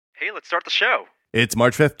Hey, let's start the show. It's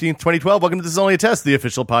March 15th, 2012. Welcome to This Is Only a Test, the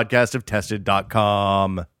official podcast of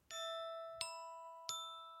Tested.com.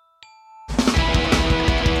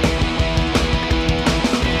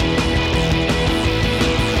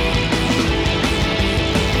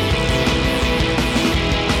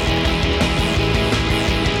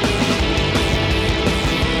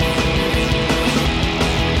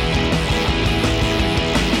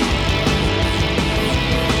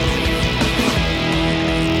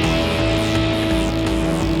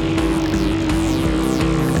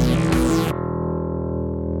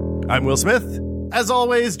 I'm Will Smith. As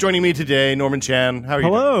always, joining me today, Norman Chan. How are you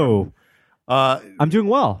doing? Hello. I'm doing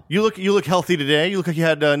well. You look healthy today. You look like you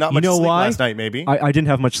had not much sleep last night, maybe. I didn't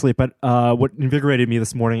have much sleep, but what invigorated me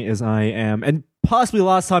this morning is I am, and possibly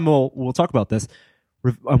last time we'll talk about this,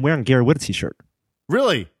 I'm wearing a Gary Whitta t-shirt.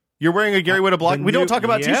 Really? You're wearing a Gary Whitta block? We don't talk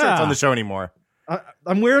about t-shirts on the show anymore.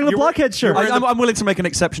 I'm wearing the blockhead shirt. I'm willing to make an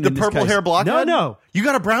exception in this case. The purple hair blockhead? No. You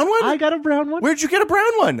got a brown one? I got a brown one. Where'd you get a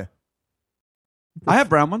brown one? I have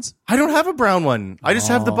brown ones. I don't have a brown one. I just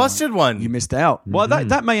have the busted one. You missed out. Well,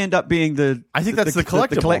 that may end up being the... I think that's the collectible.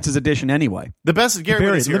 The collector's edition anyway. The best Gary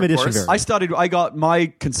Whitta's here, limited of course. edition I got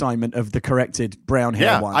my consignment of the corrected brown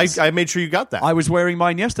hair ones. I made sure you got that. I was wearing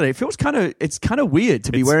mine yesterday. It feels it's kind of weird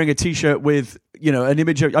to be wearing a t-shirt with, an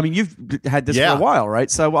image of... I mean, you've had this for a while,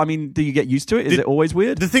 right? So, I mean, do you get used to it? Is it always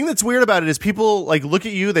weird? The thing that's weird about it is people look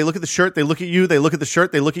at you, they look at the shirt, they look at you, they look at the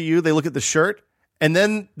shirt, they look at you, they look at the shirt. And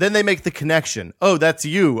then they make the connection. Oh, that's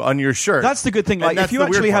you on your shirt. That's the good thing. Like, if you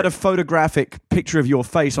actually had a photographic picture of your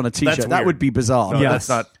face on a t-shirt, that would be bizarre. No, that's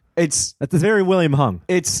not. That's very William Hung.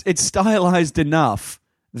 It's stylized enough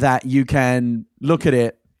that you can look at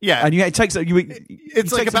it. Yeah, and it takes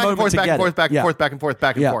it's like a back and forth, back and forth, back and forth, back and forth,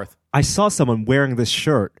 back and forth. I saw someone wearing this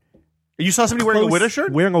shirt. You saw somebody wearing a Whitta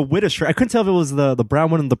shirt? Wearing a Whitta shirt. I couldn't tell if it was the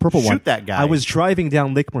brown one and the purple one. Shoot that guy. I was driving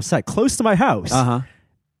down Lake Morset, close to my house.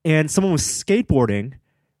 And someone was skateboarding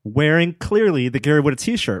wearing clearly the Gary Whitta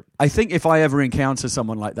t-shirt. I think if I ever encounter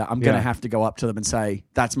someone like that, I'm going to have to go up to them and say,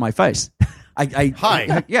 that's my face.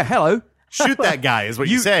 Hi. Yeah, hello. Shoot that guy is what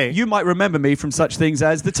you say. You might remember me from such things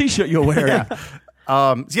as the t-shirt you're wearing.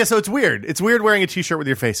 So it's weird. It's weird wearing a t-shirt with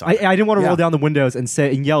your face on. I didn't want to roll down the windows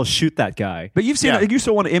and yell, shoot that guy. But you've seen you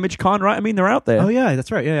saw one at ImageCon, right? I mean, they're out there. Oh, yeah, that's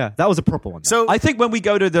right. Yeah. That was a purple one. So I think when we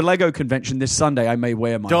go to the Lego convention this Sunday, I may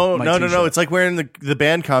wear my t-shirt. No. It's like wearing the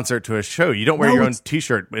band concert to a show. You don't wear your own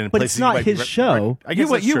t-shirt in but places. It's not his show. I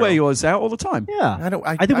guess you wear yours out all the time. Yeah.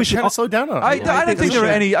 I think we should slow down on it. I don't think there are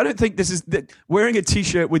any. I don't think this is wearing a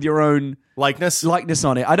t-shirt with your own likeness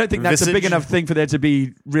on it. I don't think that's a big enough thing for there to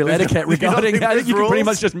be real etiquette regarding. I think you can pretty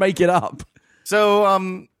much just make it up.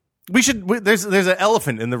 So we should. There's an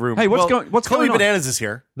elephant in the room. Hey, what's going on? Chloe Bananas is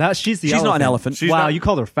here. She's not an elephant. You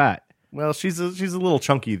called her fat. Well, she's a little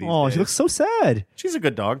chunky these days. She looks so sad. She's a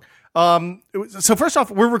good dog. So first off,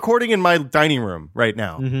 we're recording in my dining room right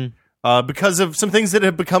now. Because of some things that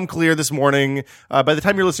have become clear this morning. By the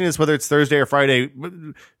time you're listening to this, whether it's Thursday or Friday,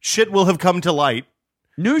 shit will have come to light.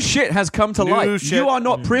 New shit has come to light. You are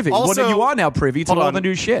not privy. Also, you are now privy to all the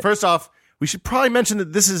new shit. First off, we should probably mention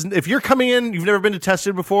that this is, if you're coming in, you've never been to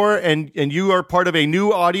Tested before, and you are part of a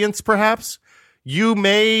new audience, perhaps, you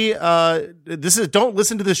may, don't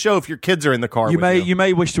listen to this show if your kids are in the car with you. You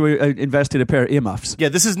may wish to invest in a pair of earmuffs. Yeah,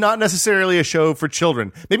 this is not necessily a show for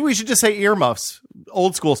children. Maybe we should just say earmuffs,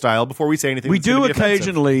 old school style, before we say anything. We do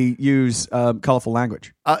occasionally use colorful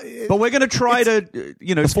language. But we're going to try to,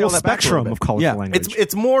 the full spectrum of colorful language.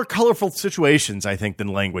 It's more colorful situations, I think, than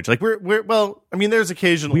language. Like there's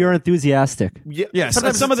occasionally we are enthusiastic. Yeah.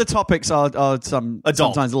 Sometimes some of the topics are sometimes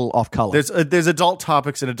a little off color. There's adult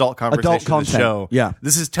topics and adult conversation in the show. Yeah,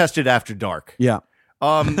 this is Tested After Dark. Yeah,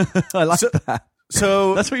 I like that.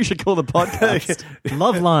 So that's what you should call the podcast.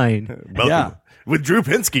 Love Line. Welcome with Drew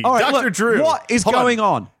Pinsky, all right, Dr. Drew. What is going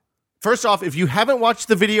on? First off, if you haven't watched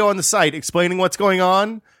the video on the site explaining what's going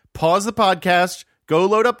on, pause the podcast, go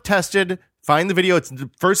load up Tested, find the video. It's the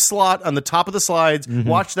first slot on the top of the slides.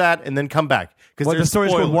 Watch that, and then come back. Well, the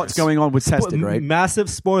story's called What's Going On with Tested, right? Massive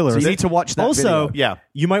spoilers. So you need to watch that also, video.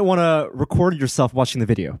 You might want to record yourself watching the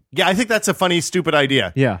video. Yeah, I think that's a funny, stupid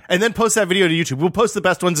idea. Yeah. And then post that video to YouTube. We'll post the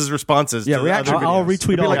best ones as responses. Yeah, reaction. I'll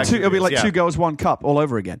retweet all of It'll be like Two Girls, One Cup all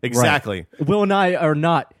over again. Exactly. Right. Will and I are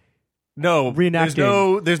not No,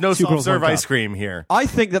 reenacting. there's no Two soft Girls, serve One ice Cup. cream here. I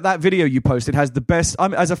think that video you posted has the best.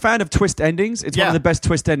 As a fan of twist endings, it's one of the best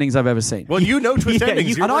twist endings I've ever seen. Well, you know twist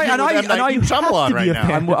endings. You're working with M. Night Shyamalan right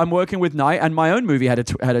now. I'm working with Night, and my own movie had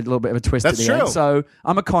a little bit of a twist at the end. So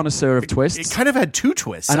I'm a connoisseur of twists. It kind of had two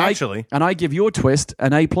twists, actually. And I give your twist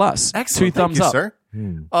an A+. Excellent. 2 thumbs up, sir.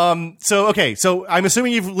 So I'm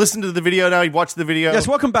assuming you've listened to the video now. You've watched the video. Yes,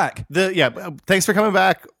 welcome back. Thanks for coming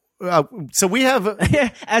back. so we have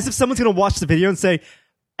as if someone's going to watch the video and say,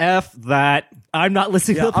 F that. I'm not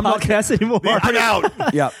listening to the podcast anymore. I'm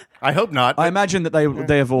out. Yeah. I hope not. I imagine that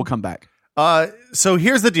they have all come back. So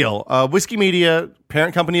here's the deal. Whiskey Media,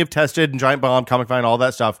 parent company of Tested and Giant Bomb, Comic Vine, all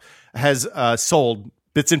that stuff, has sold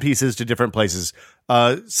bits and pieces to different places.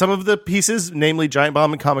 Some of the pieces, namely Giant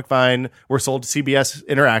Bomb and Comic Vine, were sold to CBS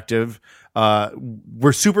Interactive.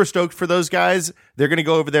 We're super stoked for those guys. They're going to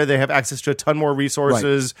go over there. They have access to a ton more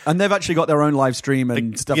resources. Right. And they've actually got their own live stream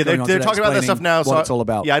and stuff going on. They're talking about that stuff now. What it's all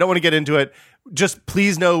about. Yeah, I don't want to get into it. Just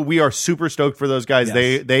please know we are super stoked for those guys.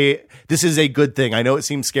 Yes. This is a good thing. I know it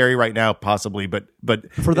seems scary right now, possibly, but for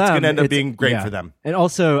them, it's going to end up being great for them. And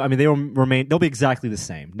also, I mean, they'll be exactly the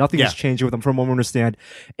same. Nothing has changed with them from what we understand,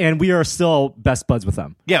 and we are still best buds with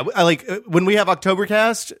them. Yeah, like when we have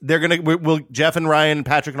Oktobercast, they're gonna Jeff and Ryan,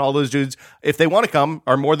 Patrick, and all those dudes, if they want to come,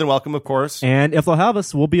 are more than welcome, of course. And if they'll have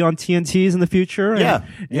us, we'll be on TNTs in the future. Yeah,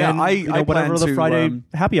 and I whatever the Friday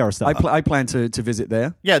happy hour stuff. I plan to visit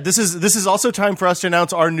there. Yeah, this is also time for us to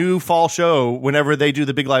announce our new fall show. Whenever they do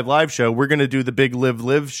the Big Live show, we're going to do the Big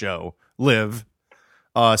Live show.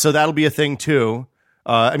 So that'll be a thing too.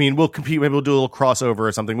 I mean, we'll compete. Maybe we'll do a little crossover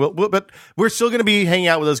or something. But we're still going to be hanging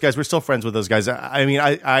out with those guys. We're still friends with those guys. I mean,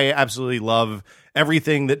 I absolutely love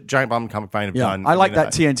everything that Giant Bomb and Comic Vine have done. I like that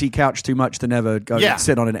TNT couch too much to never go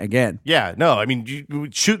sit on it again. Yeah, no, I mean, you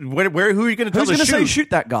shoot. Who are you going to tell? Who's going to say shoot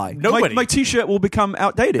that guy? Nobody. My T-shirt will become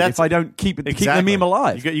outdated if I don't keep the meme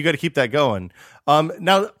alive. You got to keep that going.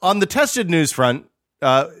 Now, on the Tested news front,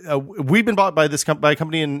 we've been bought by by a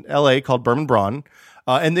company in LA called Berman Braun.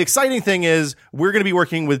 And the exciting thing is we're going to be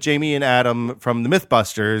working with Jamie and Adam from the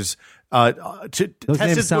Mythbusters. Tested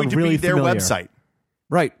is going to be their website.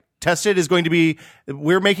 Right. Tested is going to be,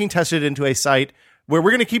 we're making Tested into a site where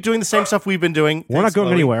we're going to keep doing the same stuff we've been doing. We're not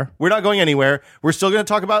going anywhere. We're not going anywhere. We're still going to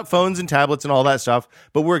talk about phones and tablets and all that stuff,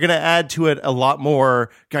 but we're going to add to it a lot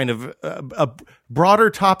more kind of broader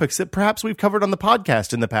topics that perhaps we've covered on the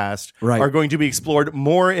podcast in the past are going to be explored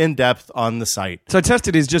more in depth on the site. So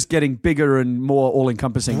Tested is just getting bigger and more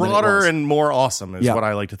all-encompassing. Broader and more awesome is what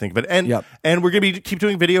I like to think of it. And we're going to keep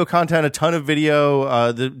doing video content, a ton of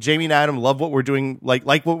video. The Jamie and Adam love what we're doing, like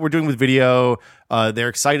what we're doing with video. They're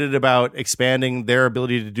excited about expanding their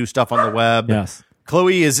ability to do stuff on the web. Yes.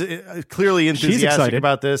 Chloe is clearly enthusiastic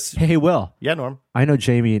about this. Hey, Will. Yeah, Norm. I know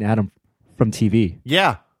Jamie and Adam from TV.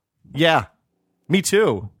 Yeah. Me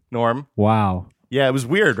too, Norm. Wow. Yeah, it was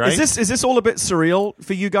weird, right? Is this all a bit surreal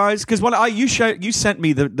for you guys? Because when you sent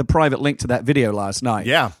me the private link to that video last night.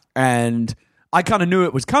 Yeah. And I kind of knew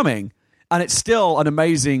it was coming, and it's still an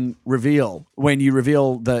amazing reveal when you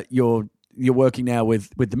reveal that you're working now with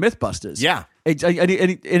the Mythbusters. Yeah. And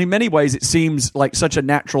in many ways, it seems like such a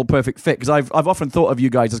natural, perfect fit, because I've often thought of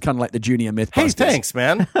you guys as kind of like the junior Mythbusters. Hey, thanks,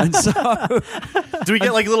 man. And so, do we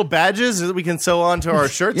get like little badges that we can sew onto our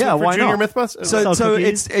shirts? Yeah, for why junior not? Mythbusters? So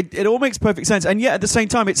it all makes perfect sense, and yet at the same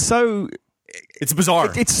time, it's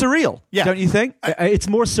bizarre. It's surreal. Yeah. Don't you think? It's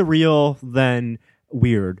more surreal than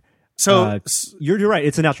weird. So you're right.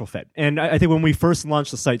 It's a natural fit, and I think when we first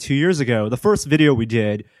launched the site 2 years ago, the first video we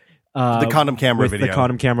did. The condom camera video. The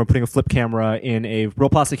condom camera, putting a flip camera in a real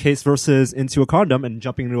plastic case versus into a condom and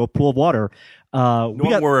jumping into a pool of water. We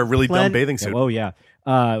wore a really dumb bathing suit. Oh, yeah.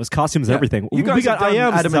 It was costumes and everything. You guys have done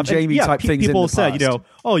Adam and Jamie type things people in the said, past.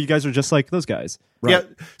 oh, you guys are just like those guys. Right. Yeah.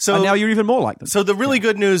 So and now you're even more like them. So the really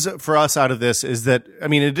good news for us out of this is that, I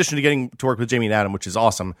mean, in addition to getting to work with Jamie and Adam, which is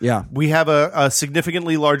awesome, we have a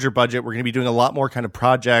significantly larger budget. We're going to be doing a lot more kind of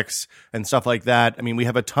projects and stuff like that. I mean, we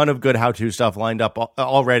have a ton of good how-to stuff lined up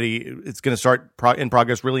already. It's going to start in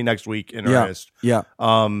progress really next week in earnest. Yeah.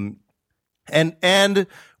 And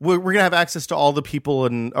we're going to have access to all the people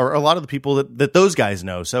or a lot of the people that those guys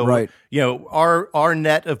know. So, our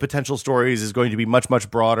net of potential stories is going to be much,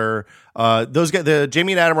 much broader. Those guys, the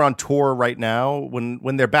Jamie and Adam are on tour right now.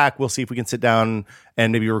 When they're back, we'll see if we can sit down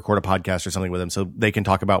and maybe record a podcast or something with them so they can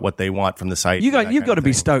talk about what they want from the site. You've got to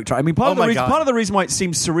be stoked, right? I mean, part of the reason why it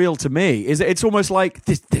seems surreal to me is that it's almost like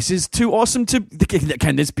this is too awesome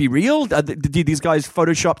can this be real? Did these guys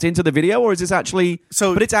photoshopped into the video, or is this actually?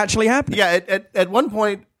 But it's actually happening. Yeah. At one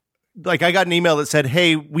point, like I got an email that said,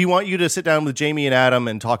 "Hey, we want you to sit down with Jamie and Adam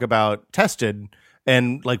and talk about Tested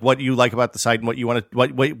and like what you like about the site and what you want to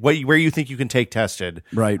where you think you can take Tested."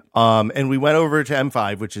 Right. And we went over to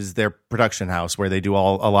M5, which is their production house where they do a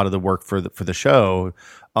lot of the work for the show.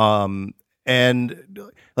 And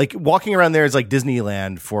like walking around there is like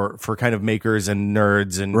Disneyland for kind of makers and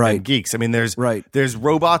nerds and geeks. I mean, there's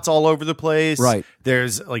robots all over the place. Right.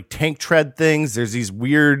 There's like tank tread things. There's these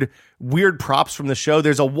weird props from the show.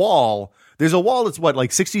 There's a wall There's a wall that's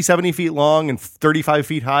like 60, 70 feet long and 35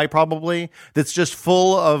 feet high, probably. That's just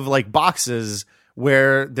full of like boxes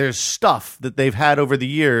where there's stuff that they've had over the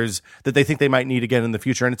years that they think they might need again in the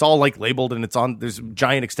future. And it's all like labeled and there's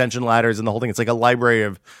giant extension ladders and the whole thing. It's like a library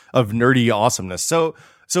of nerdy awesomeness. So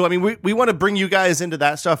I mean, we want to bring you guys into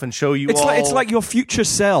that stuff and show you it's like your future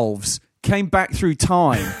selves came back through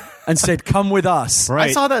time and said, come with us. Right.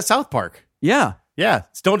 I saw that South Park. Yeah. Yeah.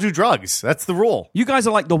 Don't do drugs. That's the rule. You guys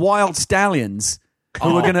are like the wild stallions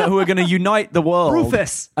who are gonna unite the world,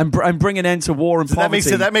 Rufus, and bring an end to war and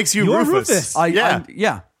poverty. That makes you You're Rufus.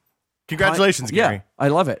 Yeah. Congratulations, Gary. Yeah, I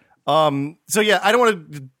love it. So yeah, I don't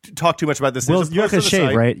want to talk too much about this. Well, you're not going to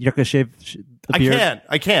shave, right? You're not going to shave the beard?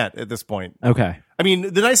 I can't at this point. Okay. I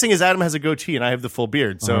mean, the nice thing is Adam has a goatee and I have the full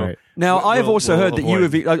beard. So right. Now, I've also heard that you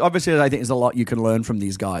have. Obviously, I think there's a lot you can learn from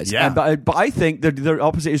these guys. Yeah. But I think the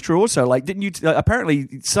opposite is true also. Like, didn't you?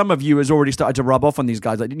 Apparently, some of you has already started to rub off on these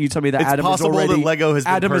guys. Like, didn't you tell me that it's Adam possible has already? That Lego has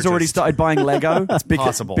been Adam has already started buying Lego. It's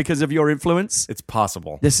possible because of your influence. It's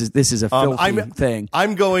possible. This is a filthy thing.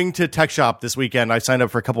 I'm going to Tech Shop this weekend. I signed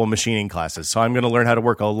up for a couple of machining classes, so I'm going to learn how to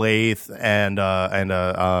work a lathe and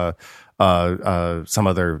some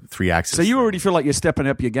other 3-axis. So you already feel like you're stepping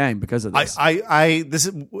up your game because of this.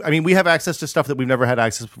 I mean, we have access to stuff that we've never had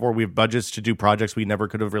access before. We have budgets to do projects we never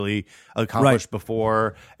could have really accomplished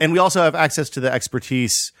before, and we also have access to the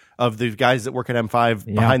expertise of the guys that work at M5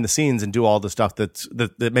 behind the scenes and do all the stuff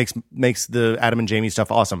that makes the Adam and Jamie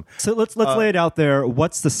stuff awesome. So let's lay it out there.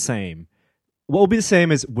 What's the same? What will be the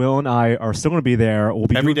same is Will and I are still going to be there. We'll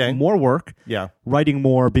be every doing day. More work, writing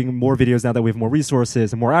more, being more videos now that we have more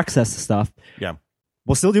resources and more access to stuff. Yeah.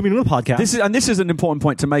 We'll still do a podcast. This is an important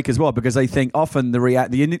point to make as well, because I think often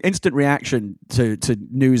the instant reaction to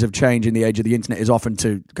news of change in the age of the internet is often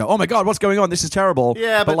to go, oh my God, what's going on? This is terrible.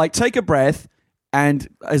 Yeah, but like take a breath. And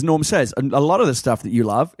as Norm says, a lot of the stuff that you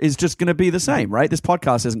love is just going to be the same, right? This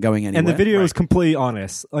podcast isn't going anywhere. And the video is completely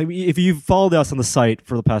honest. Like, if you've followed us on the site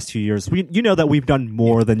for the past 2 years, you know that we've done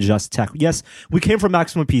more than just tech. Yes, we came from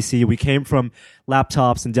Maximum PC. We came from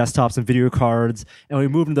laptops and desktops and video cards, and we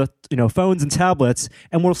moved into phones and tablets,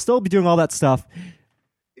 and we'll still be doing all that stuff.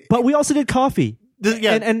 But we also did coffee.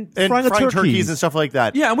 And frying turkeys and stuff like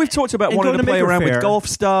that. Yeah, and we've talked about wanting to play around with golf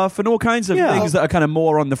stuff and all kinds of things that are kind of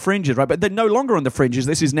more on the fringes, right? But they're no longer on the fringes.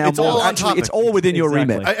 This is now it's more actually it's all within your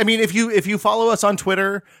remit. I mean, if you follow us on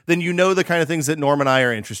Twitter, then you know the kind of things that Norm and I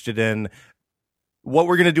are interested in. What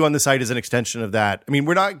we're going to do on the site is an extension of that. I mean,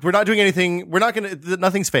 we're not doing anything. We're not going to.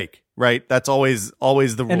 Nothing's fake, right? That's always the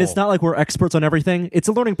rule. And it's not like we're experts on everything. It's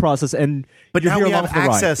a learning process, but now we have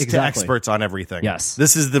access to experts on everything. Yes,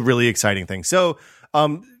 this is the really exciting thing. So.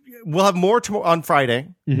 We'll have more on Friday.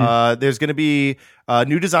 Mm-hmm. There's going to be a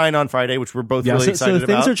new design on Friday, which we're both really excited about.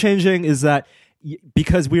 So things are changing is that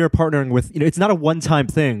because we are partnering with, it's not a one-time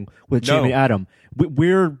thing with Jamie and Adam.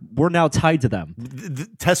 We're now tied to them.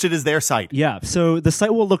 Tested is their site. Yeah. So the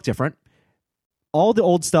site will look different. All the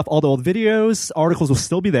old stuff, all the old videos, articles will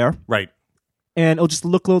still be there. Right. And it'll just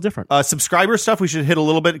look a little different. Subscriber stuff we should hit a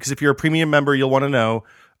little bit, because if you're a premium member, you'll want to know.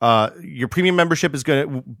 Your premium membership is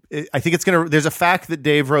going to, I think it's going to, there's a fact that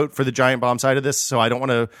Dave wrote for the Giant Bomb side of this. So I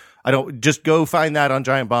don't just go find that on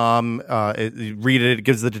Giant Bomb, read it. It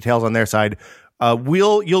gives the details on their side.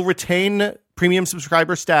 You'll retain premium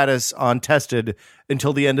subscriber status on Tested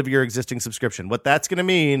until the end of your existing subscription. What that's going to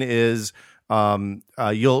mean is,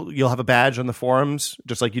 you'll have a badge on the forums,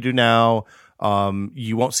 just like you do now.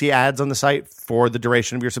 You won't see ads on the site for the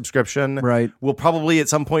duration of your subscription. Right. We'll probably at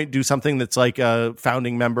some point do something that's like a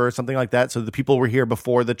founding member or something like that. So the people who were here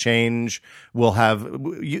before the change will have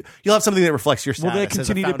you'll have something that reflects your status. Will there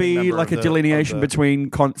continue to be like a delineation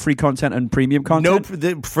between free content and premium content?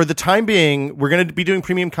 Nope. For the time being, we're going to be doing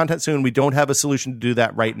premium content soon. We don't have a solution to do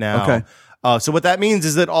that right now. Okay. So what that means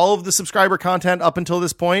is that all of the subscriber content up until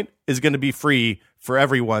this point is going to be free for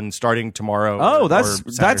everyone starting tomorrow. Oh, that's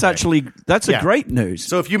great news.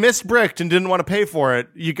 So if you missed Bricked and didn't want to pay for it,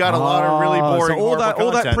 you got a lot of really boring. So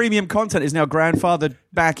all that premium content is now grandfathered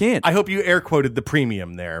back in. I hope you air quoted the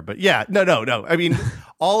premium there, but yeah, no. I mean,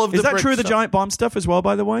 all of is the that true of the Giant Bomb stuff as well?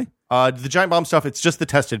 By the way, the Giant Bomb stuff, it's just the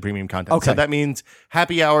tested premium content. Okay, so that means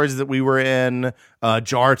happy hours that we were in,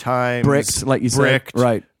 jar times, Bricked, like you said,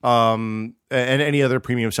 right? And any other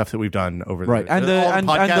premium stuff that we've done over right, and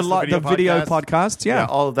the video podcasts, yeah,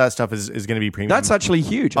 all of that stuff is going to be premium. That's actually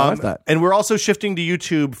huge. I love that. And we're also shifting to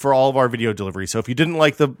YouTube for all of our video delivery. So if you didn't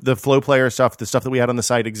like the Flow Player stuff, the stuff that we had on the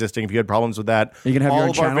site existing, if you had problems with that, you can have all your own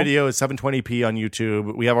of channel. Our video is 720p on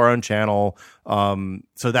YouTube. We have our own channel,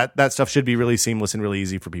 so that stuff should be really seamless and really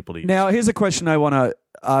easy for people to use. Now, here's a question I want to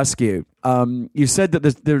ask you. You said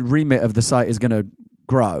that the remit of the site is going to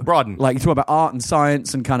grow? Broaden. Like you talk about art and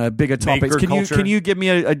science and kind of bigger topics. Can you give me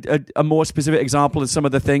a more specific example of some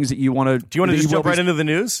of the things that you want to? Do you want to just jump right into the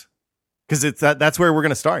news? Because that's where we're going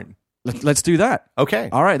to start. Let's do that. Okay.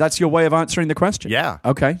 All right. That's your way of answering the question. Yeah.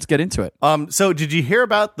 Okay. Let's get into it. So did you hear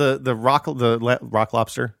about the rock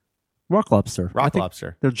lobster? Rock lobster. Rock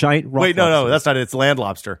lobster. They're giant rock Wait, lobsters. no, that's not it. It's land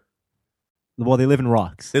lobster. Well, they live in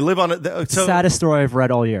rocks. They live on it. So, saddest story I've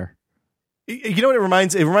read all year. You know what it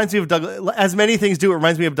reminds? It reminds me of Douglas. As many things do, it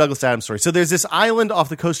reminds me of Douglas Adams' story. So there's this island off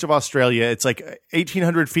the coast of Australia. It's like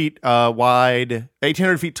 1,800 feet wide,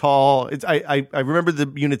 1,800 feet tall. I remember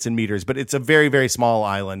the units in meters, but it's a very, very small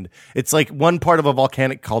island. It's like one part of a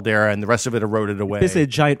volcanic caldera, and the rest of it eroded away. It's a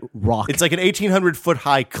giant rock. It's like an 1,800 foot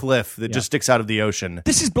high cliff that just sticks out of the ocean.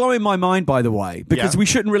 This is blowing my mind, by the way, because we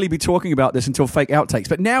shouldn't really be talking about this until fake outtakes.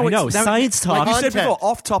 But now science talk. Like you said before,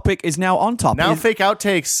 off topic is now on topic. Now fake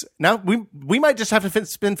outtakes. Now we might just have to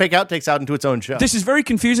spin fake outtakes out into its own show. This is very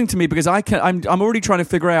confusing to me because I'm already trying to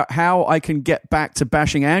figure out how I can get back to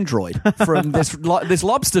bashing Android from this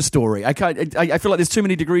lobster story. I feel like there's too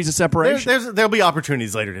many degrees of separation. There'll be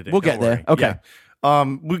opportunities later today. We'll get there. Okay. Yeah.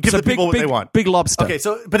 We'll give the people what they want. Big lobster. Okay,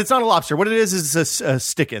 but it's not a lobster. What it is a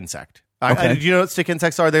stick insect. Okay. Do you know what stick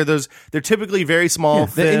insects are? They're typically very small,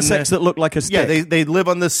 thin. They're insects that look like a stick. Yeah, they live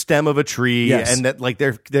on the stem of a tree, yes. and that like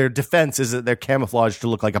their defense is that they're camouflaged to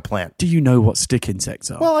look like a plant. Do you know what stick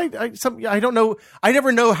insects are? Well, I don't know. I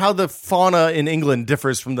never know how the fauna in England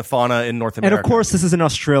differs from the fauna in North America. And of course, this is in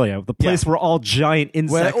Australia, the place where all giant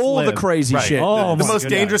insects where all live. the crazy shit. Oh, the most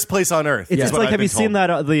dangerous place on earth. It's like, have you seen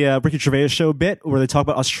that the Ricky Gervais show bit where they talk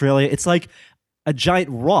about Australia? It's like a giant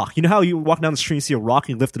rock. You know how you walk down the street and see a rock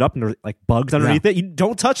and you lift it up and there's like bugs underneath it? You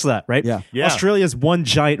don't touch that, right? Yeah. Australia is one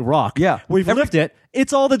giant rock. Yeah. Where if you lift it,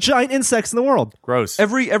 it's all the giant insects in the world. Gross.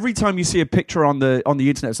 Every time you see a picture on the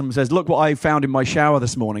internet, someone says, "Look what I found in my shower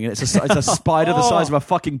this morning," and it's a spider the size of a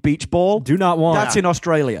fucking beach ball. Do not want. That's in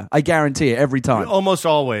Australia. I guarantee it every time. Almost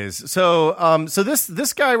always. So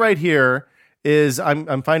this guy right here is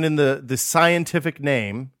I'm finding the scientific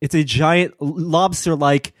name. It's a giant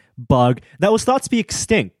lobster-like bug that was thought to be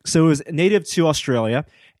extinct. So it was native to Australia,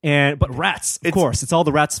 but rats, of course, it's all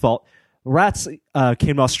the rats' fault. Rats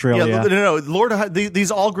came to Australia. Yeah, no.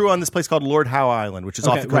 These all grew on this place called Lord Howe Island, which is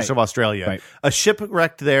off the coast of Australia. Right. A ship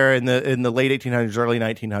wrecked there in the late 1800s, early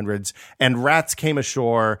 1900s, and rats came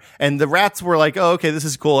ashore. And the rats were like, "Oh, okay, this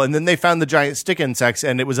is cool." And then they found the giant stick insects,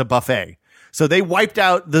 and it was a buffet. So they wiped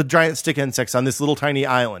out the giant stick insects on this little tiny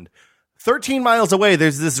island. 13 miles away,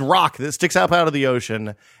 there's this rock that sticks up out of the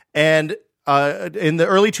ocean. And in the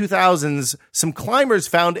early 2000s, some climbers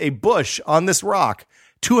found a bush on this rock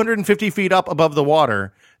 250 feet up above the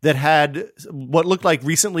water that had what looked like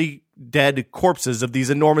recently dead corpses of these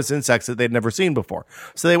enormous insects that they'd never seen before.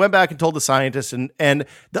 So they went back and told the scientists, and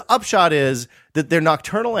the upshot is that they're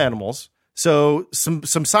nocturnal animals. So some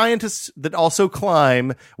scientists that also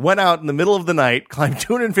climb went out in the middle of the night, climbed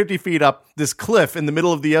 250 feet up this cliff in the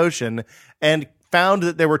middle of the ocean, and found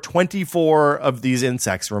that there were 24 of these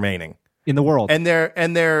insects remaining in the world. And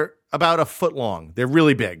they're about a foot long. They're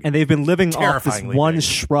really big. And they've been living off this one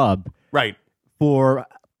shrub for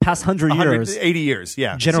past 100 years. 80 years,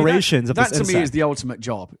 yeah. Generations of this insect. That to me is the ultimate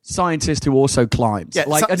job. Scientist who also climbs. Yeah,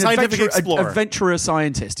 like an explorer. adventurer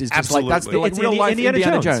scientist is just Absolutely. like, that's it's real life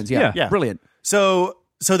Indiana Jones. Yeah. Brilliant. So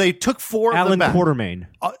they took four Alan of them back. Quartermain.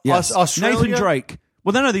 Yes. Australia? Nathan Drake.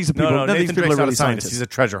 Well, none of these are people. No, none of these Nathan people Drake's are not really a scientist. scientists. He's a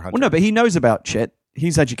treasure hunter. Well, no, but he knows about shit.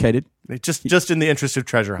 He's educated. Just in the interest of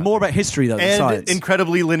treasure hunting. More about history, though, than science. And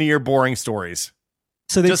incredibly linear, boring stories.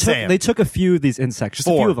 So they took a few of these insects, just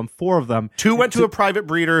a few of them, 4 of them. 2 went to a private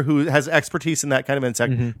breeder who has expertise in that kind of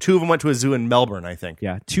insect. Mm-hmm. 2 of them went to a zoo in Melbourne, I think.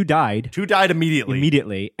 Yeah, 2 died. 2 died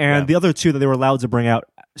immediately. And the other 2 that they were allowed to bring out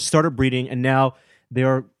started breeding, and now they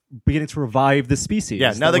are beginning to revive the species.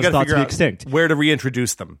 Yeah, now they got to figure out extinct. where to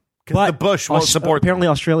reintroduce them. Because the bush won't support apparently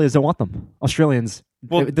them. Australians don't want them. Australians.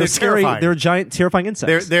 Well, they're scary. Terrifying. They're giant, terrifying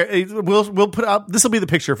insects. We'll put up. This will be the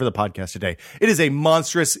picture for the podcast today. It is a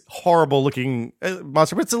monstrous, horrible looking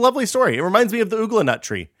monster, but it's a lovely story. It reminds me of the Oogla nut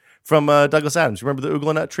tree from Douglas Adams. Remember the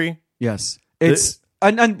Oogla nut tree? Yes, it's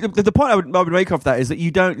and the point I would make off that is that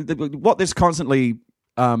you don't. What this constantly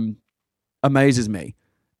amazes me.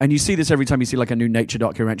 And you see this every time you see like a new nature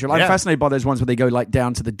documentary. I'm fascinated by those ones where they go like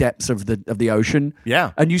down to the depths of the ocean.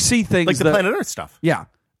 Yeah. And you see things like the Planet Earth stuff. Yeah.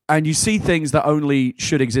 And you see things that only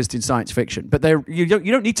should exist in science fiction. But you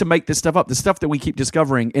don't need to make this stuff up. The stuff that we keep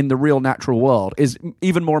discovering in the real natural world is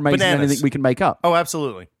even more amazing than anything we can make up. Oh,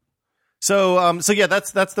 absolutely. So yeah,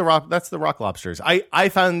 that's the rock lobsters. I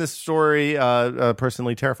found this story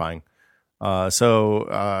personally terrifying.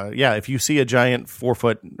 If you see a giant 4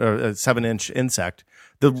 foot or 7-inch insect,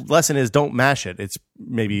 the lesson is don't mash it. It's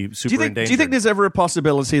maybe super endangered. Do you think there's ever a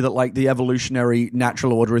possibility that like the evolutionary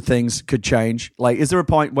natural order of things could change? Like, is there a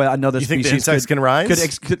point where another you species think the insects can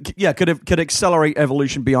rise? Could accelerate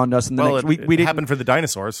evolution beyond us? And it happened for the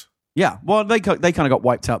dinosaurs. Yeah, well, they kind of got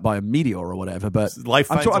wiped out by a meteor or whatever. But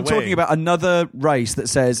I'm talking about another race that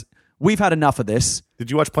says we've had enough of this.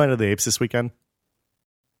 Did you watch Planet of the Apes this weekend?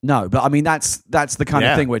 No, but I mean that's the kind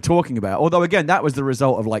of thing we're talking about. Although again, that was the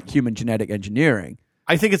result of like human genetic engineering.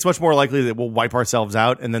 I think it's much more likely that we'll wipe ourselves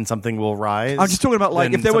out and then something will rise. I'm just talking about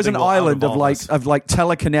like if there was an island of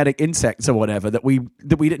telekinetic insects or whatever that we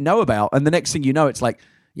didn't know about, and the next thing you know, it's like,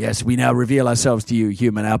 yes, we now reveal ourselves to you,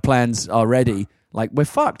 human. Our plans are ready. Like, we're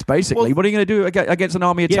fucked, basically. Well, what are you going to do against an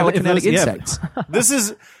army of telekinetic insects?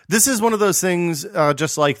 This is one of those things,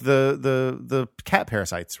 just like the cat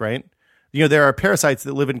parasites, right? You know, there are parasites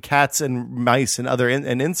that live in cats and mice and other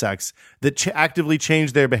and insects that actively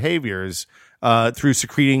change their behaviors through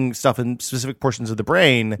secreting stuff in specific portions of the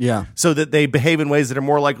brain, so that they behave in ways that are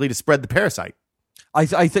more likely to spread the parasite.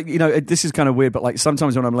 I think, you know, this is kind of weird, but like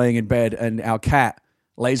sometimes when I'm laying in bed and our cat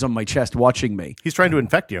lays on my chest watching me, he's trying to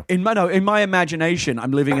infect you. In my imagination,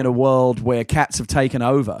 I'm living in a world where cats have taken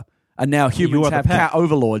over. And now humans have cat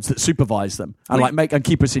overlords that supervise them and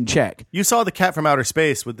keep us in check. You saw the cat from outer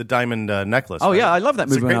space with the diamond necklace. Oh, right? Yeah, I love that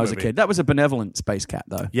movie when I was a kid. That was a benevolent space cat,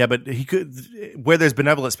 though. Yeah, but where there's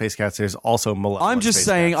benevolent space cats, there's also malevolent. I'm just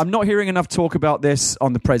saying, cats. I'm not hearing enough talk about this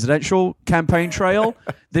on the presidential campaign trail.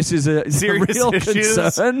 This is a real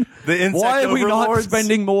concern. Why are we not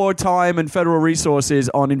spending more time and federal resources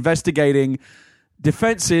on investigating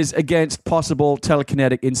defenses against possible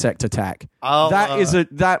telekinetic insect attack?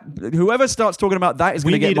 Whoever starts talking about that is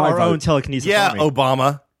going to get my vote. We need our own telekinesis army.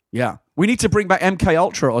 Obama. Yeah, we need to bring back MK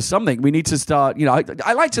Ultra or something. We need to start. You know,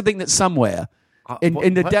 I like to think that somewhere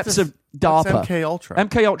in the depths of DARPA, what's MK Ultra.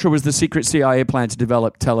 MK Ultra was the secret CIA plan to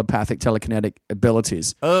develop telekinetic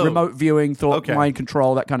abilities, remote viewing, mind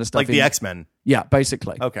control, that kind of stuff, like the X-Men. Yeah,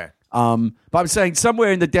 basically. Okay. But I'm saying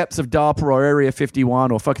somewhere in the depths of DARPA or Area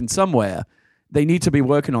 51 or fucking somewhere, they need to be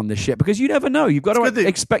working on this shit because you never know. You've got to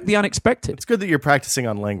expect the unexpected. It's good that you're practicing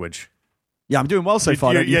on language. Yeah, I'm doing well so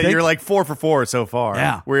far. You're like 4 for 4 so far.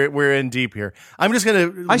 Yeah, we're in deep here. I'm just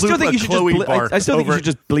gonna. I still think you should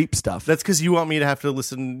just bleep stuff. That's because you want me to have to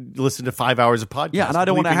listen to 5 hours of podcast. Yeah, and I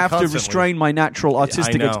don't want to have to restrain my natural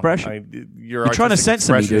artistic expression. You're trying to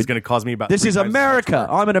censor me, dude. Is going to cause me about. This is America.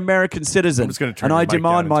 I'm an American citizen, and I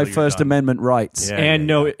demand my First Amendment rights. And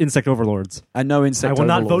no insect overlords. And no insect. I will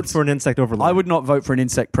not vote for an insect overlord. I would not vote for an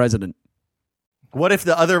insect president. What if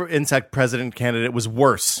the other insect president candidate was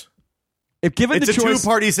worse? If given it's the choice, a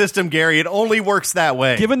two-party system, Gary. It only works that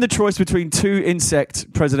way. Given the choice between two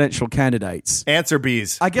insect presidential candidates, answer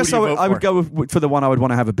bees. I guess I would go for the one I would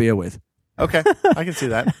want to have a beer with. Okay, I can see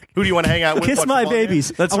that. Who do you want to hang out with? Kiss my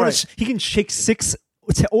babies. That's right. He can shake 6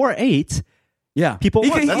 or 8. Yeah, people. He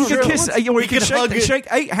can kiss. He can shake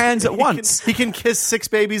 8 hands at once. He can kiss 6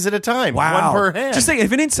 babies at a time. Wow. 1 per hand. Just think,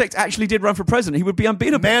 if an insect actually did run for president, he would be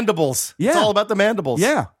unbeatable. Mandibles. Yeah, it's all about the mandibles.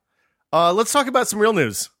 Yeah. Let's talk about some real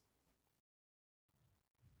news.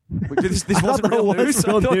 This wasn't real news.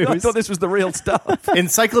 I thought this was the real stuff.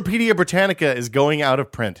 Encyclopedia Britannica is going out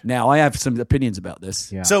of print. Now, I have some opinions about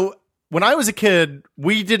this. Yeah. So, when I was a kid,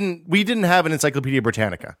 we didn't have an Encyclopedia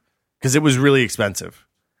Britannica because it was really expensive.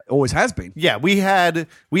 Always has been. Yeah, we had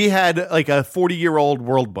like a 40-year-old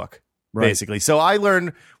world book, basically. So I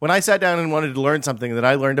learned, when I sat down and wanted to learn something, that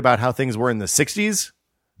I learned about how things were in the 60s.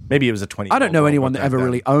 Maybe it was a 20. I don't know anyone that ever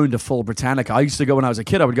really owned a full Britannica. I used to go when I was a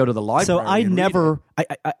kid. I would go to the library. So I didn't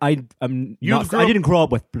grow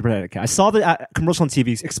up with Britannica. I saw the commercial on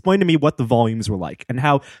TV. Explain to me what the volumes were like and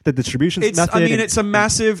how the distribution method. I mean, it's a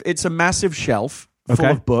massive shelf full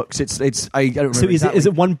of books. I don't remember. So is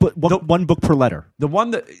it one book per letter? The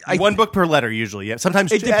one that one book per letter usually. Yeah,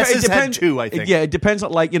 sometimes it depends. 2, I think. Yeah, it depends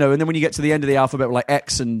on and then when you get to the end of the alphabet, like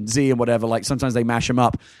X and Z and whatever, like sometimes they mash them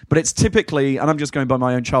up. But it's typically, and I'm just going by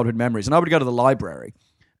my own childhood memories. And I would go to the library,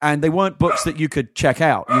 and they weren't books that you could check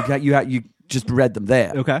out. You just read them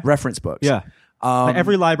there. Okay, reference books. Yeah,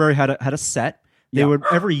 every library had a set. They would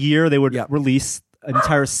every year they would release an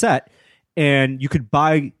entire set. And you could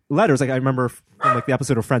buy letters. Like I remember from like the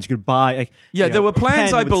episode of Friends, you could buy. There were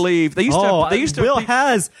plans. I believe they used to. Will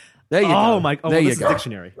has. There you go. Oh my! Oh, there you go.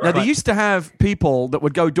 Dictionary. Now they used to have people that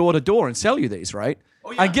would go door to door and sell you these, right?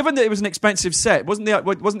 Oh, yeah. And given that it was an expensive set, wasn't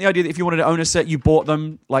the idea that if you wanted to own a set, you bought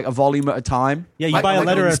them like a volume at a time? Yeah, you buy a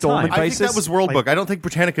letter at a time. I think that was World Book. I don't think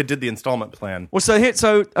Britannica did the installment plan. Well,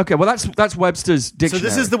 that's Webster's dictionary. So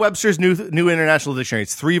this is the Webster's new International Dictionary.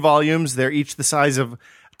 It's 3 volumes. They're each the size of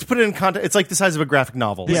to put it in context, it's like the size of a graphic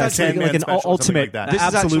novel. Yeah, it's like an ultimate. Like that. This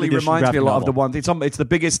actually reminds me a lot of the one. It's the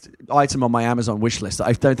biggest item on my Amazon wish list that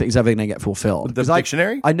I don't think is ever going to get fulfilled. The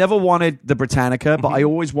dictionary? I never wanted the Britannica, but I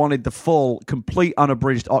always wanted the full, complete,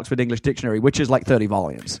 unabridged Oxford English Dictionary, which is like 30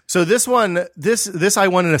 volumes. So this one, this I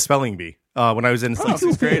won in a spelling bee when I was in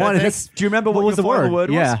 6th grade. I think. Do you remember what was the word was?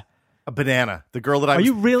 Yeah. A banana. The girl that I Are was...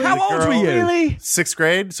 you really? How old were you? Really? 6th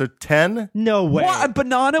grade, so 10. No way. What? A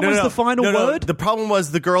banana was the final word? The problem was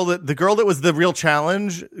the girl that was the real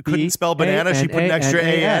challenge couldn't spell banana. She put an extra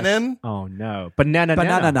A-N in. Oh, no. Banana.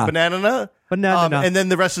 Banana. And then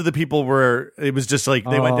the rest of the people were... It was just like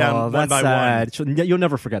they went down one by sad. one. You'll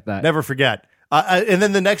never forget that. Never forget. And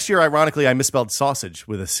then the next year, ironically, I misspelled sausage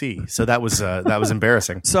with a C. So that was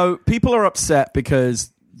embarrassing. So people are upset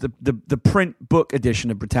because the print book edition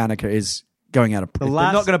of Britannica is going out of print.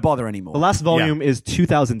 They're not going to bother anymore. The last volume is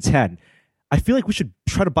 2010. I feel like we should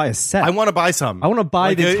try to buy a set. I want to buy some. I want to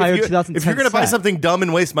buy the entire 2010 If you're going to buy set. something dumb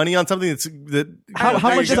and waste money on something How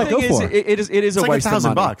much does that go for? It is a like waste of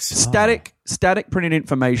money. $1,000. Static printed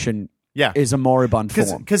information is a moribund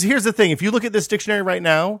form. Because here's the thing. If you look at this dictionary right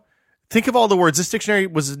now, think of all the words. This dictionary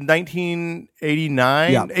was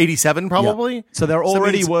 1989, 87 probably. Yeah. So there are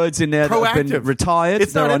already words in there that have been retired.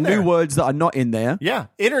 There are new words that are not in there. Yeah.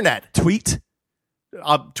 Internet. Tweet.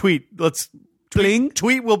 Tweet. Let's... Bling.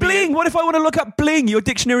 Tweet will be... Bling. What if I want to look up bling? Your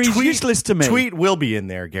dictionary is useless to me. Tweet will be in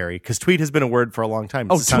there, Gary, because tweet has been a word for a long time.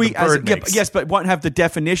 It's tweet yes, but it won't have the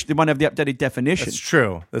definition. It won't have the updated definition. That's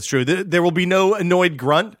true. That's true. There will be no annoyed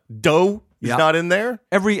grunt. Doe is not in there.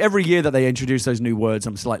 Every year that they introduce those new words,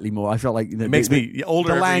 I'm slightly more. I feel like it makes me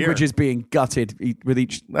older. The language year. is being gutted with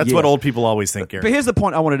each. That's what old people always think, Gary. But here's the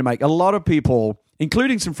point I wanted to make. A lot of people,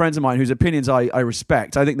 including some friends of mine whose opinions I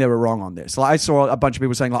respect, I think they were wrong on this. Like I saw a bunch of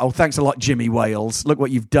people saying, like, "Oh, thanks a lot, Jimmy Wales. Look what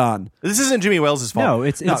you've done." This isn't Jimmy Wales' fault. No,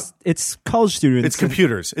 it's college students. It's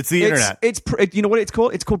computers. It's the internet. It's you know what it's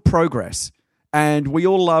called? It's called progress. And we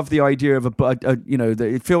all love the idea of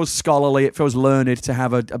it feels scholarly, it feels learned to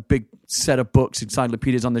have a big set of books,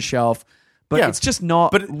 encyclopedias on the shelf. But it's just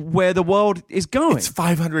not where the world is going. It's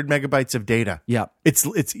 500 megabytes of data. Yeah. It's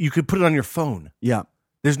you could put it on your phone. Yeah.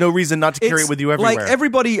 There's no reason not to carry it with you everywhere. Like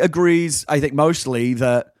everybody agrees, I think mostly,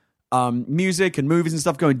 that music and movies and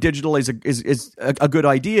stuff going digital is a good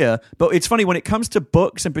idea. But it's funny when it comes to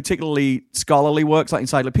books and particularly scholarly works like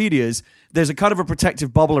encyclopedias, there's a kind of a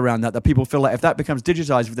protective bubble around that people feel like if that becomes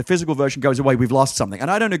digitized, if the physical version goes away, we've lost something. And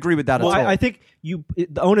I don't agree with that at all. I think the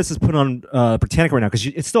onus is put on Britannica right now because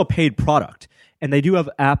it's still a paid product. And they do have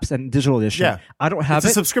apps and digital edition. Yeah. I don't have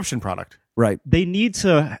It's a subscription product. Right. They need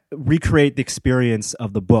to recreate the experience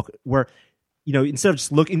of the book where, instead of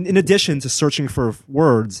just looking, in addition to searching for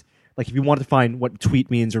words, like if you want to find what tweet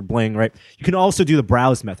means or bling, right? You can also do the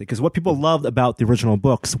browse method because what people loved about the original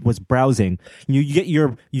books was browsing. You get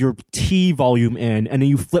your T volume in, and then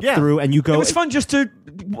you flip through, and you go. It was fun just to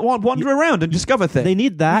wander around and discover things. They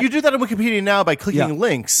need that. You do that on Wikipedia now by clicking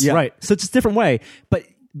links, right? So it's just a different way, but.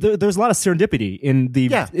 There's a lot of serendipity in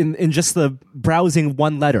in just the browsing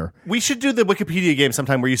one letter. We should do the Wikipedia game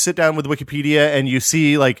sometime where you sit down with Wikipedia and you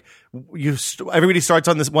see like everybody starts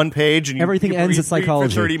on this one page and everything ends at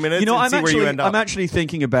psychology for 30 minutes. I'm actually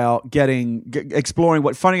thinking about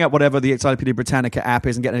exploring finding out whatever the Encyclopedia Britannica app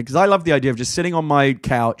is and getting it because I love the idea of just sitting on my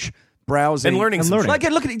couch. Browsing and learning. Like,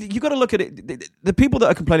 look at it. You got to look at it. The people that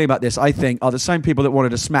are complaining about this, I think, are the same people that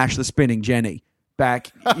wanted to smash the spinning Jenny.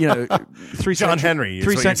 Back, 3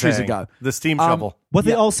 centuries ago. The steam shovel. What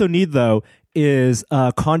they also need, though, is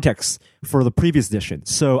context for the previous edition.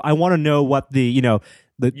 So I want to know what the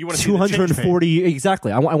 240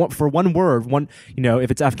 exactly. I want for one word,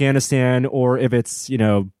 if it's Afghanistan or if it's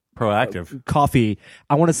proactive coffee.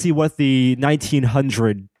 I want to see what the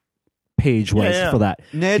 1900 page was for that.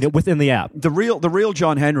 Ned within the app. The real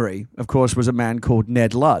John Henry, of course, was a man called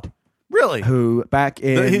Ned Ludd. Really? Who back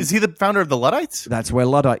in... Is he the founder of the Luddites? That's where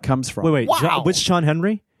Luddite comes from. Wait. Wow. Which John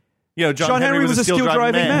Henry? John Henry was a steel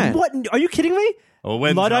driving man. What? Are you kidding me? Oh,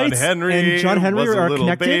 when Luddites John Henry and John Henry was are a little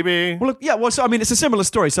connected? baby. Well, it's a similar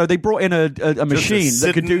story. So they brought in a machine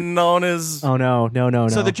that could do... on his... Oh, no.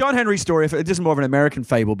 So the John Henry story, this is more of an American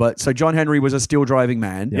fable, but so John Henry was a steel driving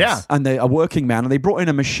man. Yes. And a working man, and they brought in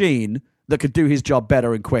a machine that could do his job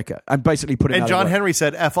better and quicker and basically put it And John Henry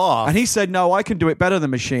said, F off. And he said, no, I can do it better than the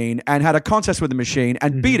machine and had a contest with the machine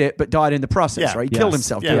and beat it, but died in the process, right? He killed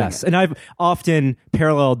himself doing it. And I've often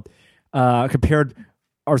compared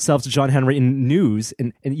ourselves to John Henry in news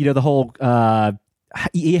and the whole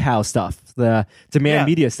e-house stuff, the demand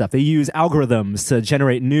media stuff. They use algorithms to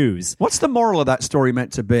generate news. What's the moral of that story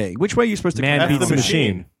meant to be? Which way are you supposed to... Man beats the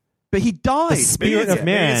machine. But he died. The spirit of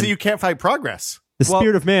man... So you can't fight progress. The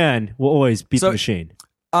spirit of man will always beat the machine.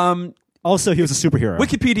 Also, he was a superhero.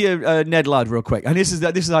 Wikipedia Ned Ludd, real quick, and this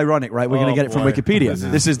is ironic, right? We're going to get it from Wikipedia.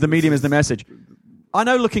 This is the medium is the message. I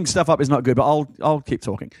know looking stuff up is not good, but I'll keep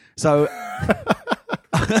talking. So,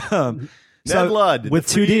 Ned Ludd with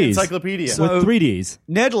 2 Ds, encyclopedia so, with 3 Ds.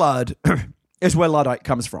 Ned Ludd is where Luddite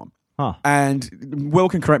comes from. Huh. And Will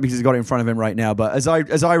can correct me because he's got it in front of him right now. But as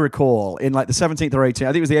I recall, in like the 17th or 18th,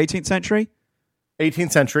 I think it was the 18th century.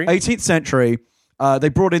 18th century. 18th century. They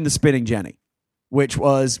brought in the spinning jenny, which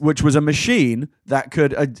was a machine that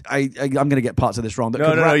could. I'm going to get parts of this wrong.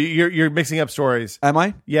 No. You're mixing up stories. Am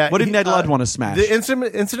I? Yeah. What did Ned Ludd want to smash? The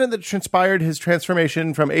incident that transpired his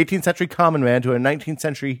transformation from 18th century common man to a 19th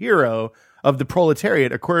century hero of the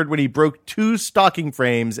proletariat occurred when he broke 2 stocking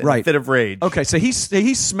frames in a fit of rage. Okay, so he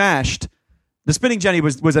smashed. The spinning jenny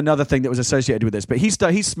was another thing that was associated with this, but he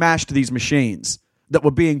smashed these machines that were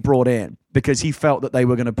being brought in because he felt that they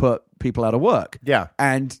were going to put people out of work. Yeah.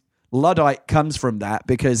 And Luddite comes from that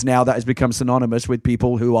because now that has become synonymous with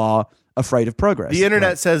people who are afraid of progress. The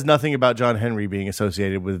internet says nothing about John Henry being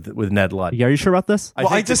associated with Ned Ludd. Yeah, are you sure about this?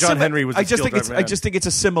 I think John Henry was. I just think it's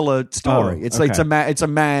a similar story. It's a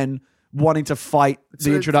man wanting to fight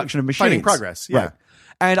the introduction of machines. Fighting progress, yeah. Right.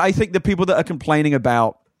 And I think the people that are complaining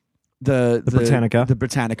about the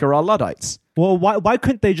Britannica are Luddites. Well, why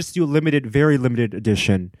couldn't they just do a very limited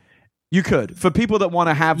edition? You could. For people that want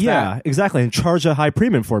to have that. Yeah, exactly. And charge a high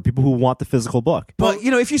premium for it. People who want the physical book. But,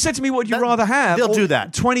 if you said to me, what would you rather have? They'll do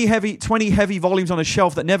that. 20 heavy volumes on a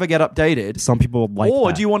shelf that never get updated. Some people like that.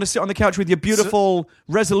 Or do you want to sit on the couch with your beautiful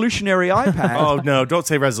resolutionary iPad? Oh, no. Don't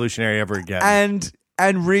say resolutionary ever again.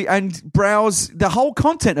 And browse the whole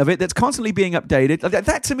content of it that's constantly being updated.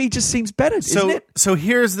 That to me just seems better, isn't it? So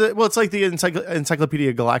here's it's like the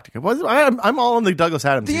Encyclopedia Galactica. Well, I'm all on the Douglas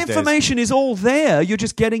Adams. The information is all there. You're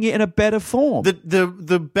just getting it in a better form.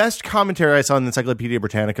 The best commentary I saw in the Encyclopedia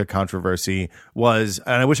Britannica controversy was,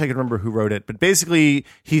 and I wish I could remember who wrote it, but basically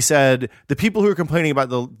he said the people who are complaining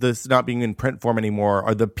about this not being in print form anymore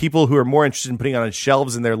are the people who are more interested in putting it on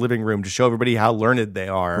shelves in their living room to show everybody how learned they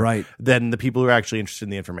are, right, than the people who are actually interested in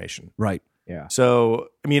the information. Right. Yeah. So,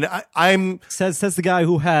 I mean, I'm says the guy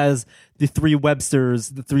who has the 3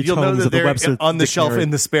 Websters, the 3 tomes of the Webster on the shelf in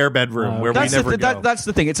the spare bedroom where we never go. That's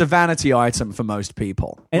the thing. It's a vanity item for most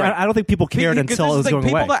people. And I don't think people cared until it was going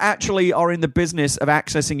away. People that actually are in the business of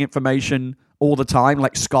accessing information all the time,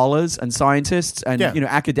 like scholars and scientists and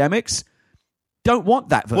academics, don't want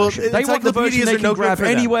that version. They want the version they can grab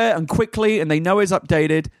anywhere and quickly, and they know is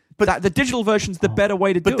updated. But the digital version's the better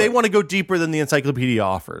way to do it. But they want to go deeper than the encyclopedia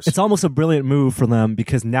offers. It's almost a brilliant move for them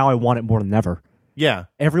because now I want it more than ever. Yeah.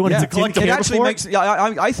 Everyone is a collectible. It actually makes...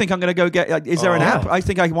 I think I'm going to go get... Is there an app? I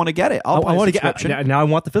think I want to get it. I want to get... Now I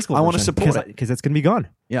want the physical version. I want to support it. Because it's going to be gone.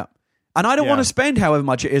 Yeah. And I don't want to spend however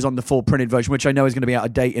much it is on the full printed version, which I know is going to be out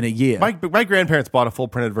of date in a year. My grandparents bought a full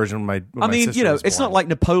printed version when my sister was it's born. not like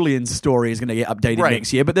Napoleon's story is going to get updated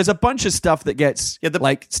next year, but there's a bunch of stuff that gets,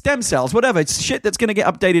 like stem cells, whatever. It's shit that's going to get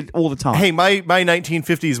updated all the time. Hey, my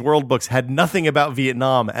 1950s world books had nothing about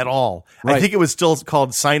Vietnam at all. Right. I think it was still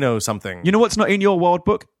called Sino something. You know what's not in your world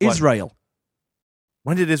book? What? Israel.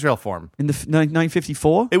 When did Israel form? In the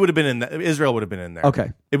 1954? It would have been in Israel would have been in there.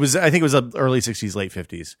 Okay. I think it was early 60s, late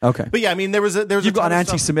 50s. Okay. But yeah, I mean, You've got an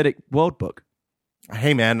anti-Semitic world book.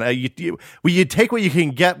 Hey man, you take what you can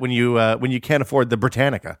get when you can't afford the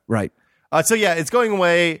Britannica. Right. So yeah, it's going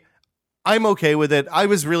away. I'm okay with it. I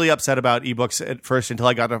was really upset about ebooks at first until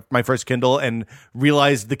I got my first Kindle and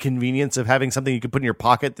realized the convenience of having something you can put in your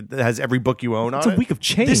pocket that has every book you own on it. It's a week of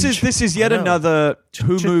change. This is yet another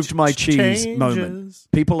who moved my cheese moment.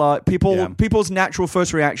 People's natural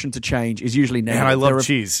first reaction to change is usually negative. And I love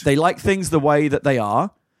cheese. They like things the way that they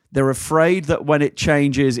are. They're afraid that when it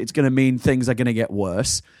changes, it's going to mean things are going to get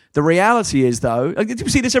worse. The reality is, though, you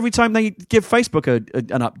see this every time they give Facebook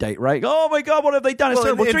an update, right? Oh my God, what have they done? It's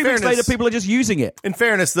terrible. 3 weeks later, people are just using it. In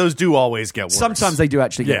fairness, those do always get worse. Sometimes they do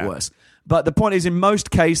actually get worse. But the point is, in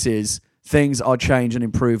most cases, things are changed and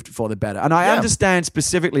improved for the better. And I understand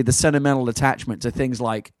specifically the sentimental attachment to things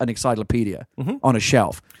like an encyclopedia on a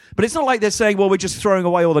shelf. But it's not like they're saying, well, we're just throwing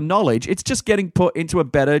away all the knowledge. It's just getting put into a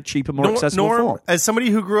better, cheaper, more accessible form. As somebody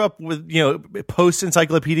who grew up with,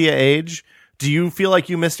 post-encyclopedia age, do you feel like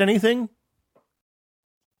you missed anything?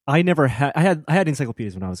 I never had. I had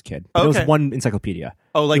encyclopedias when I was a kid. But It was one encyclopedia.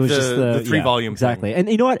 Oh, like the 3-volume exactly. thing. And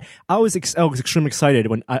you know what? I was extremely excited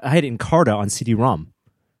when I had it in Carta on CD-ROM.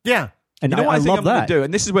 Yeah. And I love I'm that. going to do,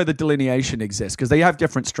 and this is where the delineation exists because they have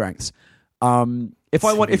different strengths. If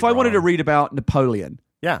I wanted to read about Napoleon,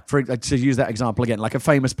 to use that example again, like a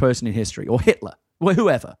famous person in history, or Hitler, or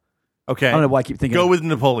whoever. Okay. I don't know why I keep thinking go with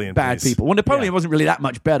Napoleon. Bad please. people. Well, Napoleon wasn't really that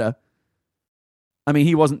much better. I mean,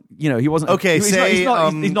 he wasn't. Okay,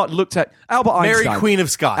 he's not looked at Albert Einstein. Mary Queen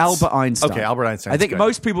of Scots. Albert Einstein. Okay, Albert Einstein. I think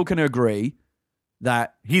most people can agree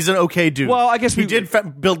that he's an okay dude. Well, I guess he did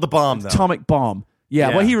build the bomb, though. Atomic bomb. Yeah.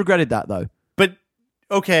 Well, he regretted that though. But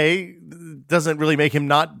okay, doesn't really make him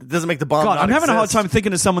not. Doesn't make the bomb. God, not I'm having exist. a hard time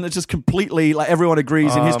thinking of someone that's just completely like everyone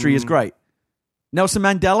agrees in history is great. Nelson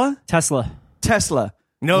Mandela, Tesla.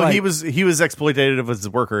 No, right. he was exploitative of his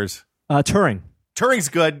workers. Turing. Turing's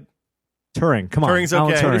good. Turing, come on. Turing's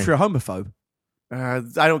okay. Alan Turing. If you're a homophobe,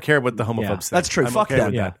 I don't care what the homophobes say. That's true. I'm Fuck okay them.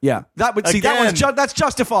 with that. Yeah, that would see Again, that's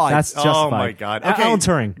justified. That's justified. Oh my God. Okay, Alan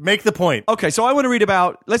Turing. Make the point. Okay, so I want to read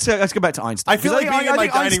about. Let's go back to Einstein. I feel like being in my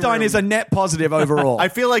think dining Einstein room- is a net positive overall. I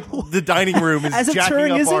feel like the dining room is As a jacking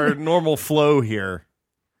Turing, up isn't our it? normal flow here.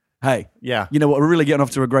 Hey, Yeah. you know what? We're really getting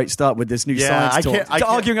off to a great start with this new Yeah, science talk. I can't-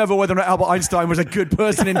 Arguing over whether or not Albert Einstein was a good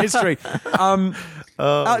person in history. So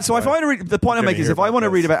if I want to read, the point I'm making is if I want to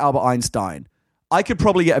read about Albert Einstein, I could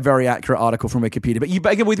probably get a very accurate article from Wikipedia.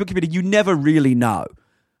 But again, with Wikipedia, you never really know.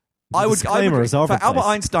 I would for Albert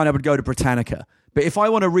Einstein, I would go to Britannica. But if I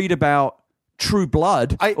want to read about True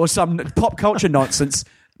Blood or some pop culture nonsense,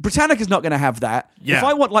 Britannica's not going to have that. Yeah. If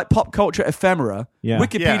I want like pop culture ephemera, Yeah.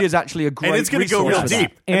 Wikipedia is actually a great And it's going to go resource real for that.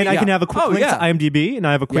 deep. And I can have a quick link to IMDb, and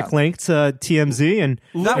I have a quick link to TMZ, and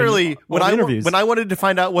Literally, when interviews. I wanted to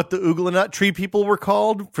find out what the Oogle-a-Nut tree people were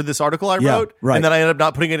called for this article I wrote, right. and then I ended up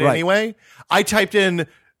not putting it in anyway, I typed in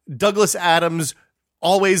Douglas Adams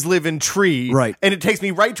always live in tree, Right. and it takes me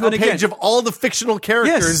right to a And again- page of all the fictional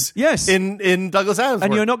characters Yes. in Douglas Adams. And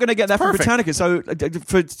work. you're not going to get that from Perfect. Britannica. So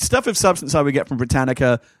for stuff of substance I would get from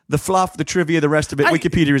Britannica, the fluff, the trivia, the rest of it,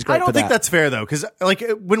 Wikipedia is great I don't for think that. that's fair though, because like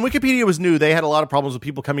when Wikipedia was new, they had a lot of problems with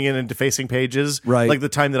people coming in and defacing pages. Right. Like the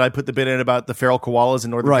time that I put the bit in about the feral koalas in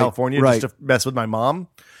Northern California just to mess with my mom.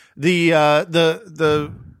 The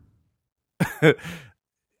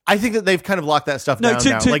I think that they've kind of locked that stuff down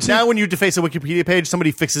now. Now when you deface a Wikipedia page,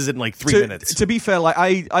 somebody fixes it in like 3 minutes. To be fair, like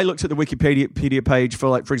I looked at the Wikipedia page for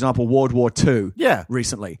like, for example, World War II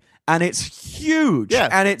recently. And it's huge. Yeah.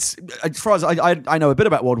 And it's, as far as I know a bit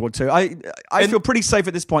about World War II, I feel pretty safe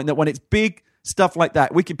at this point that when it's big stuff like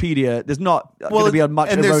that, Wikipedia, there's not going to be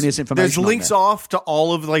much erroneous information. There's links off to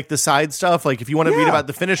all of like the side stuff. Like if you want to read about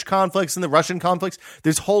the Finnish conflicts and the Russian conflicts,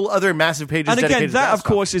 there's whole other massive pages. And again, dedicated to that of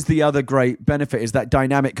stuff. course is the other great benefit is that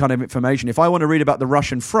dynamic kind of information. If I want to read about the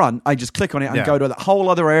Russian front, I just click on it and go to that whole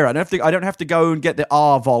other area. I don't have to go and get the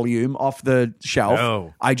R volume off the shelf.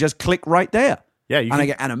 No. I just click right there. Yeah, I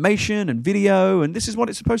get animation and video, and this is what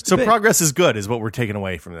it's supposed to be. So progress is good, is what we're taking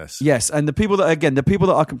away from this. Yes, and the people that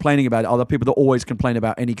are complaining about it are the people that always complain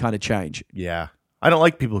about any kind of change. Yeah. I don't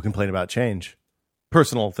like people who complain about change.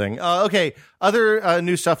 Personal thing. Okay. Other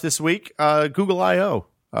new stuff this week. Google I.O.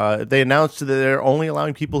 They announced that they're only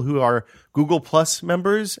allowing people who are Google Plus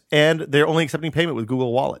members, and they're only accepting payment with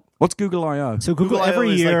Google Wallet. What's Google I.O.? So Google I.O.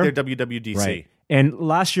 every is year, like their WWDC. right. And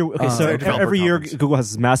last year, their developer every year conference. Google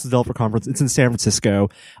has this massive developer conference. It's in San Francisco.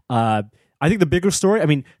 I think the bigger story, I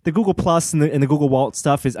mean, the Google Plus and the Google Wallet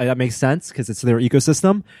stuff is that makes sense because it's their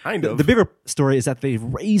ecosystem. Kind of. The bigger story is that they've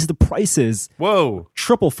raised the prices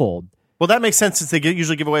triple fold. Well, that makes sense since they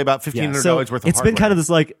usually give away about $1,500 worth of it's been kind of this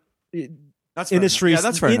like That's industry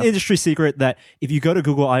fair enough. industry secret that if you go to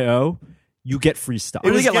Google I/O, you get free stuff. It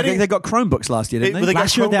was they got Chromebooks last year, didn't they? They got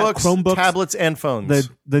Last year they had Chromebooks, Chromebooks, tablets, and phones.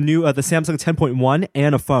 the new the Samsung 10.1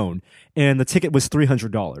 and a phone, and the ticket was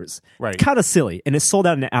 $300. Right. Kind of silly, and it sold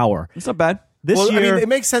out in an hour. It's not bad. This year, I mean, it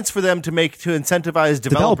makes sense for them to incentivize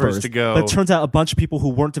developers to go. But it turns out a bunch of people who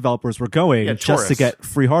weren't developers were going just to tourists. get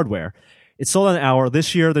free hardware. It sold out in an hour.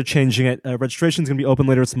 This year they're changing it. Registration is going to be open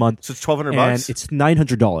later this month. So it's $1,200 and it's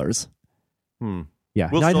 $900. Yeah,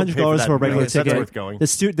 We'll still pay $900 for a regular That's ticket. worth going.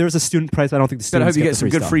 There's a student price. I don't think the I hope students you get get the some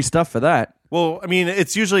good stuff. free stuff for that. Well, I mean,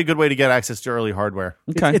 it's usually a good way to get access to early hardware.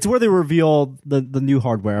 Okay. It's where they reveal the new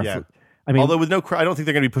hardware. Yeah. I mean, Although with I don't think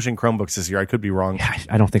they're going to be pushing Chromebooks this year. I could be wrong.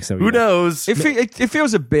 I don't think so. Who either. knows? It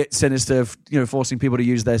feels a bit sinister, forcing people to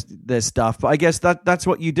use their stuff. But I guess that's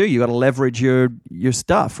what you do. You got to leverage your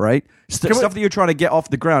stuff, right? Stuff that you're trying to get off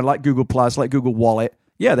the ground, like Google Plus, like Google Wallet.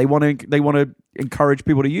 Yeah, they want to encourage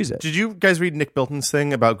people to use it. Did you guys read Nick Bilton's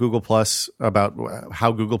thing about Google Plus, about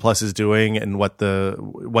how Google Plus is doing and what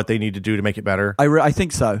they need to do to make it better? I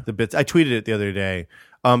think so. The bits I tweeted it the other day.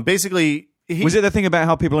 Basically. Was it the thing about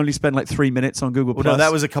how people only spend like 3 minutes on Google Plus? No,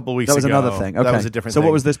 that was a couple weeks ago. That was another thing. Okay. That was a different thing. So thing.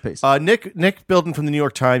 what was this piece? Nick Bilton from the New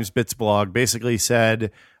York Times Bits blog basically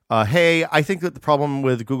said, hey, I think that the problem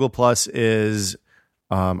with Google Plus is,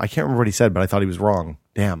 I can't remember what he said, but I thought he was wrong.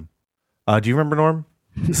 Damn. Do you remember, Norm?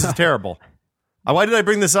 This is terrible. Why did I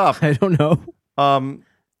bring this up? I don't know.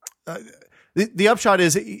 The upshot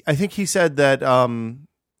is, I think he said that,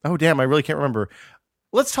 oh, damn, I really can't remember.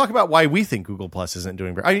 let's talk about why we think Google Plus isn't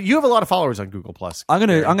doing very. You have a lot of followers on Google Plus. I'm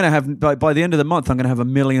gonna have by the end of the month. I'm gonna have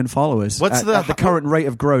 1 million followers. What's at the current rate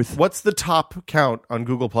of growth? What's the top count on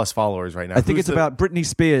Google Plus followers right now? I think it's about Britney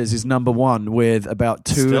Spears is number one with about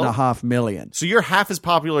 2.5 million. So you're half as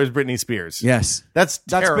popular as Britney Spears. Yes, that's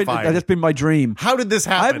terrifying. That's been my dream. How did this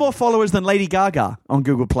happen? I have more followers than Lady Gaga on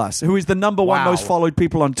Google Plus, who is the number one most followed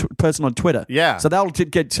person on Twitter. Yeah, so that'll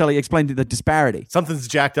explain the disparity. Something's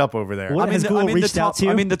jacked up over there. Has Google reached out to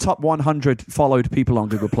you? I'm in the top 100 followed people on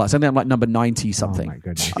Google Plus. I think I'm like number 90 something. Oh my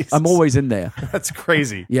goodness. I'm always in there. That's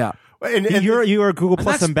crazy. Yeah. And you're a Google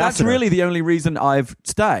Plus ambassador. That's really the only reason I've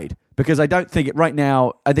stayed, because I don't think right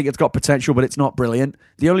now, I think it's got potential, but it's not brilliant.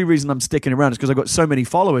 The only reason I'm sticking around is because I've got so many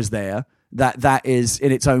followers there that is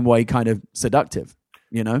in its own way kind of seductive,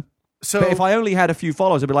 you know? So but if I only had a few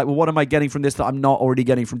followers, I'd be like, well, what am I getting from this that I'm not already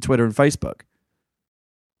getting from Twitter and Facebook?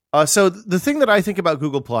 So the thing that I think about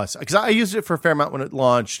Google Plus, because I used it for a fair amount when it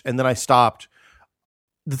launched, and then I stopped.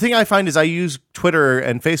 The thing I find is I use Twitter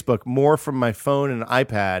and Facebook more from my phone and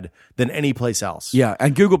iPad than any place else. Yeah,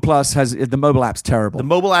 and Google Plus has the mobile app's terrible. The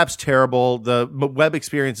mobile app's terrible. The web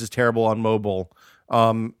experience is terrible on mobile.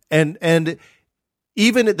 And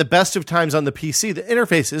even at the best of times on the PC, the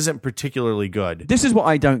interface isn't particularly good. This is what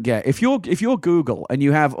I don't get. If you're Google and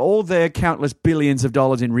you have all their countless billions of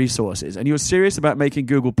dollars in resources and you're serious about making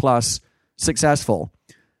Google Plus successful,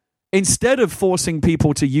 instead of forcing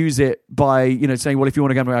people to use it by, saying, well, if you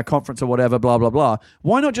want to go to our conference or whatever, blah, blah, blah,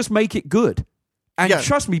 why not just make it good? And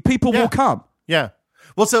trust me, people will come. Yeah.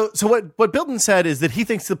 Well, so what Bilton said is that he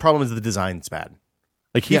thinks the problem is the design's bad.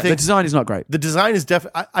 Like he thinks the design is not great. The design is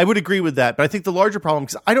I would agree with that, but I think the larger problem,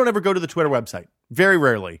 because I don't ever go to the Twitter website. Very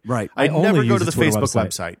rarely. Right. I never go to the Facebook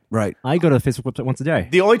website. Right. I go to the Facebook website once a day.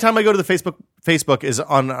 The only time I go to the Facebook is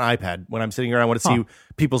on an iPad when I'm sitting around. I want to see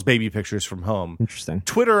people's baby pictures from home. Interesting.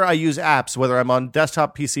 Twitter, I use apps, whether I'm on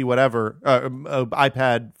desktop, PC, whatever,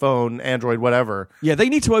 iPad, phone, Android, whatever. Yeah, they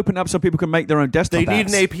need to open up so people can make their own desktop apps. They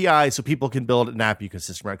need an API so people can build an app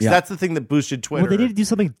ecosystem. Right? That's the thing that boosted Twitter. Well, they need to do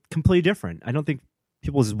something completely different. I don't think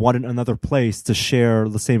people just wanted another place to share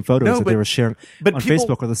the same photos that they were sharing on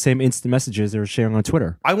Facebook, or the same instant messages they were sharing on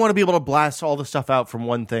Twitter. I want to be able to blast all the stuff out from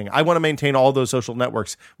one thing. I want to maintain all those social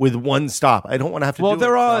networks with one stop. I don't want to have to. Well,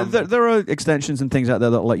 there are extensions and things out there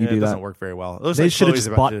that let you do that. It doesn't work very well. They should have just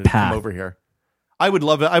bought Path over here. I would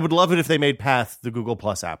love it. I would love it if they made Path the Google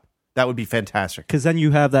Plus app. That would be fantastic. Because then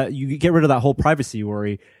you have that. You get rid of that whole privacy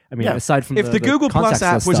worry. I mean, aside from if the Google Plus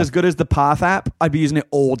app was as good as the Path app, I'd be using it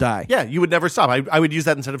all day. Yeah, you would never stop. I would use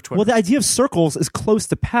that instead of Twitter. Well, the idea of circles is close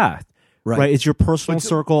to Path. Right. It's your personal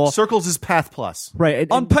circle. Circles is Path Plus. Right.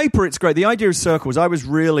 On paper, it's great. The idea of circles, I was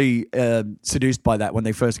really seduced by that when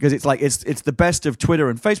they first, because it's like it's the best of Twitter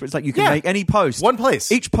and Facebook. It's like you can make any post. One place.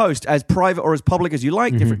 Each post as private or as public as you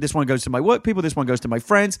like. Different. This one goes to my work people. This one goes to my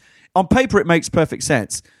friends. On paper, it makes perfect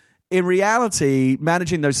sense. In reality,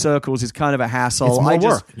 managing those circles is kind of a hassle. It's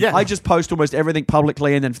more work. I just post almost everything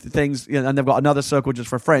publicly, and then things, and they've got another circle just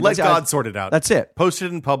for friends. Let God sort it out. That's it. Post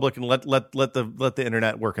it in public and let the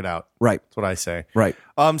internet work it out. Right. That's what I say. Right.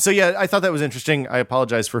 So yeah, I thought that was interesting. I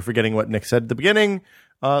apologize for forgetting what Nick said at the beginning.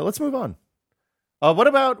 Let's move on. What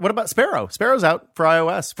about Sparrow? Sparrow's out for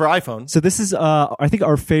iOS, for iPhone. So this is, I think,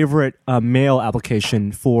 our favorite mail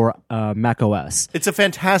application for Mac OS. It's a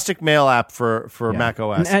fantastic mail app for Mac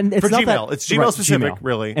OS. And it's for not Gmail. It's Gmail specific, Gmail.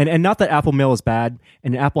 really. And not that Apple Mail is bad,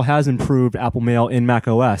 and Apple has improved Apple Mail in Mac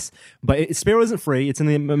OS. But Sparrow isn't free. It's in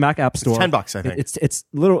the Mac App Store. It's $10, I think. It's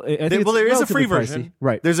little. There is a free version. Pricey.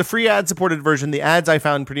 Right. There's a free ad-supported version. The ads I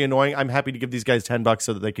found pretty annoying. I'm happy to give these guys $10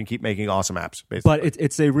 so that they can keep making awesome apps, basically. But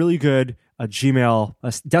it's a really good Gmail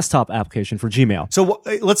desktop application for Gmail. So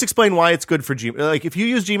let's explain why it's good for Gmail. Like if you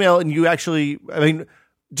use Gmail and you actually,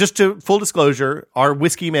 just to full disclosure, our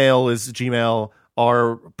whiskey mail is Gmail.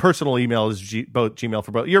 Our personal email is both Gmail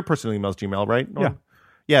for both. Your personal email is Gmail, right? Yeah.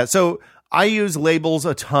 Yeah. So I use labels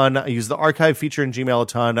a ton. I use the archive feature in Gmail a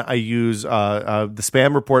ton. I use the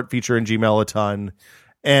spam report feature in Gmail a ton.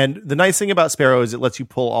 And the nice thing about Sparrow is it lets you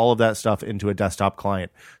pull all of that stuff into a desktop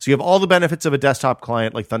client. So you have all the benefits of a desktop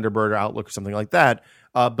client like Thunderbird or Outlook or something like that,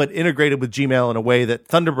 but integrated with Gmail in a way that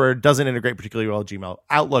Thunderbird doesn't integrate particularly well with Gmail.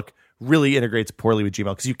 Outlook really integrates poorly with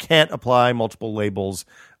Gmail because you can't apply multiple labels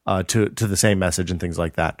to the same message and things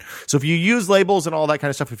like that. So if you use labels and all that kind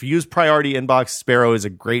of stuff, if you use Priority Inbox, Sparrow is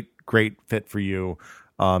a great fit for you.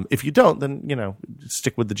 If you don't, then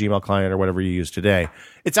stick with the Gmail client or whatever you use today.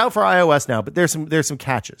 It's out for iOS now, but there's some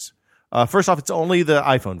catches. First off, it's only the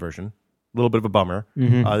iPhone version. little bit of a bummer.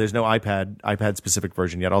 There's no iPad specific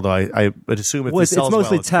version yet. Although I would assume if it's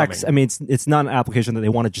mostly text. Coming. I mean, it's not an application that they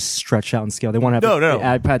want to just stretch out and scale. They want to have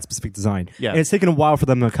an iPad specific design. Yeah. And it's taken a while for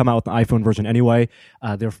them to come out with the iPhone version anyway.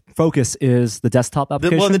 Their focus is the desktop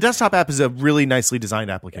application. The desktop app is a really nicely designed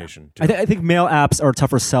application. I think mail apps are a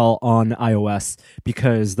tougher sell on iOS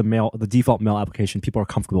because the default mail application, people are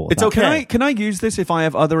comfortable with. It's okay. Can I use this if I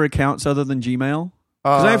have other accounts other than Gmail?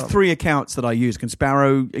 Because I have 3 accounts that I use. Can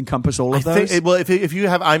Sparrow encompass all of those? If you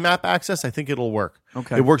have IMAP access, I think it'll work.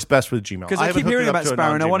 Okay. It works best with Gmail. Because I keep hearing about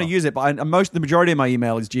Sparrow and I want to use it, but the majority of my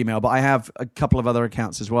email is Gmail, but I have a couple of other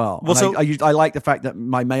accounts as well. I like the fact that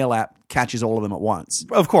my mail app catches all of them at once.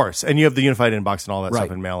 Of course. And you have the unified inbox and all that stuff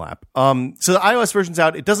in Mail app. So the iOS version's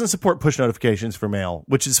out. It doesn't support push notifications for mail,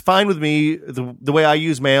 which is fine with me. The way I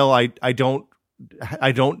use mail, I don't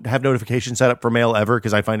have notifications set up for mail ever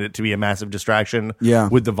because I find it to be a massive distraction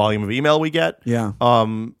with the volume of email we get. Yeah.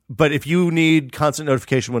 But if you need constant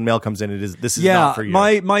notification when mail comes in, this is not for you.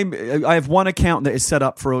 I have one account that is set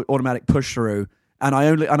up for automatic push through, and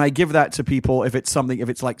I give that to people if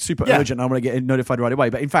it's like super urgent and I want to get notified right away.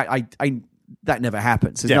 But in fact, I that never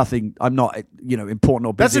happens. There's nothing. I'm not important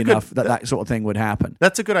or busy enough that sort of thing would happen.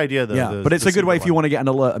 That's a good idea though. Yeah, but it's a good way if you want to get an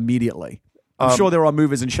alert immediately. I'm sure there are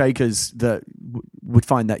movers and shakers that would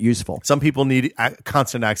find that useful. Some people need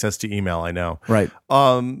constant access to email, I know. Right.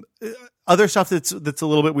 Other stuff that's a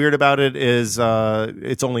little bit weird about it is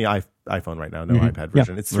it's only iPhone right now, no iPad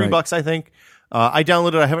version. It's $3, I think. I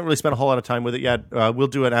downloaded it. I haven't really spent a whole lot of time with it yet. We'll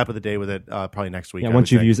do an app of the day with it probably next week. Yeah,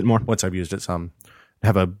 once you've used it more. Once I've used it some.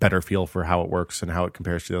 Have a better feel for how it works and how it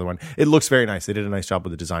compares to the other one. It looks very nice. They did a nice job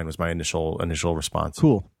with the design was my initial response.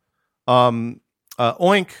 Cool.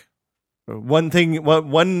 Oink. One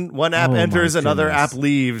app enters, another app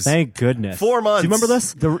leaves. Thank goodness. 4 months. Do you remember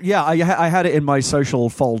this? I had it in my social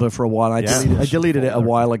folder for a while. I deleted it a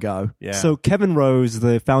while ago. Yeah. So Kevin Rose,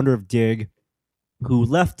 the founder of Dig, who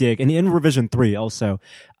left Dig, and in Revision 3 also,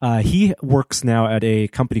 he works now at a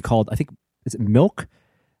company called, I think, is it Milk?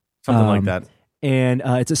 Something like that. And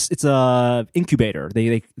it's a incubator.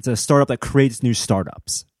 It's a startup that creates new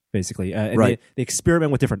startups. Basically, and they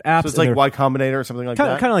experiment with different apps. So it's like Y Combinator or something like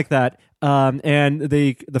that. Kind of like that. And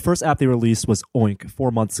the first app they released was Oink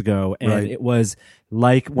 4 months ago, and it was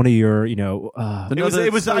like one of your, it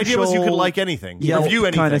was the idea was you could like anything, review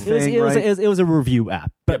anything. Kind of thing, it was a review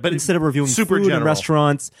app, but instead of reviewing food in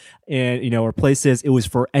restaurants and or places, it was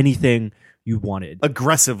for anything you wanted.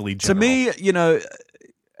 Aggressively general. To me,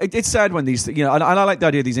 it's sad when these, and I like the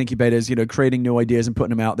idea of these incubators, creating new ideas and putting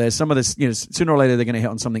them out there. Some of this, sooner or later they're going to hit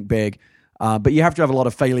on something big, but you have to have a lot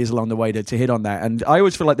of failures along the way to hit on that. And I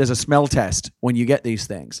always feel like there's a smell test when you get these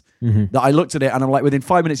things. That I looked at it and I'm like, within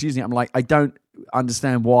 5 minutes using it, I'm like, I don't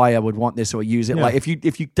understand why I would want this or use it. Yeah. Like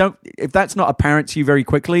if that's not apparent to you very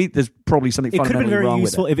quickly, there's probably something fundamentally wrong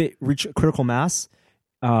with it. It could have been very useful if it reached critical mass.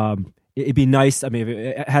 It'd be nice. I mean,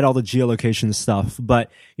 if it had all the geolocation stuff,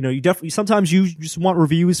 but you definitely sometimes you just want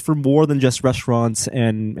reviews for more than just restaurants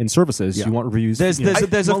and services. Yeah. You want reviews. There's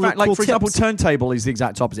a fact, like for example, Turntable is the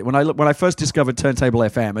exact opposite. When I first discovered Turntable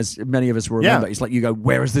FM, as many of us will remember, it's like you go,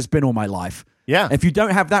 where has this been all my life? Yeah. If you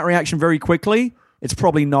don't have that reaction very quickly, it's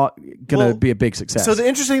probably not going to be a big success. So the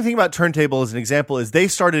interesting thing about Turntable as an example is they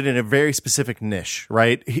started in a very specific niche,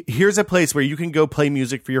 right? Here's a place where you can go play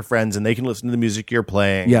music for your friends and they can listen to the music you're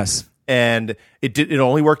playing. Yes. And it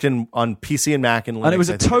only worked on PC and Mac and Linux. And it was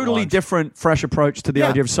a totally different, fresh approach to the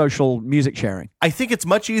idea of social music sharing. I think it's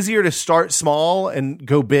much easier to start small and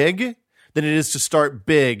go big than it is to start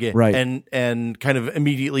big and kind of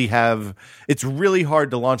immediately have. It's really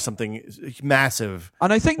hard to launch something massive.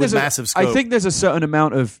 And I think there's massive scope. I think there's a certain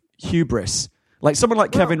amount of hubris. Like someone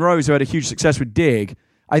like Kevin Rose, who had a huge success with Dig.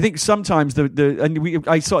 I think sometimes I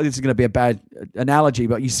thought this is going to be a bad analogy,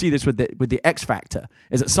 but you see this with the X Factor,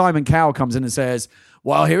 is that Simon Cowell comes in and says,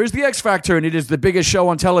 well, here is the X Factor, and it is the biggest show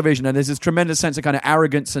on television, and there's this tremendous sense of kind of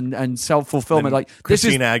arrogance and self-fulfillment. Like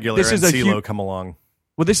Christina Aguilera and CeeLo come along.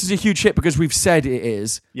 Well, this is a huge hit because we've said it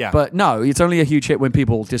is. Yeah. But no, it's only a huge hit when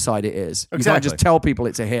people decide it is. Exactly. You can't just tell people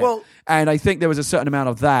it's a hit. Well, and I think there was a certain amount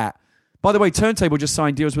of that. By the way, Turntable just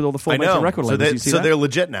signed deals with all the four major record labels. So they're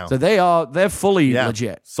legit now. So they're fully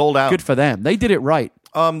legit. Sold out. Good for them. They did it right.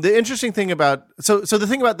 The interesting thing about the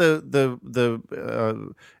thing about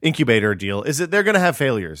the incubator deal is that they're going to have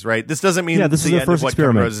failures, right? This doesn't mean this is the first what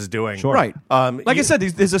experiment. Kevin Rose is doing, Sure. Right? Like I said,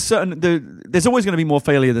 there's always going to be more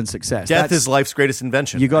failure than success. Death is life's greatest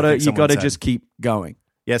invention. You got to just keep going.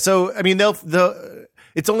 Yeah. So I mean,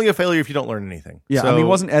 it's only a failure if you don't learn anything. Yeah. So, I mean,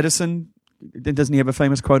 wasn't Edison? Doesn't he have a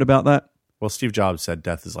famous quote about that? Well, Steve Jobs said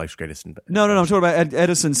death is life's greatest invention. No. I'm talking about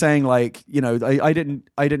Edison saying like, I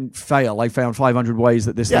didn't fail. I found 500 ways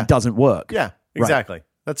that this thing doesn't work. Yeah, exactly. Right.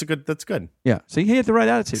 That's good. Yeah. So he had the right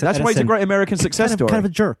attitude. So that's why he's a great American success story. Kind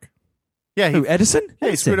of a jerk. Yeah. Who, Edison? Yeah,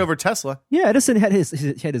 he screwed over Tesla. Yeah, Edison had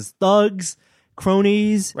his thugs,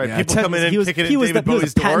 cronies. Right. People come in and kick it in David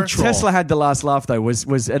Bowie's door. Tesla had the last laugh, though.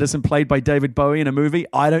 Was Edison played by David Bowie in a movie?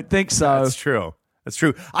 I don't think so. That's true.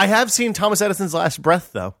 I have seen Thomas Edison's last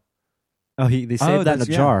breath, though. Oh, they saved that in a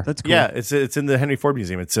jar. That's cool. Yeah, it's in the Henry Ford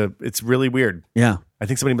Museum. It's really weird. Yeah, I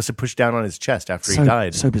think somebody must have pushed down on his chest after he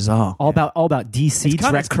died. So bizarre. All about DC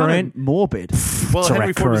direct current, morbid. Well,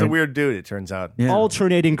 Henry Ford was a weird dude. It turns out. Yeah.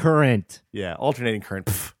 Alternating current. Yeah, alternating current.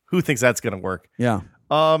 Who thinks that's going to work? Yeah.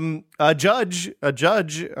 A judge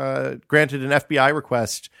granted an FBI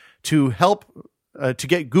request to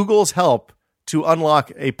get Google's help to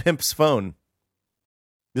unlock a pimp's phone.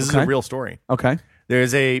 This is a real story. Okay.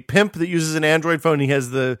 There's a pimp that uses an Android phone. He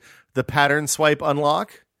has the pattern swipe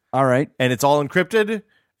unlock. All right. And it's all encrypted.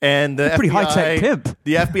 And the pretty FBI, high-tech pimp.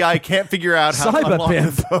 The FBI can't figure out how to unlock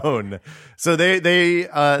the phone. So they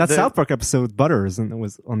that South Park episode with Butters and it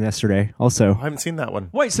was on yesterday also. I haven't seen that one.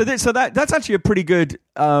 Wait, so that's actually a pretty good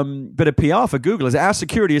bit of PR for Google. Is our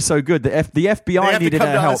security is so good that the FBI needed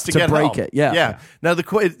our help to break it. Yeah. Now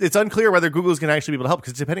it's unclear whether Google's going to actually be able to help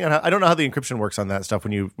because depending on I don't know how the encryption works on that stuff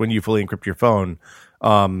when you fully encrypt your phone.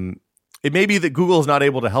 It may be that Google is not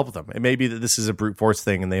able to help them. It may be that this is a brute force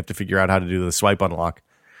thing and they have to figure out how to do the swipe unlock.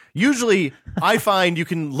 Usually, I find you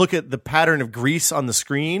can look at the pattern of grease on the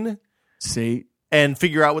screen, and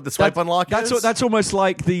figure out what the swipe unlock is. That's almost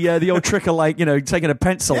like the old trick of taking a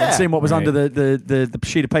pencil and seeing what was under the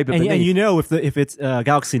sheet of paper. And if it's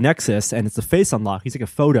Galaxy Nexus and it's a face unlock, you take a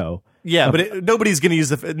photo. Yeah, but nobody's going to use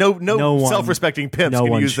the no self-respecting pimp's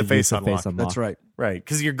going to use the face unlock. That's right,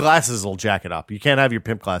 because your glasses will jack it up. You can't have your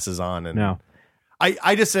pimp glasses on. And no.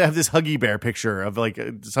 I just have this Huggy Bear picture of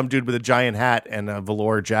some dude with a giant hat and a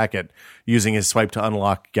velour jacket using his swipe to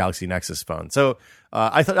unlock Galaxy Nexus phone. So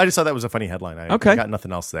I just thought that was a funny headline. I got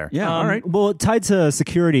nothing else there. Yeah, all right. Well, tied to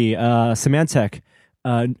security, Symantec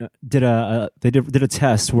did a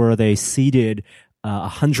test where they seeded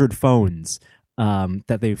 100 phones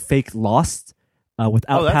that they fake lost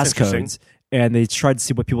without passcodes. And they tried to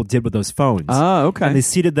see what people did with those phones. Oh, okay. And they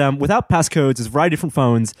seeded them without passcodes. There's a variety of different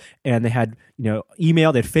phones, and they had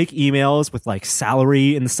email. They had fake emails with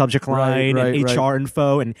salary in the subject line, and HR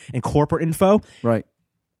info, and corporate info. Right.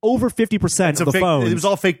 Over 50% of the phones. It was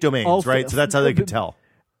all fake domains, right? So that's how they could tell.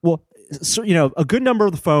 Well, so, a good number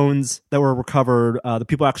of the phones that were recovered, the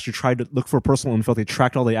people actually tried to look for personal info. They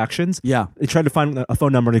tracked all the actions. Yeah. They tried to find a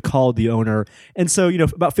phone number. And they called the owner, and so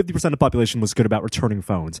about 50% of the population was good about returning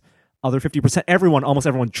phones. Other 50%, almost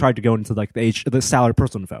everyone tried to go into the salary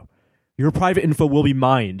personal info. Your private info will be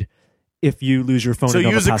mined if you lose your phone. So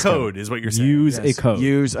use a code is what you're saying. Use a code.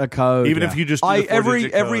 Use a code. Even if you just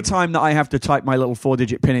every time that I have to type my little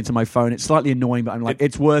 4-digit PIN into my phone, it's slightly annoying, but I'm like,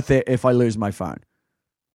 it's worth it if I lose my phone.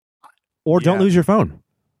 Or don't lose your phone.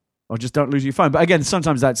 Or just don't lose your phone. But again,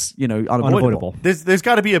 sometimes that's unavoidable. There's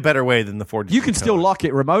got to be a better way than the 4-digit. You can still lock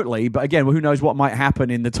it remotely, but again, who knows what might happen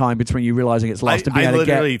in the time between you realizing it's lost and being able to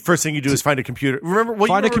get. First thing you do is find a computer.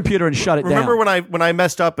 Find a computer and shut it down. Remember when I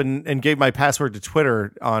messed up and gave my password to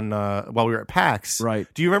Twitter on while we were at PAX? Right.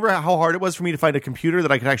 Do you remember how hard it was for me to find a computer that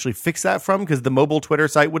I could actually fix that from? Because the mobile Twitter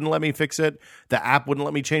site wouldn't let me fix it. The app wouldn't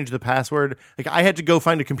let me change the password. I had to go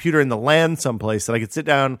find a computer in the LAN someplace that I could sit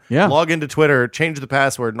down, log into Twitter, change the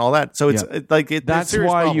password, and all that. So it's that's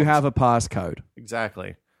why you have a passcode.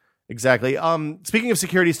 Exactly. Speaking of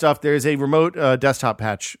security stuff, there's a remote desktop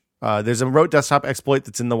patch. There's a remote desktop exploit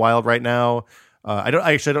that's in the wild right now. I don't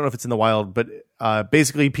know if it's in the wild, but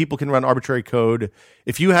basically people can run arbitrary code.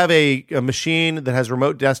 If you have a machine that has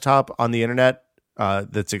remote desktop on the internet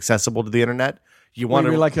that's accessible to the internet, you want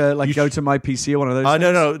to go to my PC or one of those.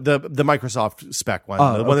 No, the Microsoft spec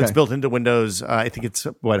one, one that's built into Windows. I think it's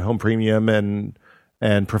Home Premium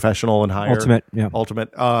and Professional and higher. Ultimate.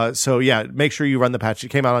 So make sure you run the patch. It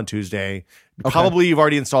came out on Tuesday. Okay. Probably you've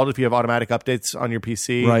already installed it if you have automatic updates on your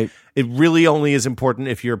PC. Right. It really only is important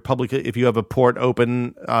if you have a port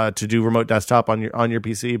open to do remote desktop on your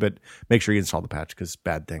PC, but make sure you install the patch because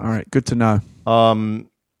bad things. All right, good to know.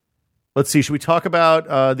 Let's see. Should we talk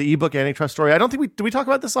about the ebook antitrust story? I don't think did we talk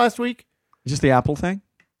about this last week? Just the Apple thing?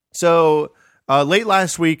 So Late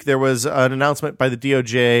last week, there was an announcement by the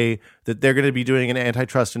DOJ that they're going to be doing an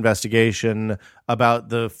antitrust investigation about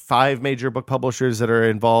the 5 major book publishers that are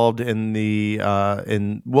involved in the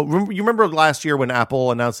you remember last year when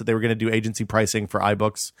Apple announced that they were going to do agency pricing for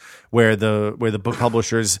iBooks, where the book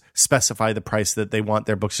publishers specify the price that they want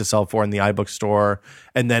their books to sell for in the iBook store,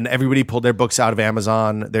 and then everybody pulled their books out of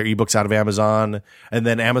Amazon, their ebooks out of Amazon, and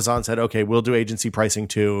then Amazon said, "Okay, we'll do agency pricing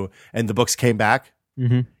too," and the books came back.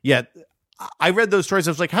 Mm-hmm. Yet I read those stories.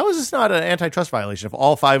 I was like, how is this not an antitrust violation if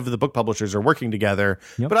all 5 of the book publishers are working together?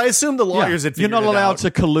 Yep. But I assume the lawyers had figured it out. You're not allowed to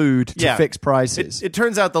collude to fix prices. It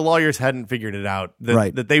turns out the lawyers hadn't figured it out.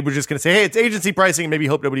 That they were just going to say, hey, it's agency pricing, and maybe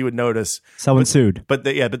hope nobody would notice. Someone sued. But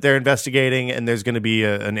they're investigating, and there's going to be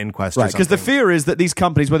an inquest. Right, because the fear is that these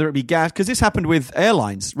companies, whether it be gas, because this happened with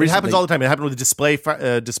airlines recently. It happens all the time. It happened with display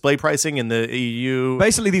pricing in the EU.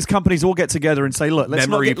 Basically, these companies all get together and say, look, let's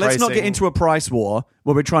not get into a price war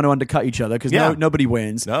where we're trying to undercut each other because nobody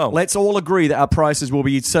wins. No. Let's all agree that our prices will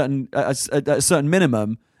be a certain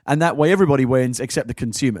minimum, and that way everybody wins except the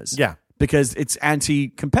consumers. Yeah. Because it's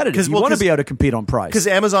anti-competitive. You want to be able to compete on price. Because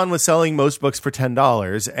Amazon was selling most books for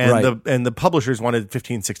 $10, and the publishers wanted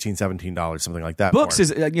 $15, $16, $17, something like that. Books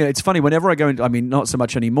is it's funny. Whenever I go into, I mean, not so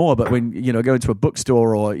much anymore, but when go into a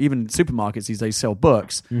bookstore or even supermarkets these days sell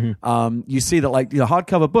books, you see that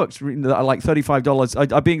hardcover books that are like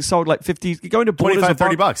 $35 are being sold like $50, going to $25,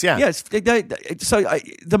 $30. Yeah. Yes. So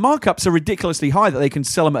the markups are ridiculously high that they can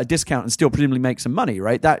sell them at a discount and still presumably make some money,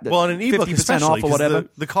 right? Well, in an ebook 50% off or whatever.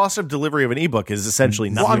 The cost of delivery of an ebook is essentially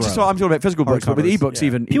nothing. Well, I'm talking about physical books, but with ebooks,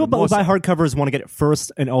 even people more buy hardcovers want to get it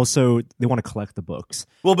first, and also they want to collect the books.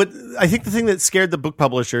 Well, but I think the thing that scared the book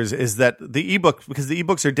publishers is that the ebook, because the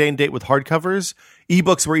ebooks are day and date with hardcovers,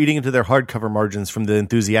 ebooks were eating into their hardcover margins from the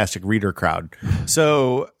enthusiastic reader crowd.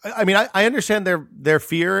 So, I mean, I understand their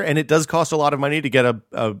fear, and it does cost a lot of money to get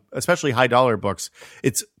a especially high dollar books.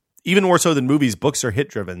 It's even more so than movies. Books are hit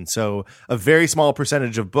driven, so a very small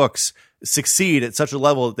percentage of books succeed at such a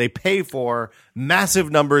level that they pay for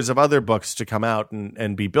massive numbers of other books to come out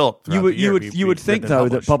and be built. You would think though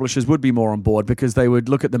that publishers would be more on board because they would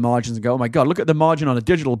look at the margins and go, oh my God, look at the margin on a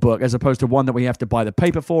digital book as opposed to one that we have to buy the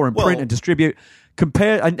paper for and print and distribute.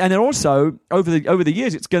 Compare and then also over the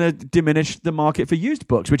years it's going to diminish the market for used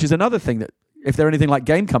books, which is another thing that if they're anything like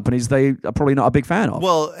game companies, they are probably not a big fan of.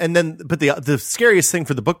 Well, but the scariest thing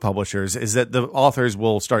for the book publishers is that the authors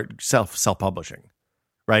will start self-publishing,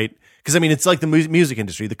 right? Because, I mean, it's like the music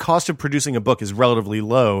industry. The cost of producing a book is relatively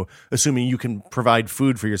low, assuming you can provide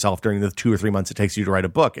food for yourself during the 2 or 3 months it takes you to write a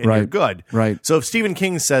book, and you're good. Right. So if Stephen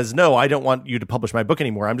King says, no, I don't want you to publish my book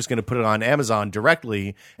anymore, I'm just going to put it on Amazon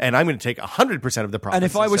directly, and I'm going to take 100% of the profits. And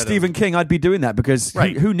if I was Stephen King, I'd be doing that because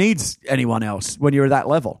who needs anyone else when you're at that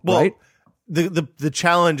level, right? The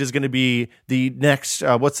challenge is going to be the next,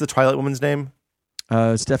 what's the Twilight woman's name?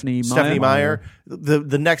 Stephanie Meyer.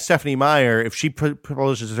 The next Stephanie Meyer, if she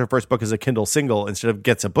publishes her first book as a Kindle single instead of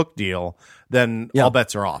gets a book deal, then all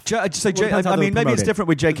bets are off. Maybe it's different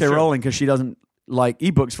with J.K. Rowling because she doesn't like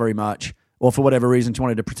ebooks very much, or for whatever reason she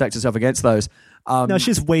wanted to protect herself against those. No,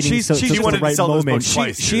 she's waiting. She wanted the right to sell those moment. books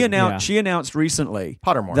twice. She announced recently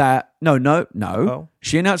Pottermore. that no.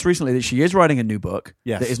 She announced recently that she is writing a new book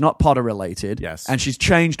that is not Potter related. Yes, and she's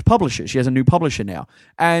changed publishers. She has a new publisher now.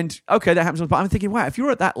 And okay, that happens. But I'm thinking, wow, if you're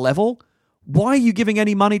at that level, why are you giving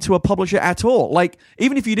any money to a publisher at all? Like,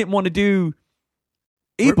 even if you didn't want to do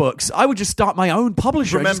ebooks, I would just start my own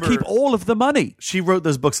publisher and just keep all of the money. She wrote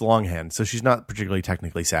those books longhand, so she's not particularly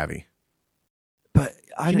technically savvy. But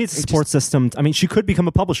she needs a support system. I mean, she could become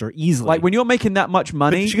a publisher easily. Like when you're making that much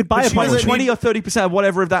money, she could buy a publisher. 20 or 30% of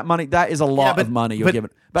whatever of that money. That is a lot of money you're giving.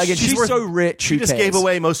 But again, she's so rich. She just gave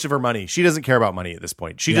away most of her money. She doesn't care about money at this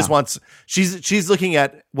point. She just wants. She's looking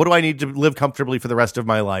at what do I need to live comfortably for the rest of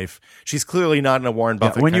my life. She's clearly not in a Warren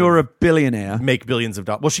Buffett. When you're a billionaire, make billions of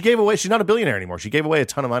dollars. Well, she gave away. She's not a billionaire anymore. She gave away a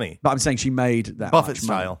ton of money. But I'm saying she made that Buffett much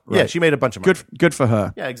style. Money. Yeah, she made a bunch of money. Good for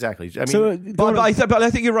her. Yeah, exactly. I mean, but I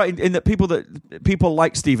think you're right in that people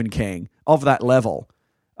like Stephen King of that level.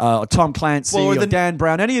 Tom Clancy or Dan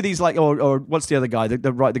Brown, any of these or what's the other guy? The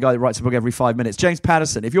guy that writes a book every 5 minutes, James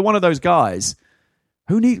Patterson. If you're one of those guys,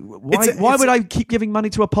 why would I keep giving money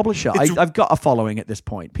to a publisher? I've got a following at this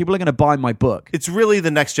point. People are going to buy my book. It's really the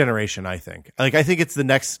next generation, I think. I think it's the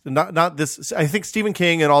next, not this. I think Stephen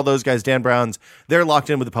King and all those guys, Dan Browns, they're locked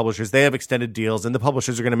in with the publishers. They have extended deals, and the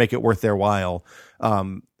publishers are going to make it worth their while.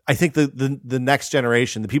 I think the next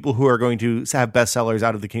generation, the people who are going to have bestsellers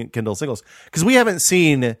out of the Kindle singles, because we haven't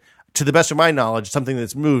seen to the best of my knowledge, something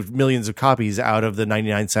that's moved millions of copies out of the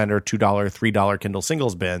 99-cent or $2, $3 Kindle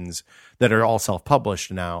singles bins that are all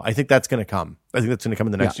self-published now. I think that's going to come. I think that's going to come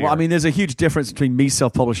in the next year. Well, I mean, there's a huge difference between me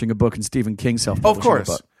self-publishing a book and Stephen King self-publishing a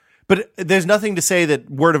book. But there's nothing to say that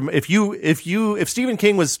if Stephen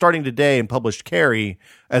King was starting today and published Carrie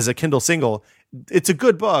as a Kindle single, it's a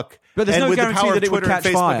good book. But there's no guarantee that it would catch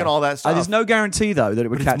fire. And all that stuff. There's no guarantee, though, that it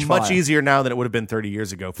would catch fire. It's much easier now than it would have been 30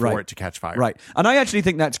 years ago for it to catch fire. Right. And I actually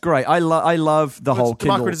think that's great. I love the whole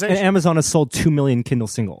Kindle. And Amazon has sold 2 million Kindle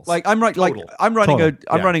singles. I'm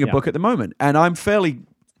writing a book at the moment, and I'm fairly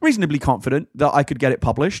reasonably confident that I could get it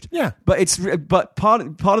published. Yeah. But part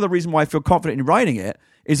of the reason why I feel confident in writing it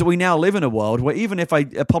is that we now live in a world where even if a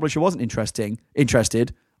publisher wasn't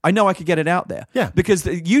interested, I know I could get it out there. Yeah. Because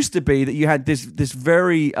it used to be that you had this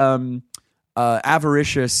very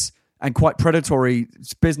avaricious and quite predatory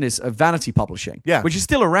business of vanity publishing, which is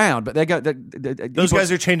still around, but those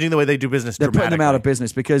guys are changing the way they do business. They're putting them out of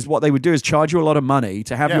business because what they would do is charge you a lot of money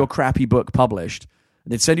to have your crappy book published.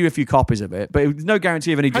 They'd send you a few copies of it, but there's no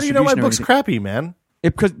guarantee of any distribution. How do you know my book's crappy, man?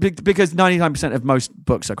 Because 99% of most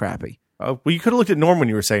books are crappy. Oh, well, you could have looked at Norm when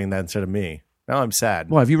you were saying that instead of me. Now I'm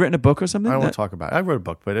sad. Well, have you written a book or something? I don't want to talk about it. I wrote a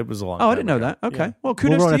book, but it was a long time I didn't know that. Okay. Yeah. Well,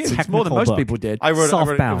 kudos to you. It's more than most people did. I wrote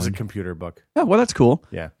it. It was a computer book. Oh, well, that's cool.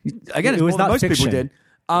 Yeah. Again, it's more than most people did.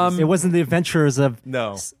 It wasn't the adventures of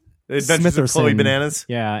The Adventures of Chloe Bananas.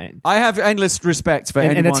 Yeah. I have endless respect for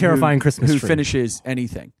anyone a terrifying Christmas who tree. Finishes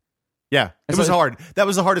anything. Yeah, it was hard. That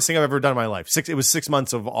was the hardest thing I've ever done in my life. It was 6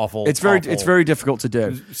 months of awful. It's very difficult to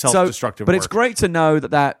do. Self-destructive but work. it's great to know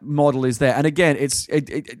that model is there. And again,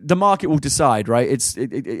 the market will decide, right?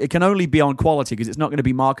 It can only be on quality because it's not going to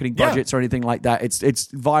be marketing budgets or anything like that. It's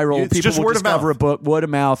viral. It's People just will word of discover mouth. a book. Word of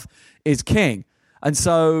mouth is king. And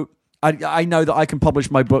so I know that I can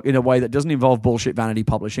publish my book in a way that doesn't involve bullshit vanity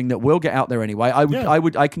publishing that will get out there anyway.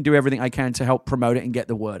 I can do everything I can to help promote it and get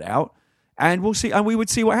the word out. And we'll see. And we would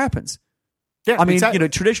see what happens. Yeah, I mean,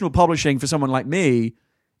 traditional publishing for someone like me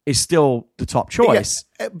is still the top choice.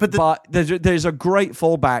 Yeah, but there's a great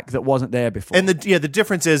fallback that wasn't there before. And the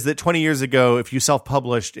difference is that 20 years ago, if you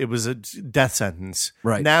self-published, it was a death sentence.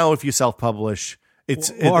 Right. Now, if you self-publish,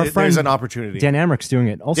 there's an opportunity. Dan Emmerich's doing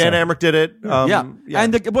it also. Dan Emmerich did it.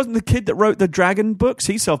 And it wasn't the kid that wrote the Dragon books.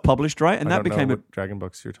 He self-published, right? And that became what Dragon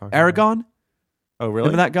books you're talking Aragon. About. Oh, really?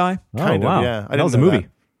 Remember that guy? Kind of, wow. yeah. That was a movie.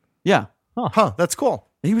 Yeah. Huh, that's cool.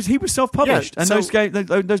 He was self-published, and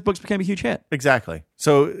those books became a huge hit. Exactly.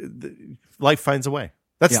 So life finds a way.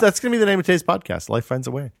 That's going to be the name of today's podcast. Life finds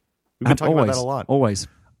a way. We've been talking about that a lot. Always.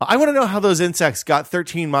 I want to know how those insects got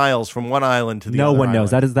 13 miles from one island to the other. No one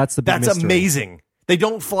knows. Island. That's the big mystery. Amazing. They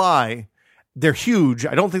don't fly. They're huge.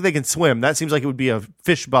 I don't think they can swim. That seems like it would be a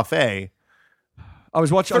fish buffet. I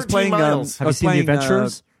was playing. Have you seen The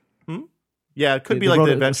Adventurers? Yeah, it could be like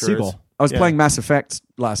The Adventurers. I was playing Mass Effect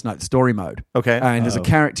last night, story mode. Okay. And there's a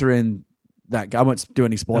character in that. I won't do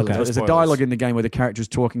any spoilers. Okay. But there's a dialogue in the game where the character is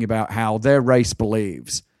talking about how their race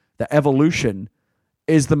believes that evolution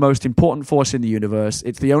is the most important force in the universe.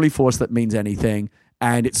 It's the only force that means anything.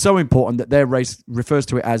 And it's so important that their race refers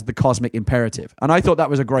to it as the cosmic imperative. And I thought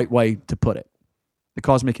that was a great way to put it. The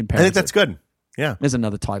cosmic imperative. I think that's good. Yeah. There's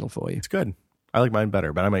another title for you. It's good. I like mine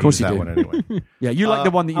better, but I might use that one anyway. Yeah, you like the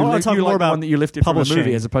one that you lifted from the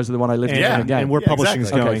movie as opposed to the one I lifted from the game. And where publishing is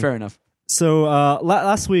going. Okay, fair enough. So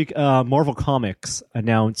last week, Marvel Comics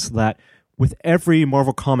announced that with every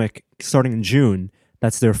Marvel comic starting in June,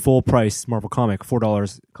 that's their full price Marvel comic,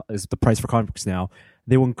 $4 is the price for comics now.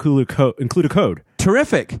 They will include a code.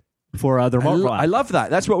 Terrific. For their Marvel I love that.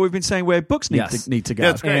 That's what we've been saying where books need to go.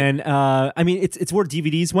 Yeah, that's great. And I mean, it's where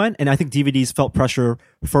DVDs went, and I think DVDs felt pressure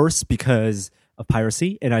first because of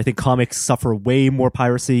piracy, and I think comics suffer way more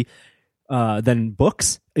piracy than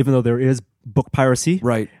books, even though there is book piracy.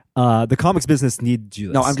 Right. The comics business needs to do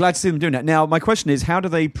this. No, I'm glad to see them doing that. Now, my question is, how do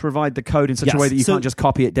they provide the code in such a way that you can't just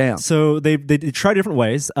copy it down? So they try different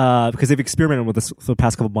ways because they've experimented with this for the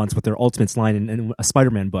past couple of months with their Ultimates line in a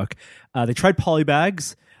Spider-Man book. They tried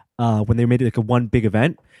polybags when they made it like a one big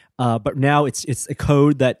event, but now it's a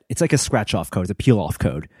code that it's like a scratch-off code, it's a peel-off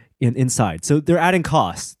code inside. So they're adding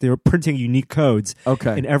costs. They're printing unique codes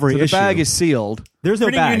in every issue. The bag is sealed. There's no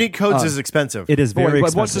Printing bag. unique codes is expensive. It is very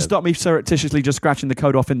expensive. What's to stop me surreptitiously just scratching the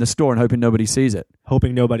code off in the store and hoping nobody sees it?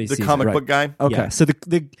 Hoping nobody sees the comic book guy? Okay. Yeah. So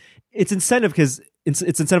it's incentive because it's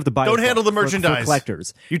incentive to buy. Don't handle the merchandise. For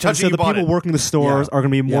collectors. You touch it, so you the bought people it. working the stores are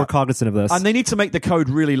going to be more cognizant of this. And they need to make the code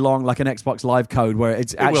really long, like an Xbox Live code, where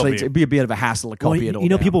it'd be a bit of a hassle to copy it all. You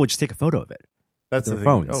know, down. people would just take a photo of it. That's their the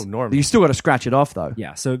phones. Oh, normal. You still got to scratch it off, though.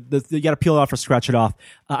 Yeah, so you got to peel it off or scratch it off.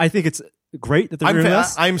 I think it's great that they're doing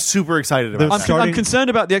this. I'm super excited about that. I'm concerned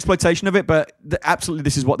about the exploitation of it, but absolutely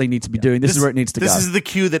this is what they need to be doing. This is where it needs to go. This is the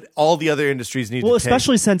cue that all the other industries need to take. Well,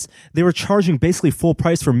 especially since they were charging basically full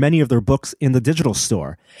price for many of their books in the digital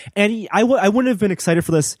store. And I wouldn't have been excited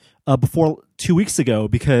for this before 2 weeks ago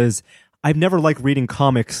because I've never liked reading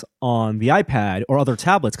comics on the iPad or other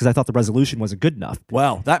tablets because I thought the resolution wasn't good enough.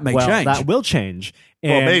 Well, that may change. That will change.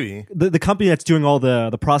 And well, maybe. The company that's doing all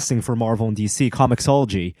the processing for Marvel and DC,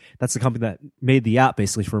 Comixology, that's the company that made the app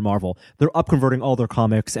basically for Marvel. They're upconverting all their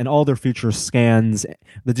comics and all their feature scans.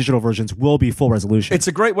 The digital versions will be full resolution. It's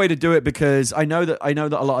a great way to do it because I know that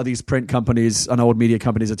a lot of these print companies and old media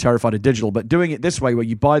companies are terrified of digital, but doing it this way where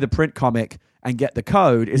you buy the print comic and get the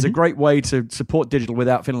code is a great way to support digital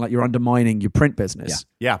without feeling like you're undermining your print business.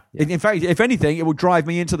 Yeah. In fact, if anything, it will drive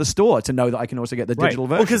me into the store to know that I can also get the digital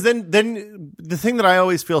version. Well, because then the thing that I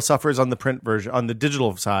always feel suffers on the print version, on the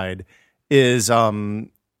digital side, is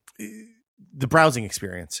the browsing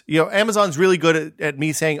experience. Amazon's really good at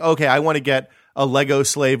me saying, okay, I want to get a Lego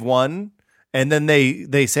Slave 1. And then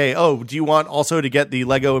they say, oh, do you want also to get the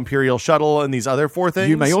Lego Imperial Shuttle and these other 4 things?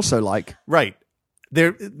 You may also like. Right.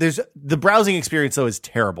 There's the browsing experience though is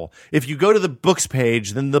terrible. If you go to the books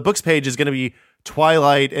page, then the books page is going to be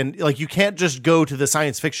Twilight, and like you can't just go to the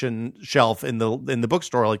science fiction shelf in the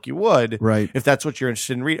bookstore like you would, right? If that's what you're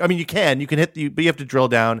interested in reading. I mean, you can hit but you have to drill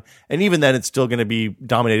down, and even then, it's still going to be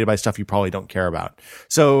dominated by stuff you probably don't care about.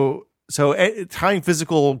 So tying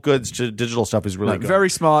physical goods to digital stuff is really good. Very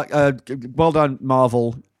smart. Well done,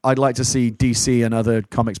 Marvel. I'd like to see DC and other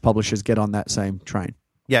comics publishers get on that same train.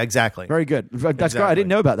 Yeah, exactly. Very good. That's great. I didn't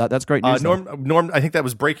know about that. That's great news. Norm, I think that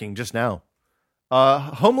was breaking just now.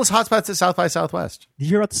 Homeless hotspots at South by Southwest. Did you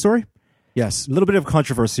hear about the story? Yes. A little bit of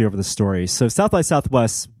controversy over the story. So South by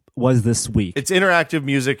Southwest was this week. It's interactive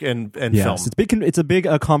music and film. It's a big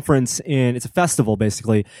conference it's a festival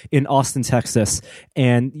basically in Austin, Texas.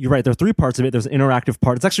 And you're right, there are 3 parts of it. There's an interactive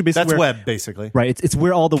part. It's actually basically web basically. Right. It's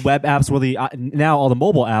where all the web apps, now all the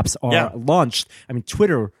mobile apps are launched. I mean,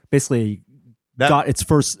 Twitter basically got its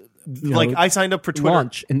first I signed up for Twitter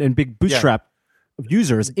launch and big bootstrap of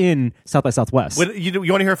users in South by Southwest. You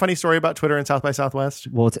want to hear a funny story about Twitter and South by Southwest?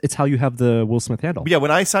 Well, it's how you have the Will Smith handle. Yeah, when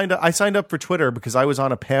I signed up for Twitter because I was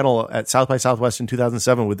on a panel at South by Southwest in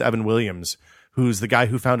 2007 with Evan Williams, who's the guy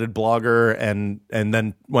who founded Blogger and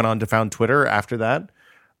then went on to found Twitter after that.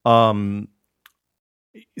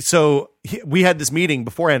 So we had this meeting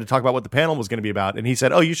beforehand to talk about what the panel was going to be about, and he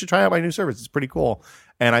said, "Oh, you should try out my new service. It's pretty cool."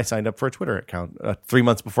 And I signed up for a Twitter account 3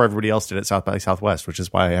 months before everybody else did at South by Southwest, which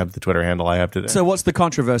is why I have the Twitter handle I have today. So, what's the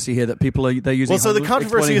controversy here that people they're using? Well, so the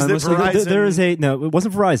controversy is that Verizon. It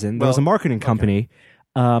wasn't Verizon. There was a marketing company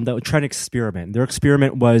that would try to experiment. Their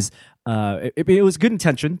experiment was it was good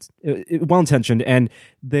intentioned, well intentioned, and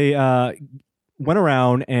they went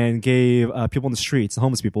around and gave people in the streets, the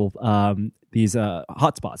homeless people, these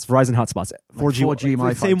hotspots, Verizon hotspots, 4G,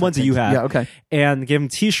 the same ones that you have. Yeah, okay. And gave them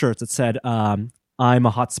T-shirts that said, "I'm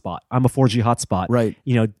a hotspot. I'm a 4G hotspot. Right.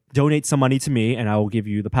 Donate some money to me, and I will give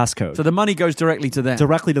you the passcode." So the money goes directly to them.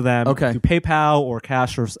 Okay. Through PayPal or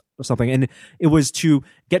cash or something, and it was to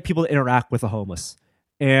get people to interact with the homeless.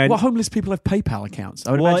 And well, homeless people have PayPal accounts.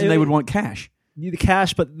 I would imagine they would want cash. The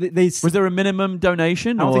cash, but they was there a minimum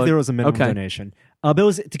donation? I don't think there was a minimum donation. But it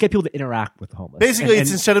was to get people to interact with the homeless. Basically,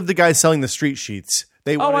 it's instead of the guys selling the street sheets.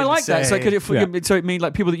 They I like that. So it means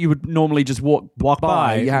like people that you would normally just walk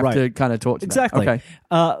by, you have to kind of talk to exactly. them. Okay.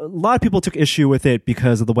 A lot of people took issue with it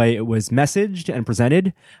because of the way it was messaged and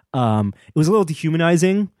presented. It was a little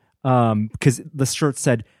dehumanizing because the shirt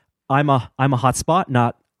said, "I'm a hotspot,"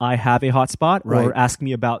 not "I have a hotspot," or ask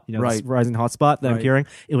me about this Verizon hotspot that I'm carrying.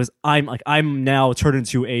 It was I'm now turned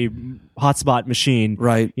into a hotspot machine,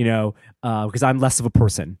 right? Because I'm less of a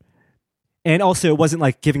person. And also, it wasn't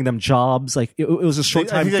like giving them jobs. Like it was a short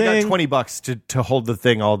time thing. They got $20 to hold the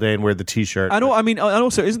thing all day and wear the T-shirt. And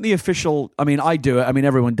also, isn't the official? I mean, I do it. I mean,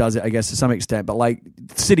 everyone does it, I guess, to some extent. But like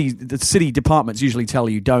the city departments usually tell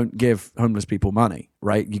you don't give homeless people money,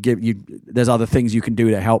 right? There's other things you can do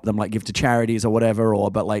to help them, like give to charities or whatever.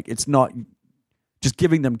 But like, it's not just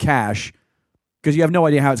giving them cash because you have no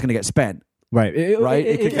idea how it's going to get spent. Right.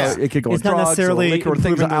 It could go on drugs necessarily or liquor or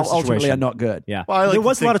things that ultimately are not good. Yeah. Well, there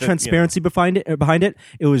was a lot of transparency behind it.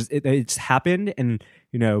 It just happened, and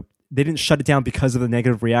they didn't shut it down because of the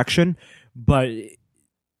negative reaction, but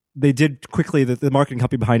they did quickly. The marketing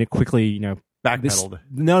company behind it quickly, backpedaled.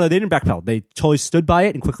 No, they didn't backpedal. They totally stood by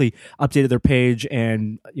it and quickly updated their page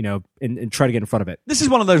and try to get in front of it. This is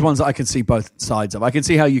one of those ones that I can see both sides of. I can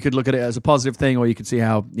see how you could look at it as a positive thing, or you could see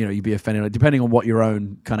how you'd be offended, depending on what your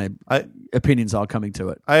own kind of opinions are coming to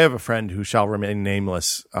it. I have a friend who shall remain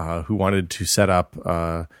nameless, who wanted to set up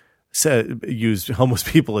use homeless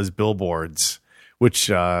people as billboards, which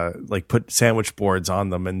like put sandwich boards on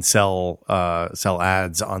them and sell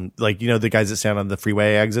ads on, like, the guys that stand on the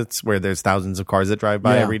freeway exits where there's thousands of cars that drive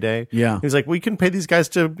by every day. Yeah. He's like, we can pay these guys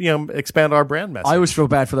to expand our brand message. I always feel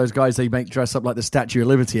bad for those guys they make dress up like the Statue of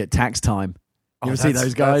Liberty at tax time. You ever see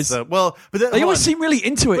those guys? But they always seem really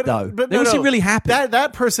into it, though. They always seem really happy.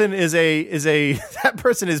 That person is that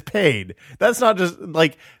person is paid. That's not just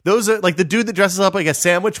like those are like the dude that dresses up like a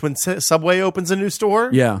sandwich when Subway opens a new store.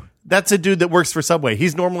 Yeah, that's a dude that works for Subway.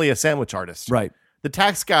 He's normally a sandwich artist. Right. The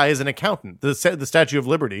tax guy is an accountant. The Statue of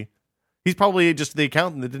Liberty. He's probably just the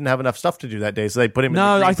accountant that didn't have enough stuff to do that day, so they put him.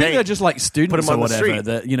 No, in the I think they're just like students or whatever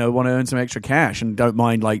that want to earn some extra cash and don't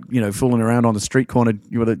mind fooling around on the street corner.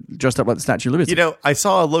 You would have dressed up like the Statue of Liberty. I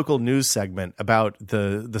saw a local news segment about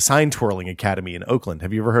the sign twirling academy in Oakland.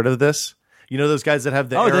 Have you ever heard of this? Those guys that have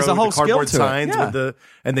the there's a whole the cardboard skill to signs with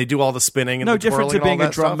and they do all the spinning and no the different to being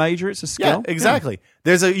a drum stuff. major. It's a skill. Yeah, exactly.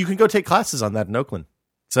 Yeah. You can go take classes on that in Oakland.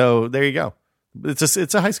 So there you go.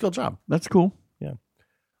 It's a high skill job. That's cool. Yeah.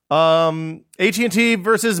 AT&T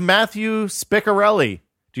versus Matthew Spiccarelli.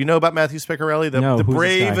 Do you know about Matthew Spiccarelli, the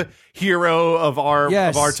brave hero of our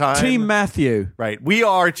time? Team Matthew. Right. We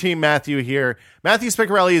are Team Matthew here. Matthew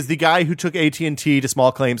Spiccarelli is the guy who took AT&T to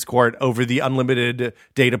small claims court over the unlimited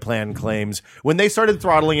data plan claims. When they started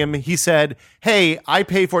throttling him, he said, "Hey, I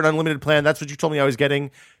pay for an unlimited plan. That's what you told me I was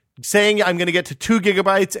getting." Saying I'm going to get to 2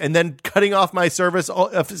 gigabytes and then cutting off my service,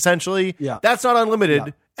 essentially. Yeah. That's not unlimited.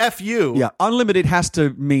 Yeah. F you. Yeah. Unlimited has to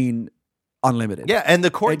mean unlimited. Yeah, and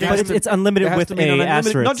the court... It's unlimited with an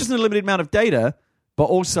asterisk. Not just an unlimited amount of data, but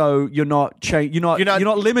also you're not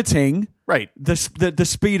limiting the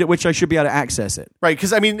speed at which I should be able to access it. Right,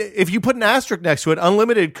 because, if you put an asterisk next to it,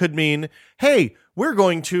 unlimited could mean, hey, we're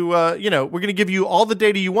going to, we're going to give you all the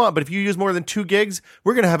data you want, but if you use more than 2 gigs,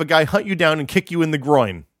 we're going to have a guy hunt you down and kick you in the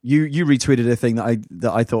groin. You retweeted a thing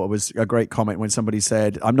that I thought was a great comment when somebody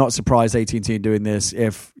said, "I'm not surprised AT&T are doing this.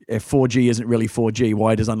 If 4G isn't really 4G,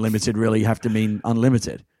 why does unlimited really have to mean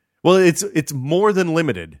unlimited?" Well, it's more than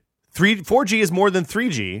limited. 4G is more than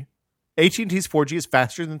 3G. AT&T's 4G is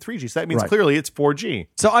faster than 3G, so that means clearly it's 4G.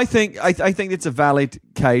 So I think it's a valid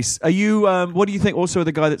case. Are you? What do you think? Also,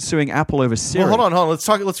 the guy that's suing Apple over Siri. Well, hold on. Let's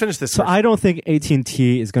finish this. So first. I don't think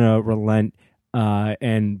AT&T is going to relent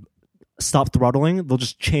and stop throttling. They'll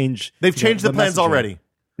just change. They've changed the plans already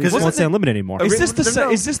because it won't say unlimited anymore. Is this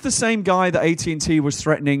the same guy that AT&T was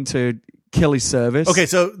threatening to kill his service? Okay,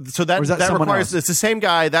 so that requires. It's the same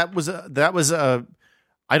guy. That was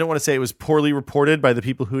I don't want to say it was poorly reported by the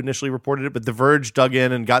people who initially reported it, but The Verge dug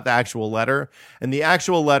in and got the actual letter, and the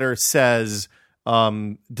actual letter says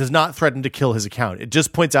does not threaten to kill his account. It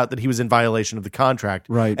just points out that he was in violation of the contract,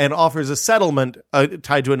 and offers a settlement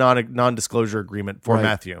tied to a non-disclosure agreement for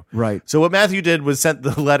Matthew. Right. So what Matthew did was sent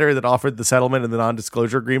the letter that offered the settlement and the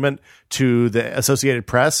non-disclosure agreement to the Associated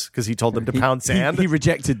Press because he told them to pound sand. He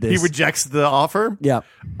rejected this. He rejects the offer. Yeah.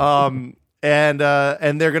 And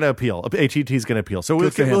they're going to appeal. AT&T's going to appeal. So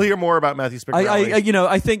we'll hear more about Matthew Spiccarelli.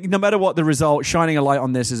 I think no matter what the result, shining a light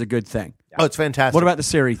on this is a good thing. Oh, it's fantastic. What about the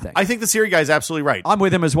Siri thing? I think the Siri guy's absolutely right. I'm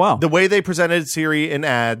with him as well. The way they presented Siri in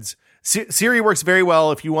ads, Siri works very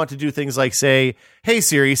well if you want to do things like say, "Hey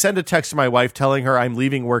Siri, send a text to my wife telling her I'm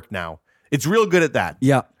leaving work now." It's real good at that.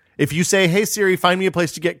 Yeah. If you say, "Hey Siri, find me a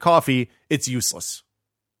place to get coffee," it's useless.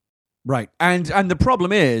 Right. And the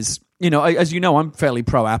problem is, as you know, I'm fairly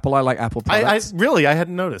pro Apple. I like Apple products. I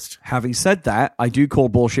hadn't noticed. Having said that, I do call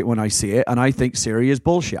bullshit when I see it, and I think Siri is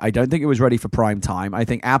bullshit. I don't think it was ready for prime time. I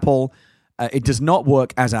think Apple, it does not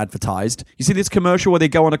work as advertised. You see this commercial where they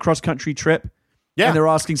go on a cross-country trip? Yeah. And they're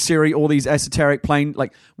asking Siri all these esoteric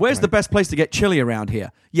like, where's the best place to get chili around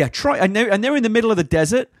here? Yeah, try. And they're in the middle of the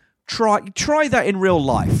desert. Try that in real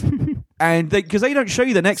life. And because they don't show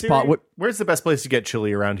you the next Siri, part. Where's the best place to get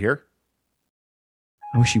chili around here?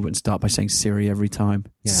 I wish you wouldn't start by saying Siri every time.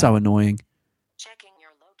 Yeah. So annoying. Checking your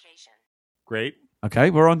location. Great. Okay,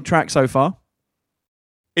 we're on track so far.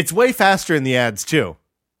 It's way faster in the ads, too.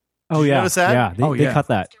 Oh, yeah. Notice that? Yeah, they cut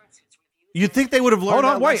that. You'd think they would have learned.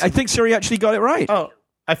 Hold on, wait. I think Siri actually got it right. Oh,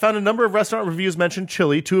 I found a number of restaurant reviews mention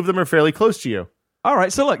chili. 2 of them are fairly close to you. All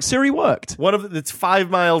right, so look, Siri worked. One of it's 5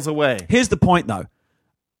 miles away. Here's the point, though.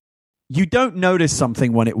 You don't notice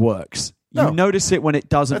something when it works. You notice it when it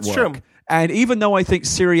doesn't work. That's true. And even though I think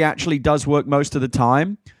Siri actually does work most of the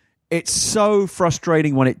time, it's so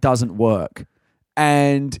frustrating when it doesn't work.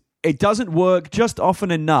 And it doesn't work just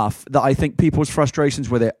often enough that I think people's frustrations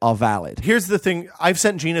with it are valid. Here's the thing. I've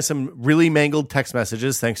sent Gina some really mangled text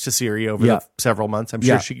messages thanks to Siri over the several months. I'm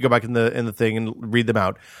sure she could go back in the thing and read them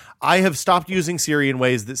out. I have stopped using Siri in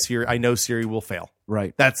ways that I know Siri will fail.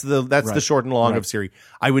 Right. That's the short and long of Siri.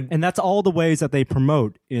 And that's all the ways that they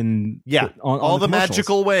promote in all the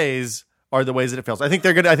magical ways are the ways that it fails. I think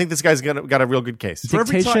they're good. I think this guy's got a real good case. For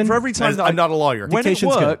every time that I'm not a lawyer. When it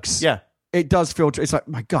works, it does filter. It's like,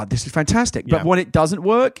 my God, this is fantastic. But when it doesn't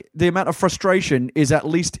work, the amount of frustration is at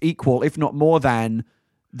least equal, if not more than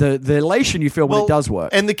the elation you feel when it does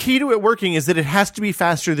work. And the key to it working is that it has to be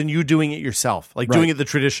faster than you doing it yourself, like doing it the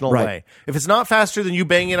traditional way. If it's not faster than you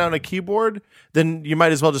banging it on a keyboard, then you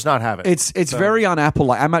might as well just not have it. It's very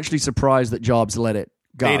un-Apple-like. I'm actually surprised that Jobs let it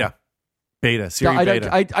go. Beta. Siri beta.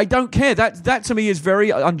 I don't care. That to me is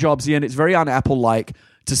very un-Jobsy, and it's very un-Apple-like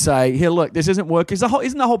to say, here, look, this isn't working.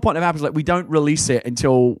 Isn't the whole point of Apple is like, we don't release it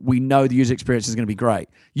until we know the user experience is going to be great.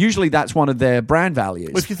 Usually that's one of their brand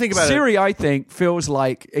values. Well, if you think about Siri, I think, feels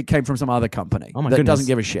like it came from some other company that doesn't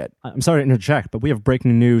give a shit. I'm sorry to interject, but we have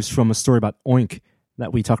breaking news from a story about Oink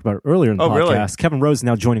that we talked about earlier in the podcast. Really? Kevin Rose is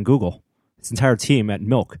now joining Google. His entire team at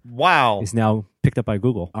Milk is now picked up by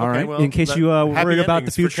Google. All right. Well, in case you were worried about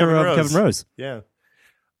the future of Kevin Rose. Yeah. You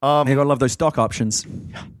gotta love those stock options.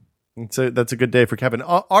 So that's a good day for Kevin.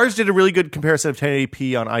 Ours did a really good comparison of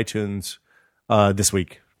 1080p on iTunes this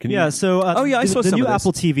week. I saw some new of this.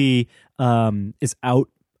 Apple TV is out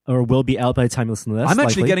or will be out by the time you listen to this. I'm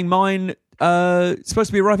actually getting mine. It's supposed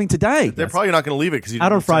to be arriving today. They're probably not going to leave it because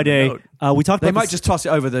out on Friday. We talked. They might just toss it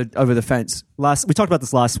over the fence. We talked about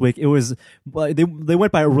this last week. It was they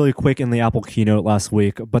went by it really quick in the Apple keynote last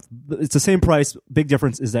week, but it's the same price. Big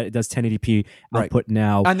difference is that it does 1080p output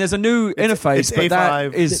now, and there's a new interface. But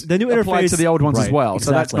that is the new applied interface to the old ones as well. Exactly.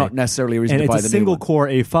 So that's not necessarily a reason and to buy it's the a single new one. core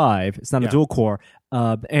A5. It's not a dual core,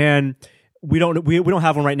 and we don't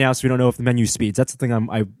have one right now, so we don't know if the menu speeds. That's the thing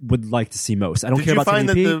I would like to see most. I don't care about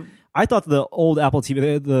 1080p. I thought the old Apple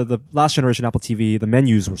TV, the last generation Apple TV, the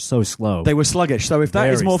menus were so slow. They were sluggish. So if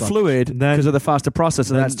that is more fluid because of the faster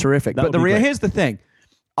processor, that's terrific. But here's the thing.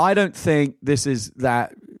 I don't think this is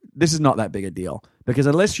not that big a deal. Because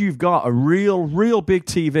unless you've got a real big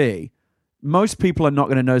TV, most people are not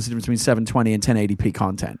going to notice the difference between 720 and 1080p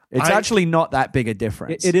content. It's actually not that big a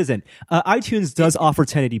difference. It isn't. iTunes does offer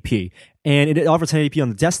 1080p, and it offers 1080p on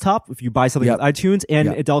the desktop if you buy something with iTunes, and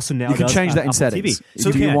it also now you can does change that in Apple settings. TV.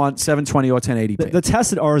 So do you want 720 or 1080p? The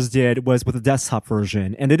test that ours did was with the desktop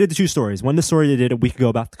version, and they did two stories. One, the story they did a week ago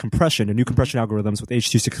about the compression, the new compression algorithms with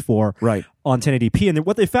H.264 on 1080p, and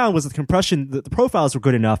what they found was that the compression, the profiles were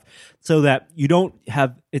good enough so that you don't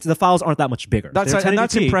have the files aren't that much bigger. And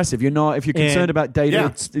that's impressive. If you're concerned about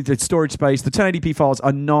data, it's storage space, the 1080p files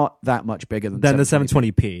are not that much bigger than the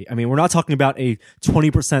 720p. I mean, we're not talking about a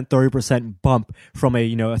 20%, 30% bump from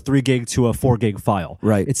a 3 gig to a 4 gig file.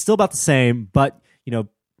 Right. It's still about the same, but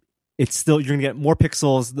it's still, you're going to get more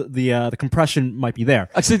pixels. The compression might be there.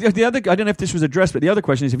 So I don't know if this was addressed, but the other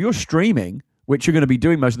question is, if you're streaming, which you're going to be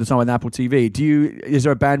doing most of the time with Apple TV, is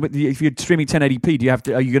there a bandwidth? If you're streaming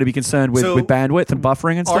 1080p, are you going to be concerned with bandwidth and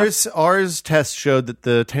buffering and stuff? Ours test showed that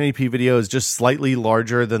the 1080p video is just slightly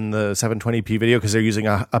larger than the 720p video because they're using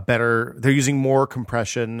they're using more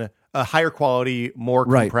compression, a higher quality, more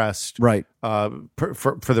compressed,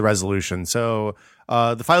 for the resolution. So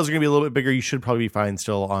the files are going to be a little bit bigger. You should probably be fine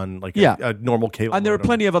still on a normal cable. And there are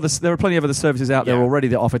plenty of other services out there already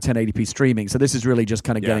that offer 1080p streaming. So this is really just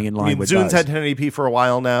kind of getting in line with Zune's those. had 1080p for a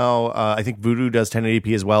while now. I think Voodoo does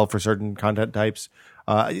 1080p as well for certain content types.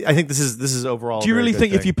 I think this is overall. Do you really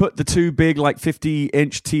think if you put the two big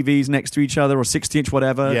 50-inch TVs next to each other or 60-inch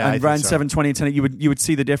whatever and ran 720 and 10, you would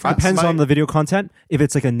see the difference? Depends on the video content. If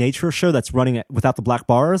it's like a nature show that's running it without the black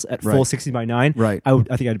bars at full 60:9,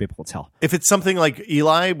 I think I'd be able to tell. If it's something like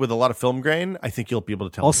Eli with a lot of film grain, I think you'll be able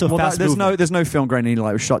to tell. Also, there's no film grain in Eli.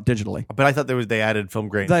 It was shot digitally. But I thought they added film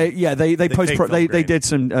grain. They did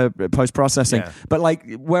some post processing. Yeah. But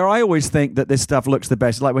where I always think that this stuff looks the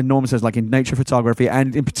best, like when Norman says, in nature photography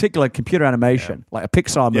and in particular computer animation, like a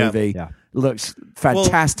Pixar movie. Looks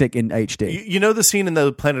fantastic in HD. You know the scene in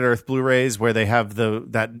the Planet Earth Blu-rays where they have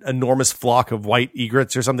that enormous flock of white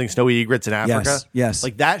egrets or something, snowy egrets in Africa? Yes.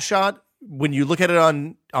 Like that shot, when you look at it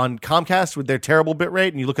on Comcast with their terrible bit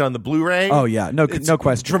rate and you look at it on the Blu-ray, no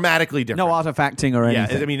question, dramatically different. No artifacting or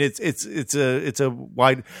anything. Yeah, I mean it's a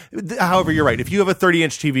wide. However, you're right. If you have a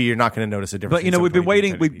 30-inch TV, you're not going to notice a difference. But we've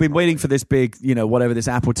been waiting for this big, whatever this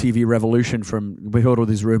Apple TV revolution we heard all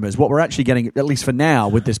these rumors. What we're actually getting, at least for now,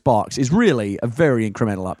 with this box is really a very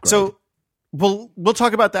incremental upgrade. So we'll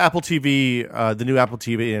talk about the Apple TV, the new Apple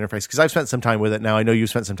TV interface, because I've spent some time with it now. I know you've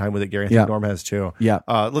spent some time with it, Gary. I think Norm has too. Yeah.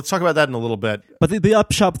 Let's talk about that in a little bit. But the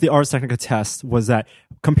upshot of the Ars Technica test was that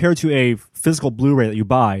compared to a physical Blu-ray that you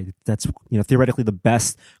buy, that's theoretically the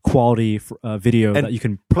best quality video that you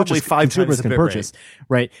can purchase. Probably 5 times the bit purchase,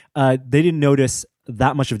 right? They didn't notice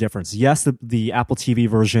that much of a difference. Yes, the Apple TV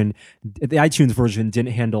version, the iTunes version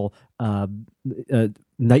didn't handle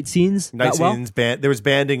night scenes. Night scenes, there was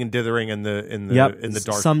banding and dithering in the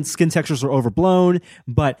dark. Some skin textures are overblown,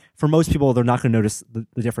 but for most people, they're not going to notice the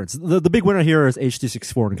difference. The big winner here is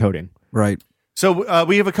H.264 encoding. Right. So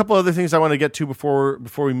we have a couple other things I want to get to before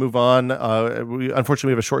we move on. Unfortunately,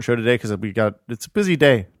 we have a short show today because it's a busy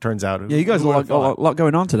day. Turns out. Yeah, you guys have a lot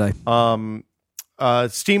going on today.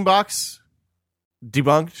 Steambox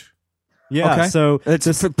debunked. Yeah. Okay. So it's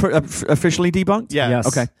officially debunked. Yeah. Yes.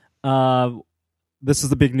 Okay. This is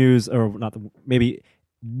the big news, or not? Maybe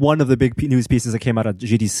one of the big news pieces that came out of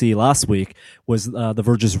GDC last week was the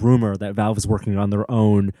Verge's rumor that Valve is working on their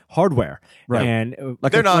own hardware, right? And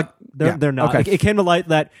they're not. They're not. Okay. It came to light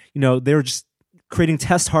that they're just creating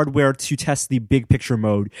test hardware to test the big picture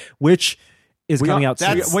mode, which is coming out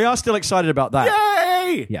soon. We are still excited about that.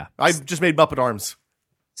 Yay! Yeah. I just made Muppet arms.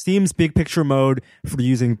 Steam's big picture mode for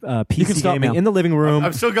using PC gaming in the living room.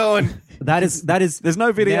 I'm still going. That is. There's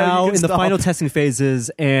no video now you can in the stop. final testing phases,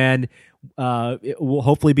 and it will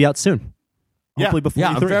hopefully be out soon. Hopefully before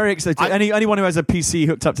I'm E3. very excited. Anyone who has a PC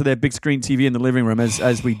hooked up to their big screen TV in the living room,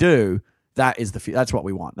 as we do, that's what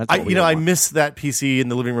we want. That's what we I want. miss that PC in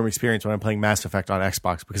the living room experience when I'm playing Mass Effect on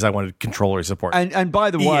Xbox because I wanted controller support. And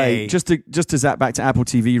by the way, just to zap back to Apple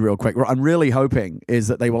TV real quick, what I'm really hoping is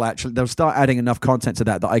that they'll start adding enough content to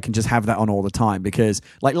that I can just have that on all the time, because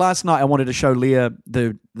like last night I wanted to show Leah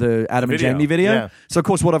the Adam and Jamie video. Yeah. So of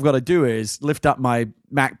course what I've got to do is lift up my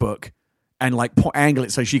MacBook and angle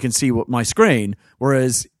it so she can see my screen.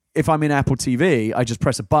 Whereas if I'm in Apple TV, I just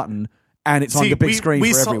press a button and it's on the big screen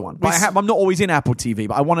for everyone. But I'm not always in Apple TV,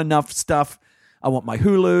 but I want enough stuff. I want my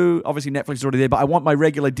Hulu. Obviously, Netflix is already there, but I want my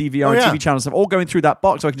regular DVR and TV channel stuff all going through that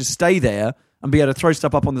box so I can just stay there and be able to throw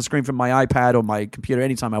stuff up on the screen from my iPad or my computer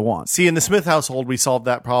anytime I want. See, in the Smith household, we solved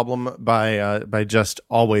that problem by just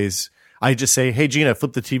always... I just say, hey, Gina,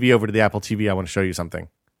 flip the TV over to the Apple TV. I want to show you something.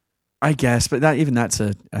 I guess, but that's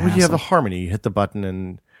a well, you have the Harmony. You hit the button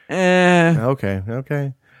and...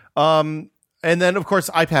 Okay. And then, of course,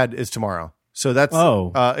 iPad is tomorrow. So that's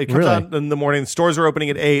it comes out in the morning. Stores are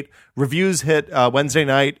opening at 8. Reviews hit Wednesday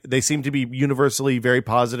night. They seem to be universally very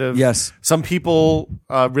positive. Yes. Some people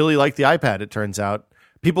really like the iPad, it turns out.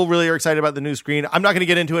 People really are excited about the new screen. I'm not going to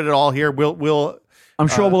get into it at all here. I'm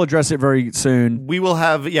sure we'll address it very soon. We will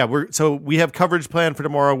have, we have coverage planned for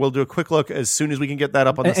tomorrow. We'll do a quick look as soon as we can get that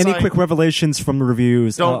up on the site. Any quick revelations from the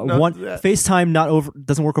reviews? FaceTime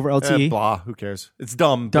doesn't work over LTE. Blah, who cares? It's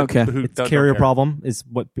dumb. Don't care. It's a carrier problem, is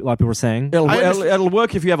what a lot of people are saying. It'll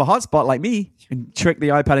work if you have a hotspot like me and trick the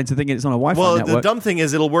iPad into thinking it's on a Wi-Fi network. Well, the dumb thing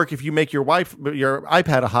is it'll work if you make your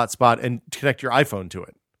iPad a hotspot and connect your iPhone to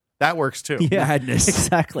it. That works too. Yeah, madness.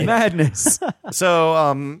 Exactly. Madness.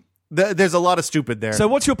 So, there's a lot of stupid there. So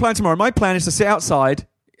what's your plan tomorrow? My plan is to sit outside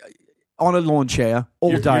on a lawn chair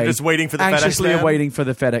all day. You're just waiting for the FedEx man? Anxiously awaiting for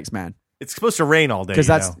the FedEx man. It's supposed to rain all day. Because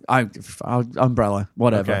that's umbrella,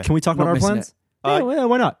 whatever. Okay. Can we talk about our plans? Yeah,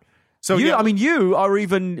 why not? So you are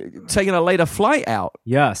even taking a later flight out.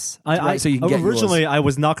 Yes, so you can get originally yours. I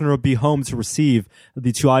was not going to be home to receive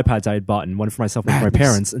the 2 iPads I had bought, and one for myself, one for my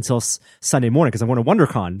parents, until Sunday morning because I'm going to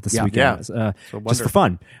WonderCon this weekend, just for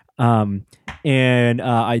fun. And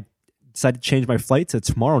I decided to change my flight to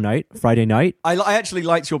tomorrow night, Friday night. I actually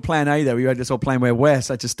liked your plan A though. You had this whole plan where Wes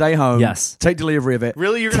had to stay home, take delivery of it.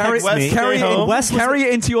 Really, you're going to carry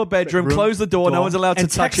it into your bedroom, close the door, no one's allowed to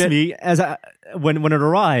touch it. Me when it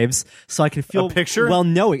arrives, so I can feel a picture. Well,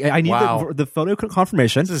 knowing I need the photo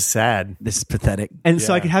confirmation. This is sad. This is pathetic. And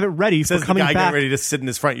so I can have it ready for coming back. Getting ready to sit in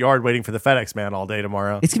his front yard waiting for the FedEx man all day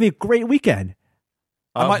tomorrow. It's gonna be a great weekend.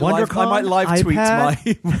 I might live tweet my.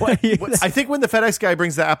 I think when the FedEx guy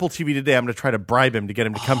brings the Apple TV today, I'm going to try to bribe him to get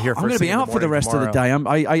him to come here. I'm going to be out for the rest of the day.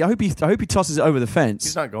 I hope he tosses it over the fence.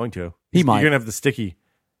 He's not going to. He might. You're going to have the sticky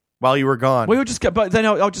while you were gone. We'll just get, but then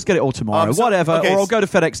I'll just get it all tomorrow. Whatever, or I'll go to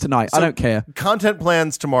FedEx tonight. I don't care. Content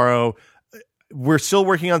plans tomorrow. We're still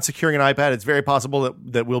working on securing an iPad. It's very possible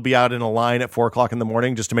that we'll be out in a line at 4:00 in the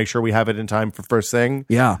morning just to make sure we have it in time for first thing.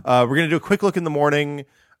 Yeah. We're going to do a quick look in the morning.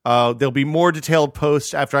 There'll be more detailed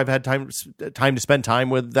posts after I've had time to spend time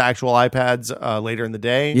with the actual iPads later in the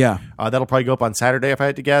day. Yeah. That'll probably go up on Saturday if I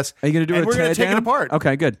had to guess. Are you going to do it? We're going to take it apart.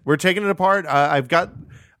 Okay, good. We're taking it apart. I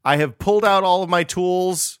have pulled out all of my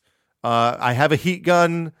tools. I have a heat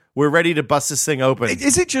gun. We're ready to bust this thing open.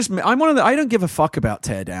 Is it just me? I'm one of the. I don't give a fuck about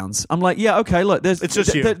teardowns. I'm like, yeah, okay. Look, it's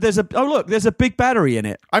just you. There's a big battery in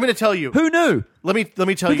it. I'm going to tell you. Who knew? Let me tell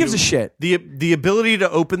you. Who gives a shit? The ability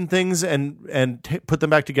to open things and put them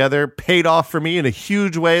back together paid off for me in a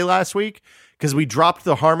huge way last week because we dropped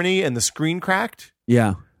the harmony and the screen cracked.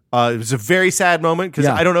 Yeah. It was a very sad moment because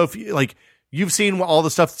I don't know if you've seen all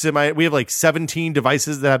the stuff that's in we have like 17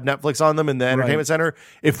 devices that have Netflix on them in the entertainment center.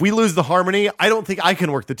 If we lose the harmony, I don't think I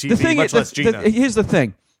can work the TV, much less Gina. Here's the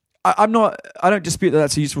thing. I don't dispute that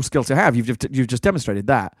that's a useful skill to have. You've just demonstrated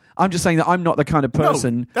that. I'm just saying that I'm not the kind of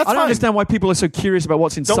person. That's I don't fine. understand why people are so curious about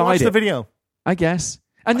what's inside it. Don't watch the video. I guess.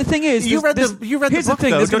 And the thing is, you read the book,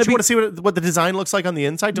 thing, though. Don't you want to see what the design looks like on the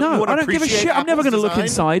inside? Don't you want to I don't give a shit. I'm never going to look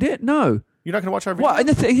inside it. No. You're not going to watch our video? Well, and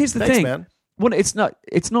here's the thing. Man. Well, it's not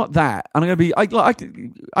that. And I'm going to be.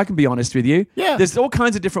 I can be honest with you. Yeah. There's all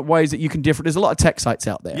kinds of different ways that you can differ. There's a lot of tech sites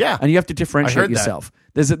out there. Yeah. And you have to differentiate yourself.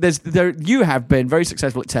 You have been very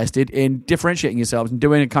successful at tested in differentiating yourselves and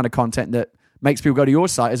doing a kind of content that makes people go to your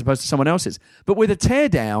site as opposed to someone else's. But with a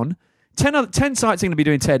teardown, 10 sites are going to be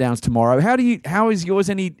doing teardowns tomorrow. How do you make yours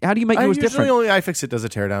different? Usually only iFixit does a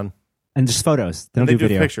teardown. And just photos. They don't do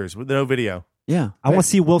video. Pictures with no video. Yeah. I want to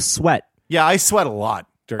see Will sweat. Yeah, I sweat a lot.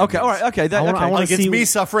 Okay, all right, okay. I want to see me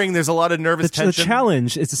suffering. There's a lot of nervous tension. The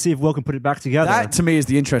challenge is to see if Will can put it back together. That, to me, is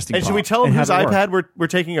the interesting part. And should we tell him whose iPad we're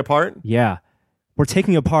taking apart? Yeah. We're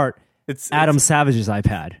taking apart Adam Savage's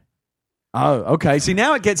iPad. Oh, okay. See,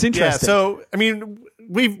 now it gets interesting. Yeah, so, I mean,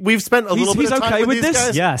 we've spent a little bit of time with these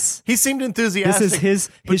guys. Yes. He seemed enthusiastic. This is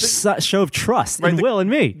his show of trust in Will and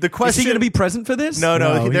me. The question, is he going to be present for this?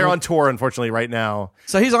 No, they're on tour, unfortunately, right now.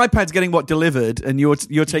 So his iPad's getting delivered, and you're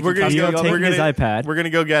taking his iPad. We're going to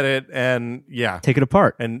go get it, and take it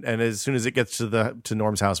apart. And as soon as it gets to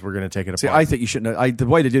Norm's house, we're going to take it apart. See, I think you shouldn't have. The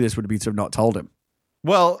way to do this would be to have not told him.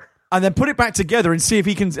 Well... And then put it back together and see if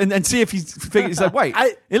he can, and see if he's figured. Like, wait,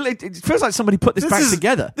 it feels like somebody put this back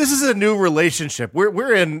together. This is a new relationship.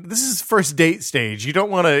 We're in. This is first date stage. You don't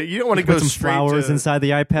want to go put some straight flowers inside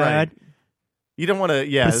the iPad. Right. You don't want to.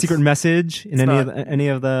 Yeah, put a secret message in any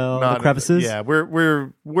of the crevices. Yeah,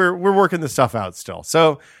 we're working this stuff out still.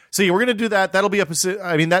 So yeah, we're gonna do that. That'll be up.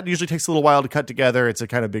 I mean, that usually takes a little while to cut together. It's a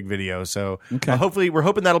kind of big video. So hopefully, we're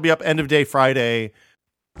hoping that'll be up end of day Friday.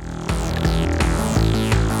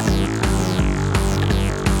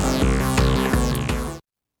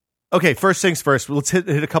 Okay, first things first. Let's hit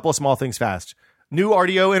a couple of small things fast. New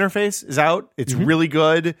Rdio interface is out. It's really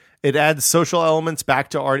good. It adds social elements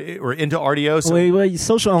back to into Rdio. So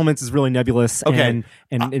social elements is really nebulous. Okay,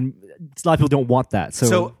 and a lot of people don't want that.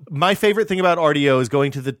 So my favorite thing about Rdio is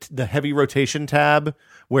going to the heavy rotation tab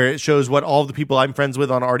where it shows what all of the people I'm friends with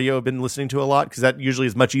on Rdio have been listening to a lot, because that usually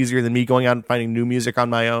is much easier than me going out and finding new music on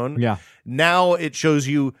my own. Yeah. Now it shows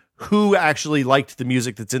you who actually liked the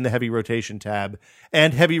music that's in the heavy rotation tab,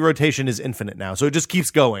 and heavy rotation is infinite now, so it just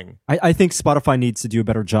keeps going. I think Spotify needs to do a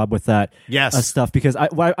better job with that stuff, because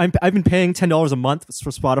I've been paying $10 a month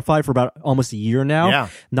for Spotify for about almost a year now,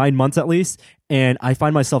 9 months at least, and I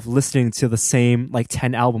find myself listening to the same like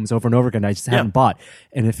 10 albums over and over again I just haven't bought,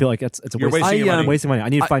 and I feel like it's a waste. I'm wasting money. I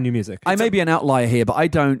need to find new music. I may be an outlier here, but I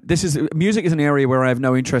don't. Music is an area where I have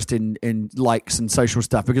no interest in likes and social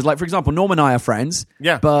stuff, because, like, for example, Norm and I are friends,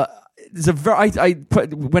 but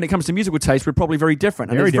when it comes to musical taste, we're probably very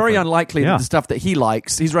different. And it's very unlikely that the stuff that he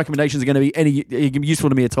likes, his recommendations are going to be any useful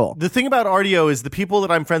to me at all. The thing about Rdio is the people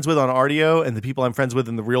that I'm friends with on Rdio and the people I'm friends with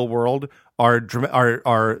in the real world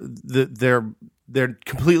they're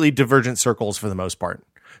completely divergent circles for the most part.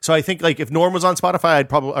 So I think, like, if Norm was on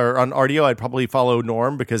Spotify, on Rdio, I'd probably follow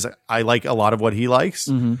Norm because I like a lot of what he likes.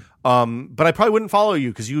 But I probably wouldn't follow you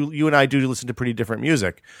because you and I do listen to pretty different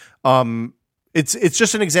music. It's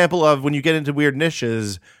just an example of when you get into weird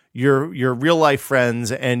niches, your real life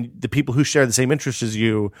friends and the people who share the same interests as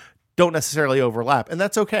you don't necessarily overlap, and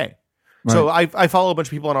that's okay. Right. So I follow a bunch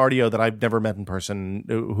of people on Rdio that I've never met in person,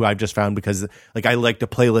 who I've just found because, like, I liked a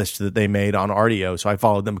playlist that they made on Rdio, so I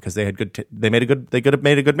followed them because they had they made a good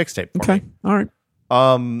mixtape. Okay, all right.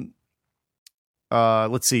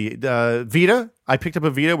 Let's see. Vita. I picked up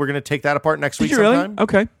a Vita. We're going to take that apart next week sometime. Really?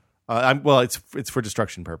 Okay. It's for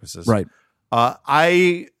destruction purposes. Right.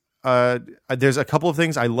 There's a couple of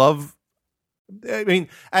things I love. I mean,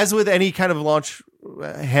 as with any kind of launch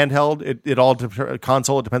handheld, it all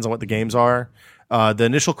console. It depends on what the games are. The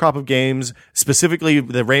initial crop of games, specifically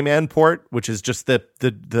the Rayman port, which is just the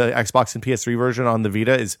Xbox and PS3 version on the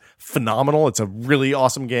Vita, is phenomenal. It's a really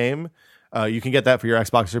awesome game. You can get that for your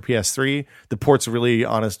Xbox or PS3. The port's really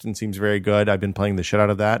honest and seems very good. I've been playing the shit out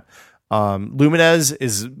of that. Lumines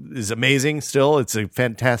is amazing still. It's a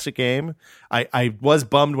fantastic game. I was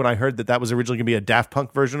bummed when I heard that was originally going to be a Daft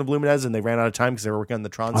Punk version of Lumines and they ran out of time because they were working on the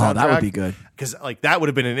Tron soundtrack. Oh, that would be good. Because like that would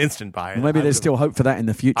have been an instant buy. Well, maybe there's still hope for that in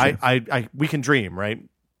the future. We can dream, right?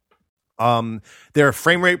 There are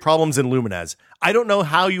frame rate problems in Lumines. I don't know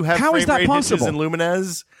how you have frame rate issues in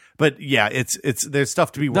Lumines. But yeah, it's there's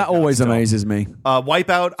stuff to be worked out. That always amazes me.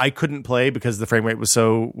 Wipeout, I couldn't play because the frame rate was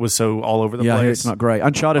so all over the place. Yeah, it's not great.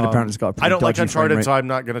 Uncharted apparently has got a pretty I don't like Uncharted, so rate. I'm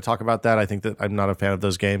not going to talk about that. I think that I'm not a fan of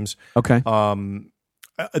those games. Okay.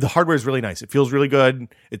 The hardware is really nice. It feels really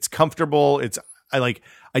good. It's comfortable. I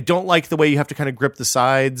don't like the way you have to kind of grip the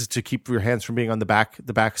sides to keep your hands from being on the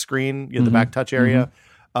back screen, the back touch area.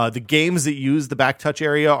 The games that use the back touch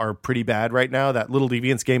area are pretty bad right now. That Little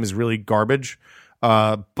Deviants game is really garbage.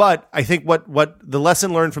 But I think what the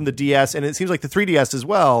lesson learned from the DS, and it seems like the 3DS as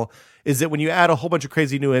well, is that when you add a whole bunch of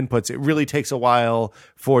crazy new inputs, it really takes a while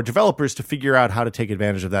for developers to figure out how to take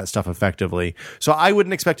advantage of that stuff effectively. So I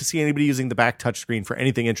wouldn't expect to see anybody using the back touchscreen for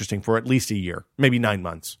anything interesting for at least a year, maybe 9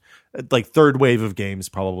 months. Like third wave of games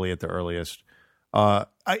probably at the earliest.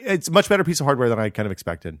 It's a much better piece of hardware than I kind of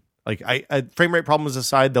expected. Like frame rate problems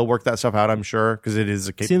aside, they'll work that stuff out, I'm sure, because it is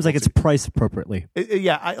a capable. Seems like it's priced appropriately.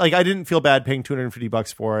 I didn't feel bad paying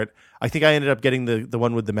 $250 for it. I think I ended up getting the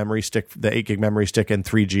one with the memory stick, the 8 gig memory stick and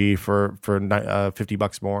 3G for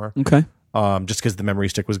 $50 more. Okay. Just because the memory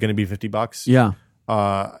stick was going to be $50. Yeah.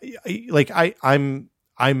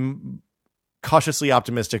 I'm cautiously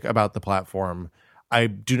optimistic about the platform. I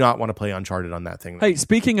do not want to play Uncharted on that thing. Hey,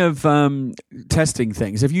 speaking of testing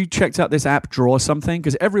things, have you checked out this app, Draw Something?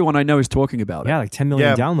 Because everyone I know is talking about it. Yeah, like 10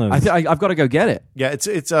 million downloads. I've got to go get it. Yeah, it's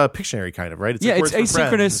a Pictionary kind of, right? It's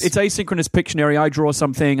asynchronous. It's asynchronous Pictionary. I draw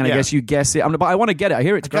something, and I guess you guess it. But I want to get it. I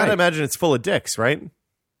hear it's great. I gotta imagine it's full of dicks, right?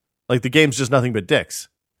 Like the game's just nothing but dicks.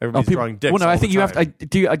 Everybody's drawing dicks. Well, no, I think you have to.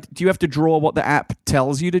 Do you have to draw what the app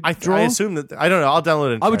tells you to draw? I assume that. I don't know. I'll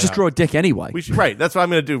download it. I would just draw a dick anyway. Right. That's what I'm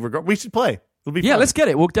going to do. We should play. It'll be fun. Let's get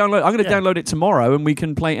it. We'll download. I'm going to download it tomorrow, and we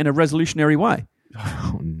can play it in a resolutionary way.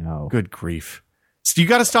 Oh no! Good grief! You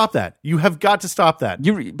got to stop that. You have got to stop that.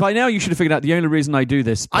 By now, you should have figured out the only reason I do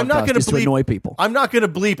this podcast is to annoy people. I'm not going to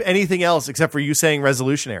bleep anything else except for you saying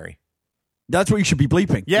resolutionary. That's what you should be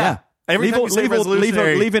bleeping. Yeah. Leave in all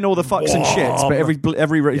the fucks and shits, but if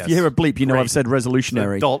you hear a bleep, you know I've said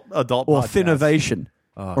resolutionary. Adult or Thinnovation,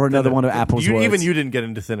 or another one of Apple's words. Even you didn't get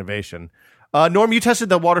into Thinnovation. Norm, you tested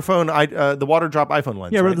the water drop iPhone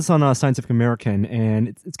lens. Yeah, I read this on Scientific American, and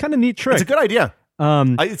it's kind of a neat trick. It's a good idea.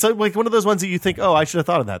 It's like one of those ones that you think, oh, I should have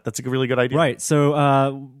thought of that. That's a really good idea. Right.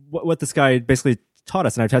 So what this guy basically taught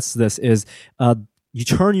us, and I've tested this, is you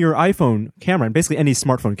turn your iPhone camera, and basically any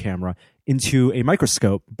smartphone camera, into a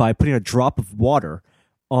microscope by putting a drop of water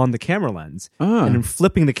on the camera lens and then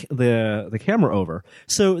flipping the camera over.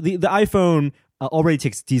 So the iPhone already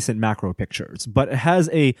takes decent macro pictures, but it has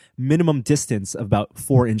a minimum distance of about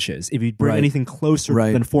 4 inches. If you bring anything closer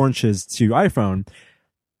than 4 inches to your iPhone,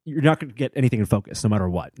 you're not going to get anything in focus, no matter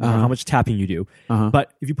what, no matter how much tapping you do.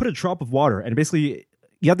 But if you put a drop of water, and basically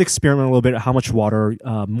you have to experiment a little bit how much water,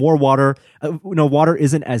 more water. Water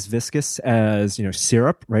isn't as viscous as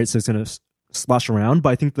syrup, right? So it's going to splash around, but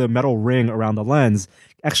I think the metal ring around the lens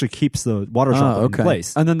actually keeps the water droplet in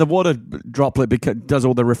place. And then the water droplet does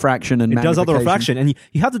all the refraction and it does all the refraction, and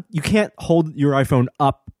you can't hold your iPhone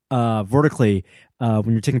up vertically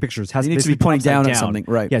when you're taking pictures. It has you need to be pointing down at something,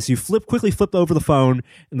 right? Yeah, so you quickly flip over the phone,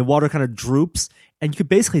 and the water kind of droops, and you could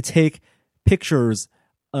basically take pictures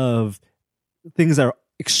of things that are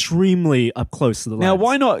extremely up close to the lens. Now,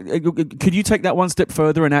 why not? Could you take that one step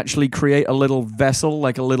further and actually create a little vessel,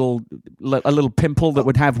 like a little pimple that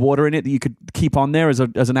would have water in it that you could keep on there as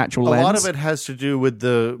an actual lens? A lot of it has to do with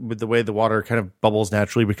the way the water kind of bubbles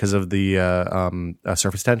naturally because of the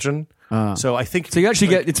surface tension. So I think you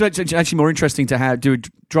actually it's actually more interesting to do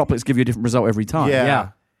droplets give you a different result every time. Yeah.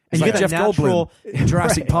 And you get Jeff Goldblum in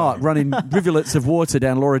Jurassic Park running rivulets of water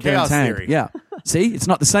down Laura Dern's hand. Theory. Yeah. See, it's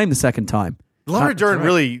not the same the second time. Laura Dern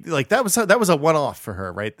really that was a one-off for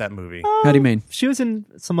her, right? That movie. How do you mean? She was in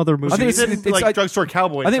some other movies. I think it's like Drugstore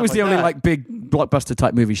Cowboy. I think it was the only big blockbuster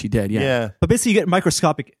type movie she did. Yeah. But basically, you get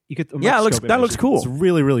microscopic. That looks cool. It's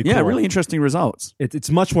really, really cool. Yeah, really interesting results.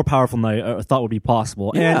 It's much more powerful than I thought would be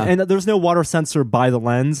possible. Yeah. And there's no water sensor by the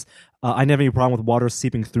lens. I never have any problem with water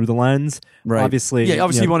seeping through the lens. Right. Obviously, you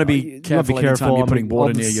want to be careful anytime you're putting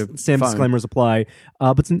water near your same phone. disclaimers apply.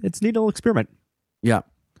 But it's a neat little experiment. Yeah.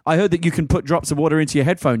 I heard that you can put drops of water into your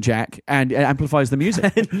headphone jack and it amplifies the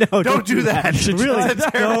music. No, don't do that. Really, That's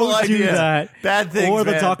a terrible don't do idea. that. Bad things, or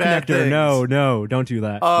the man. dock Bad connector. things. No, don't do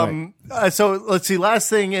that. Right. So let's see. Last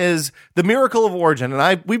thing is the miracle of Origin,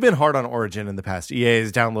 and we've been hard on Origin in the past.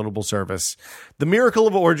 EA's downloadable service. The miracle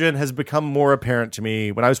of Origin has become more apparent to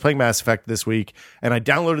me when I was playing Mass Effect this week, and I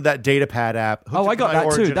downloaded that Datapad app. Oh, I got that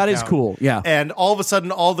Origin too. That is account, cool. Yeah. And all of a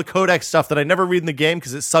sudden, all the codec stuff that I never read in the game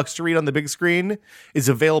because it sucks to read on the big screen is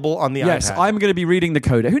available on the iPad. Yes, I'm going to be reading the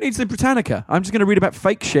codec. Who needs the Britannica? I'm just going to read about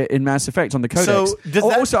fake shit in Mass Effect on the codex. So, does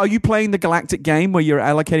that- also, are you playing the Galactic game where you're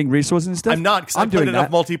allocating resources and stuff? I'm not, because I've played enough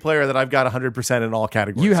multiplayer that I've got 100% in all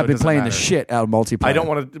categories. You have so it been doesn't playing matter. the shit out of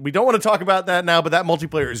multiplayer. We don't want to talk about that now, but that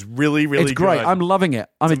multiplayer is really, really It's great. good. I'm loving it.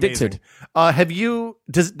 I'm It's addicted. amazing.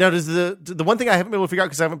 Does the one thing I haven't been able to figure out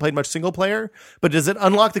because I haven't played much single player, but does it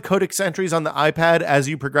unlock the codex entries on the iPad as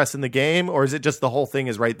you progress in the game, or is it just the whole thing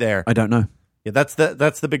is right there? I don't know. Yeah, that's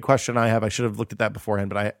the big question I have. I should have looked at that beforehand,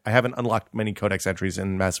 but I haven't unlocked many codex entries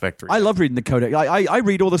in Mass Effect 3. I love reading the codex. I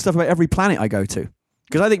read all the stuff about every planet I go to.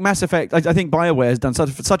 Because I think Mass Effect, I think BioWare has done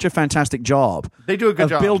such a fantastic job. They do a good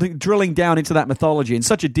job drilling down into that mythology in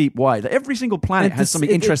such a deep way that every single planet has something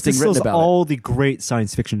interesting written about all it. the great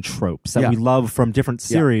science fiction tropes that we love from different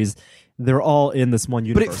series. They're all in this one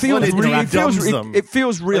universe. But it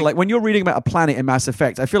feels real. Like when you're reading about a planet in Mass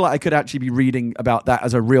Effect, I feel like I could actually be reading about that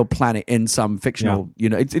as a real planet in some fictional.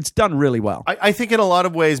 It's done really well. I think in a lot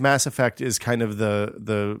of ways, Mass Effect is kind of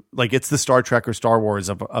the like it's the Star Trek or Star Wars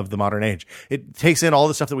of the modern age. It takes in all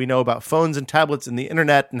the stuff that we know about phones and tablets and the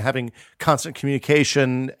internet and having constant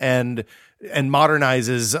communication and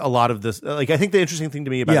modernizes a lot of this. Like, I think the interesting thing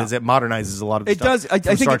to me about it is it modernizes a lot of the stuff. I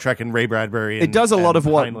think Star Trek and Ray Bradbury. It does a lot of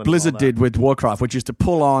what Heinlein Blizzard did with Warcraft, which is to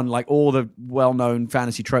pull on like all the well-known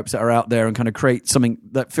fantasy tropes that are out there and kind of create something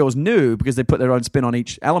that feels new because they put their own spin on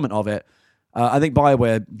each element of it. I think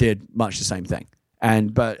BioWare did much the same thing.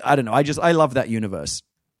 But I don't know. I love that universe.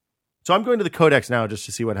 So I'm going to the Codex now just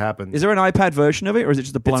to see what happens. Is there an iPad version of it, or is it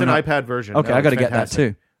just a blown It's an up? iPad version. Okay, No, I got to it's get that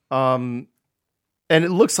fantastic. too. And it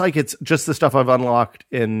looks like it's just the stuff I've unlocked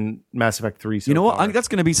in Mass Effect 3 so You know what? far. That's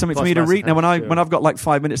going to be something for Plus me to Mass read. Now, Effect when I've got like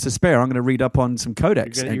 5 minutes to spare, I'm going to read up on some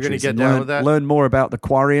codex You're gonna entries get and down with that? learn more about the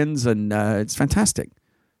Quarians, and it's fantastic.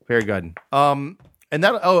 Very good. And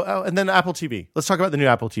then Apple TV. Let's talk about the new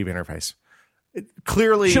Apple TV interface.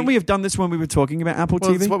 Clearly, Shouldn't we have done this when we were talking about Apple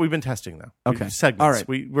well, TV? It's what we've been testing though. Okay. Segments. All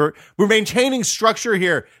right. We're maintaining structure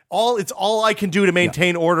here. It's all I can do to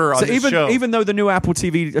maintain order on this show. Even though the new Apple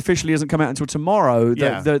TV officially doesn't come out until tomorrow, the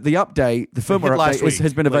update, the firmware update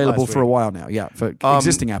has been available for a while now. Yeah, for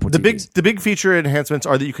existing Apple TVs. The big feature enhancements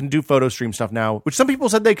are that you can do photo stream stuff now, which some people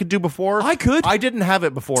said they could do before. I could. I didn't have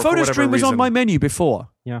it before. Photo for stream was reason. on my menu before.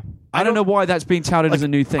 Yeah. I don't know why that's being touted as a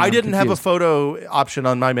new thing. I I'm didn't have a confused. photo option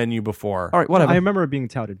on my menu before. All right, whatever. I remember it being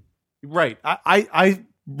touted. Right. I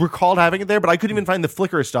recalled having it there, but I couldn't even find the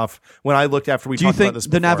Flickr stuff when I looked after we Do you talked about think this the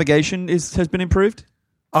before. navigation has been improved?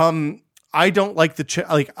 I don't like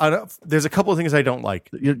the there's a couple of things I don't like.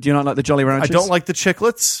 Do you not like the Jolly Ranchers? I don't like the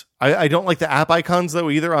chiclets. I don't like the app icons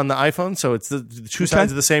though either on the iPhone. So it's the two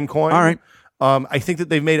sides of the same coin. All right. I think that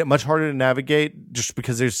they've made it much harder to navigate just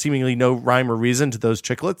because there's seemingly no rhyme or reason to those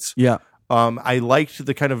chiclets. Yeah. I liked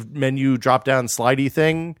the kind of menu drop down slidey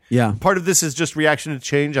thing. Yeah. Part of this is just reaction to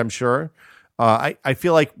change, I'm sure. I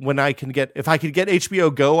feel like if I could get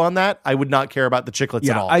HBO Go on that, I would not care about the chiclets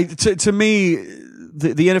at all. To me,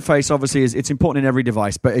 the interface obviously it's important in every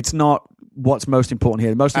device, but it's not what's most important here.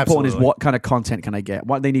 The most important is Absolutely. what kind of content can I get.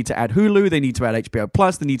 What they need to add Hulu, they need to add HBO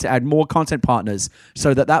Plus, they need to add more content partners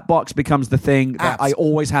so that box becomes the thing that Apps. I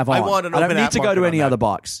always have on. I want an I don't open need app to go market to on any that. other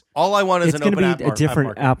box. All I want is It's an going to open be app a different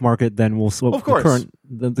market. app market than Of course.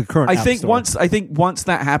 the current. I app think store. once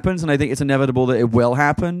that happens, and I think it's inevitable that it will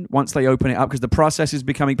happen once they open it up, because the process is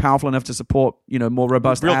becoming powerful enough to support more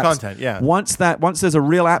robust Real apps. content, yeah. Once there's a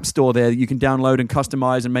real app store there that you can download and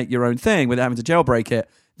customize and make your own thing without having to jailbreak it,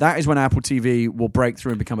 that is when Apple TV will break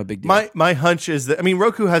through and become a big deal. My hunch is that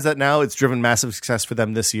Roku has that now. It's driven massive success for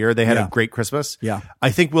them this year. They had Yeah. a great Christmas. Yeah. I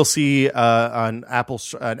think we'll see an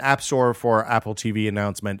app store for Apple TV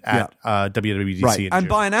announcement at WWDC. Right. in And June.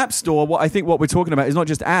 by an app store, what we're talking about is not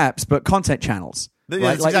just apps, but content channels. Yeah, Right?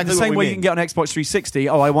 that's Like exactly the what same we way mean. you can get on Xbox 360,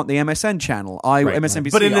 I want the MSN channel.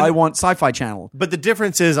 MSNBC, But I want Sci-Fi channel. But the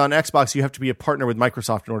difference is on Xbox, you have to be a partner with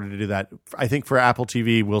Microsoft in order to do that. I think for Apple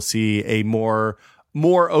TV, we'll see a more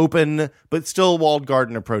open but still walled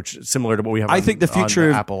garden approach, similar to what we have. I think the future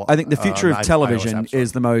of Apple. I think the future of iOS television App Store.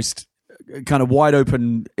 is the most kind of wide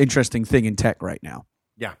open, interesting thing in tech right now,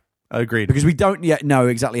 Yeah, agreed. because we don't yet know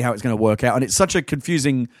exactly how it's going to work out, and it's such a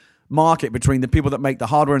confusing market between the people that make the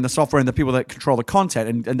hardware and the software and the people that control the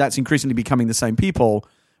content, and that's increasingly becoming the same people.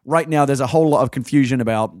 right now there's a whole lot of confusion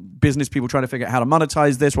about business people trying to figure out how to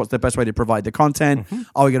monetize this. What's the best way to provide the content?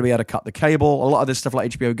 Are we going to be able to cut the cable? A lot of this stuff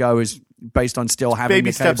like HBO Go is based on still having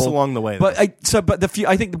baby the cable. steps along the way. But I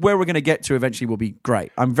think where we're going to get to eventually will be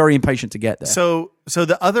great. I'm very impatient to get there. So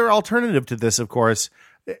the other alternative to this, of course,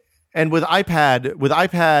 and with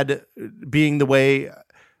iPad being the way,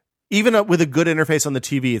 even with a good interface on the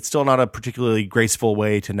TV, it's still not a particularly graceful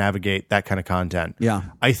way to navigate that kind of content. Yeah.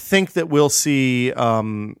 I think that we'll see,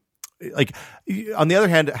 like, on the other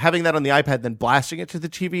hand, having that on the iPad, then blasting it to the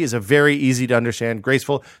TV is a very easy to understand,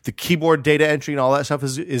 graceful. The keyboard data entry and all that stuff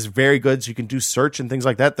is very good. So you can do search and things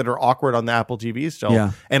like that are awkward on the Apple TV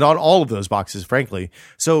still, and on all of those boxes, frankly.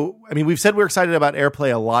 So, I mean, we've said we're excited about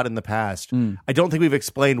AirPlay a lot in the past. I don't think we've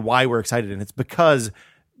explained why we're excited, and it's because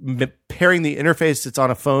pairing the interface that's on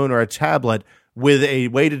a phone or a tablet with a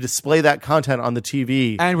way to display that content on the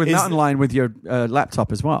TV, and with Mountain Lion with your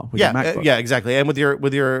laptop as well. With your MacBook. Yeah, exactly, and with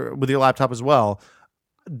your laptop as well.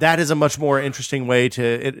 That is a much more interesting way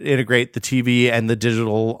to integrate the TV and the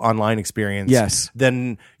digital online experience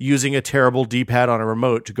than using a terrible D-pad on a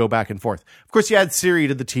remote to go back and forth. Of course, you add Siri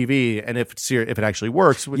to the TV, and if it actually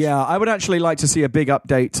works. I would actually like to see a big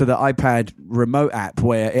update to the iPad remote app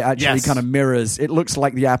where it actually kind of mirrors. It looks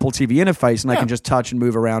like the Apple TV interface, and I can just touch and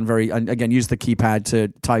move around and again, use the keypad to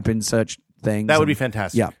type in search things. That would be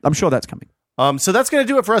fantastic. Yeah, I'm sure that's coming. So that's going to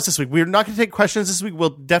do it for us this week. We're not going to take questions this week.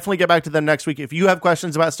 We'll definitely get back to them next week. If you have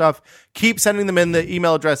questions about stuff, keep sending them in. The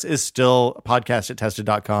email address is still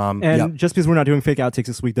podcast@tested.com. And just because we're not doing fake outtakes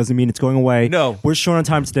this week doesn't mean it's going away. No. We're short on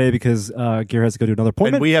time today because Gear has to go to another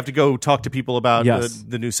appointment. And we have to go talk to people about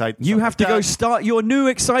the new site. You have to go start your new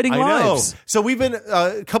exciting lives. So we've been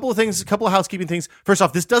a couple of housekeeping things. First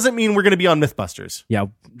off, this doesn't mean we're going to be on Mythbusters. Yeah.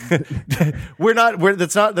 We're not.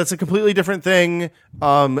 That's a completely different thing.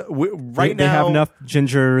 Right now they have enough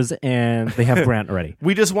gingers and they have Grant already.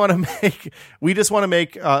 We just want to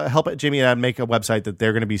make help Jamie and Adam make a website that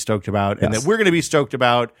they're going to be stoked about and that we're going to be stoked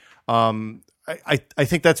about. I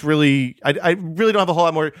think that's really. I really don't have a whole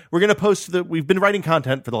lot more. We're going to post we've been writing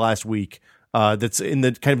content for the last week. That's in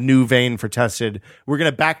the kind of new vein for Tested. We're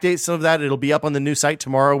going to backdate some of that. It'll be up on the new site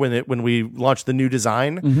tomorrow when we launch the new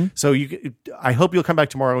design. So I hope you'll come back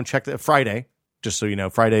tomorrow and check that Friday. Just so you know,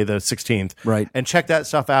 Friday the 16th, right? And check that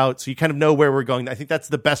stuff out so you kind of know where we're going. I think that's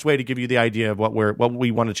the best way to give you the idea of what we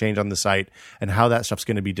want to change on the site and how that stuff's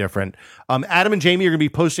going to be different. Adam and Jamie are going to be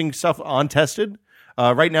posting stuff on Tested.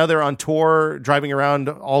 Right now they're on tour, driving around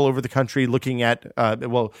all over the country, looking at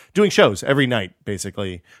doing shows every night,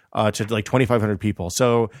 basically, to like 2,500 people.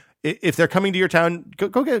 So if they're coming to your town,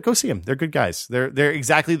 go see them. They're good guys. They're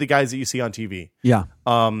exactly the guys that you see on TV. Yeah.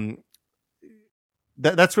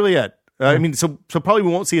 That's really it. I mean, so probably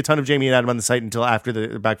we won't see a ton of Jamie and Adam on the site until after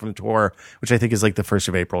they're back from the tour, which I think is like the 1st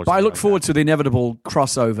of April. But I look forward to the inevitable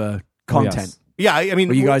crossover content. Yeah, I mean,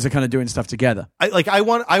 where you guys are kind of doing stuff together. I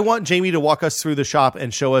want Jamie to walk us through the shop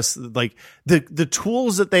and show us like the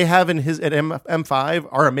tools that they have at M5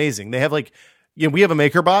 are amazing. They have like. We have a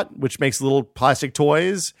MakerBot, which makes little plastic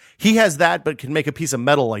toys. He has that, but can make a piece of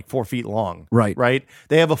metal like 4 feet long. Right.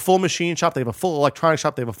 They have a full machine shop. They have a full electronic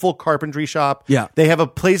shop. They have a full carpentry shop. Yeah. They have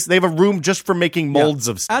a room just for making molds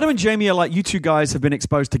of stuff. Adam and Jamie are like, you two guys have been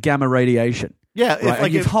exposed to gamma radiation. Yeah. Right?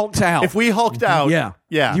 You've hulked out. If we hulked out.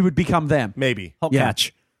 Yeah. You would become them. Maybe. Hulk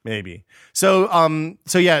catch. Maybe. So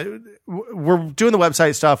yeah, we're doing the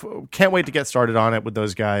website stuff. Can't wait to get started on it with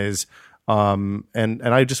those guys. And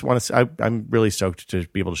I just want to. I'm really stoked to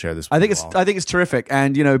be able to share this. I think it's terrific,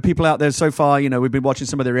 and people out there so far. We've been watching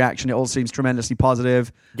some of the reaction. It all seems tremendously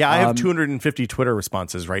positive. Yeah, I have 250 Twitter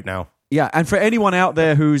responses right now. Yeah, and for anyone out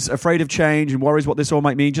there who's afraid of change and worries what this all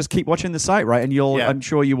might mean, just keep watching the site, right? And I'm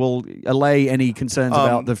sure you will allay any concerns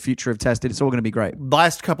about the future of Tested. It's all going to be great.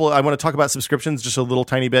 Last couple, I want to talk about subscriptions just a little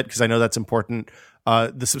tiny bit because I know that's important.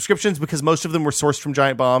 The subscriptions, because most of them were sourced from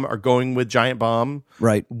Giant Bomb, are going with Giant Bomb.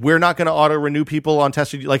 Right. We're not going to auto renew people on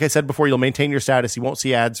Tested. Like I said before, you'll maintain your status. You won't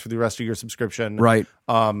see ads for the rest of your subscription. Right.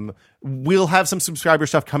 We'll have some subscriber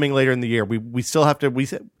stuff coming later in the year. We still have to.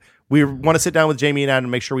 We want to sit down with Jamie and Adam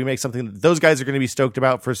and make sure we make something that those guys are going to be stoked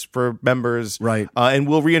about for members. Right. And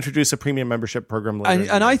we'll reintroduce a premium membership program later.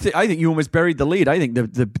 And I think you almost buried the lead. I think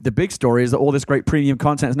the big story is that all this great premium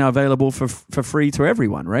content is now available for free to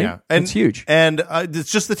everyone, right? Yeah. And it's huge. And it's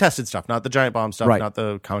just the Tested stuff, not the Giant Bomb stuff, right. Not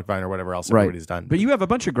the Comic Vine or whatever else right. everybody's done. But you have a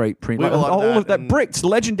bunch of great premium. All of that Bricked,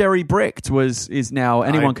 legendary Bricked is now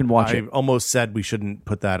anyone can watch it. I almost said we shouldn't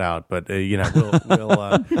put that out, but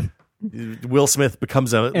we'll Will Smith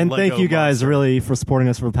becomes a and thank you guys monster. Really for supporting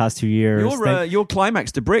us for the past 2 years. Your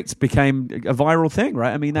climax to Bricks became a viral thing,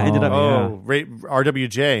 right? I mean, that ended up.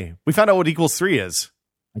 RWJ. We found out what equals 3 is.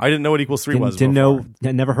 I didn't know what Equals 3 was. Didn't know.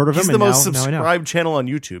 Never heard of him. He's the most subscribed channel on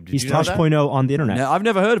YouTube. He's Tosh.0 on the internet. No, I've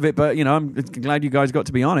never heard of it, but I'm glad you guys got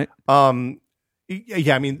to be on it.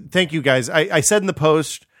 Yeah, I mean, thank you guys. I said in the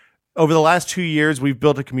post, over the last 2 years, we've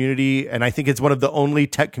built a community, and I think it's one of the only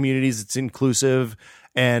tech communities that's inclusive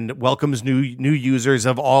and welcomes new users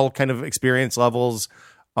of all kind of experience levels.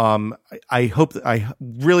 I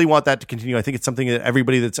really want that to continue. I think it's something that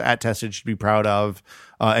everybody that's at Tested should be proud of,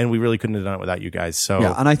 and we really couldn't have done it without you guys. So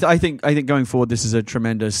yeah, and I think going forward, this is a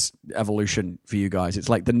tremendous evolution for you guys. It's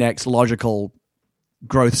like the next logical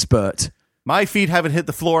growth spurt. My feet haven't hit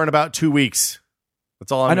the floor in about 2 weeks.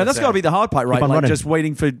 That's all I know. That's got to be the hard part, right? Like running. Just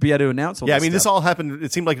waiting for be able to announce all this stuff. This all happened.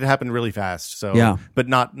 It seemed like it happened really fast. So but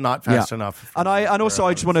not fast enough. And I just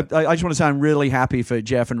want to say I'm really happy for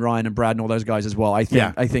Jeff and Ryan and Brad and all those guys as well. I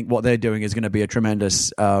think what they're doing is going to be a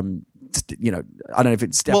tremendous I don't know if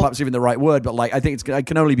it's step up's even the right word, but like I think it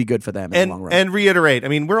can only be good for them in the long run. And reiterate, I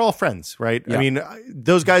mean, we're all friends, right? Yeah. I mean,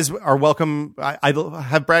 those guys are welcome. I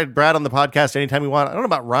have Brad on the podcast anytime we want. I don't know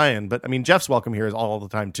about Ryan, but I mean, Jeff's welcome here all the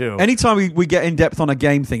time too. Anytime we get in depth on a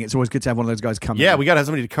game thing, it's always good to have one of those guys come. Yeah, we got to have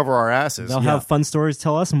somebody to cover our asses. They'll have fun stories to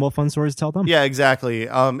tell us, and we'll have fun stories to tell them. Yeah, exactly.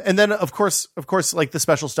 And then of course, like the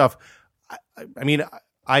special stuff. I mean,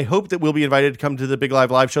 I hope that we'll be invited to come to the Big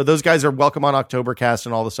Live show. Those guys are welcome on Oktobercast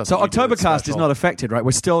and all the stuff. So Oktobercast is not affected, right?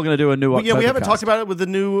 We're still going to do a new Oktobercast. Yeah, we haven't talked about it with the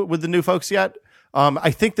new folks yet.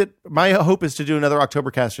 I think that my hope is to do another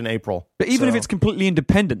Oktobercast in April. But even if it's completely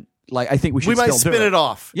independent, like I think we should. We might spin it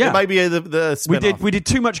off. Yeah, it might be the spin we did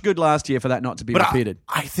too much good last year for that not to be repeated.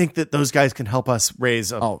 I think that those guys can help us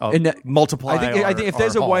raise multiply. I think if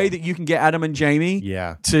there's a way that you can get Adam and Jamie,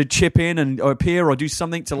 to chip in and or appear or do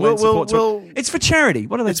something to lend support it's for charity.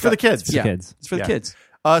 What are they? It's for the kids. It's for the kids.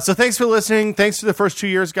 So thanks for listening. Thanks for the first 2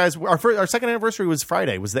 years, guys. Our second anniversary was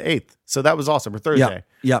Friday, was the 8th. So that was awesome. Or Thursday.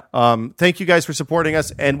 Yeah. Thank you guys for supporting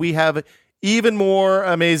us. And we have even more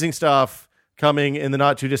amazing stuff coming in the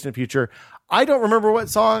not too distant future. I don't remember what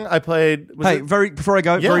song I played. Before I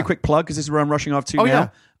go, very quick plug, because this is where I'm rushing off to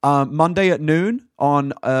now. Yeah. Monday at noon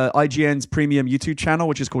on IGN's premium YouTube channel,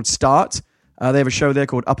 which is called Start. They have a show there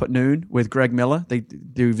called Up at Noon with Greg Miller. They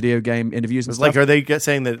do video game interviews and stuff. Like, are they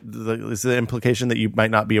saying that is the implication that you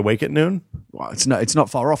might not be awake at noon? Well, it's not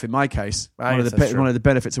far off in my case. One of the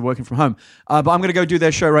benefits of working from home. But I'm going to go do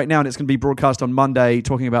their show right now, and it's going to be broadcast on Monday,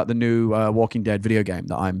 talking about the new Walking Dead video game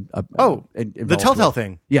that I'm the Telltale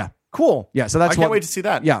thing. Yeah. Cool. Yeah, so that's I can't wait to see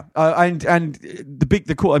that. Yeah, and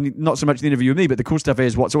the cool. I mean, not so much the interview with me, but the cool stuff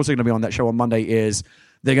is what's also going to be on that show on Monday is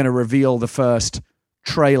they're going to reveal the first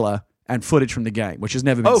trailer and footage from the game, which has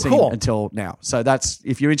never been seen until now. So that's,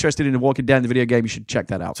 if you're interested in Walking Dead, the video game, you should check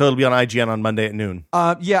that out. So it'll be on IGN on Monday at noon.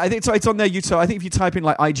 Yeah, I think so. It's on their YouTube. I think if you type in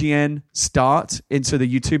like IGN Start into the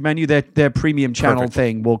YouTube menu, their premium channel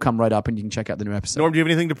thing will come right up, and you can check out the new episode. Norm, do you have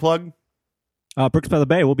anything to plug? Brooks by the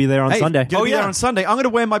Bay. We'll be there on Sunday. There on Sunday. I'm going to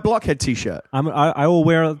wear my Blockhead t-shirt. I will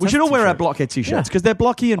wear. We should all wear our Blockhead t-shirts because they're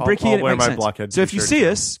blocky and bricky. I'll wear my sense. Blockhead. So if you see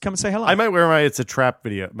us, come and say hello. I might wear my It's a Trap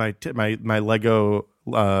video. My Lego.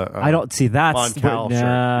 I don't see that shirt.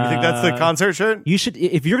 You think that's the concert shirt? You should.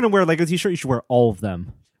 If you're going to wear a Lego t-shirt, you should wear all of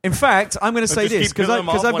them. In fact, I'm going to say this because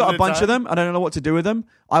I've got a bunch of them. I don't know what to do with them.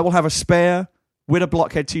 I will have a spare with a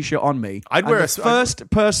Blockhead t-shirt on me. I'd wear the first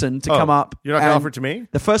person to come up. You're not going to offer it to me?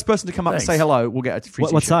 The first person to come up and say hello will get a free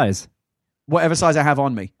t-shirt. What size? Whatever size I have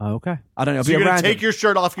on me. Oh, okay. I don't know. So you're going to take your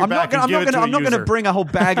shirt off your back and give it to a user. I'm not going to bring a whole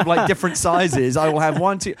bag of like different sizes. I will have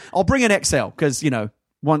one. I'll bring an XL because at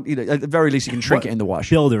the very least you can shrink it in the wash.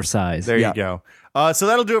 Builder size. There you go. So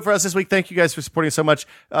that'll do it for us this week. Thank you guys for supporting so much.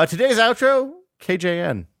 Today's outro,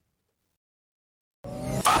 KJN.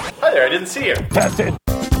 Hi there. I didn't see you. Tested.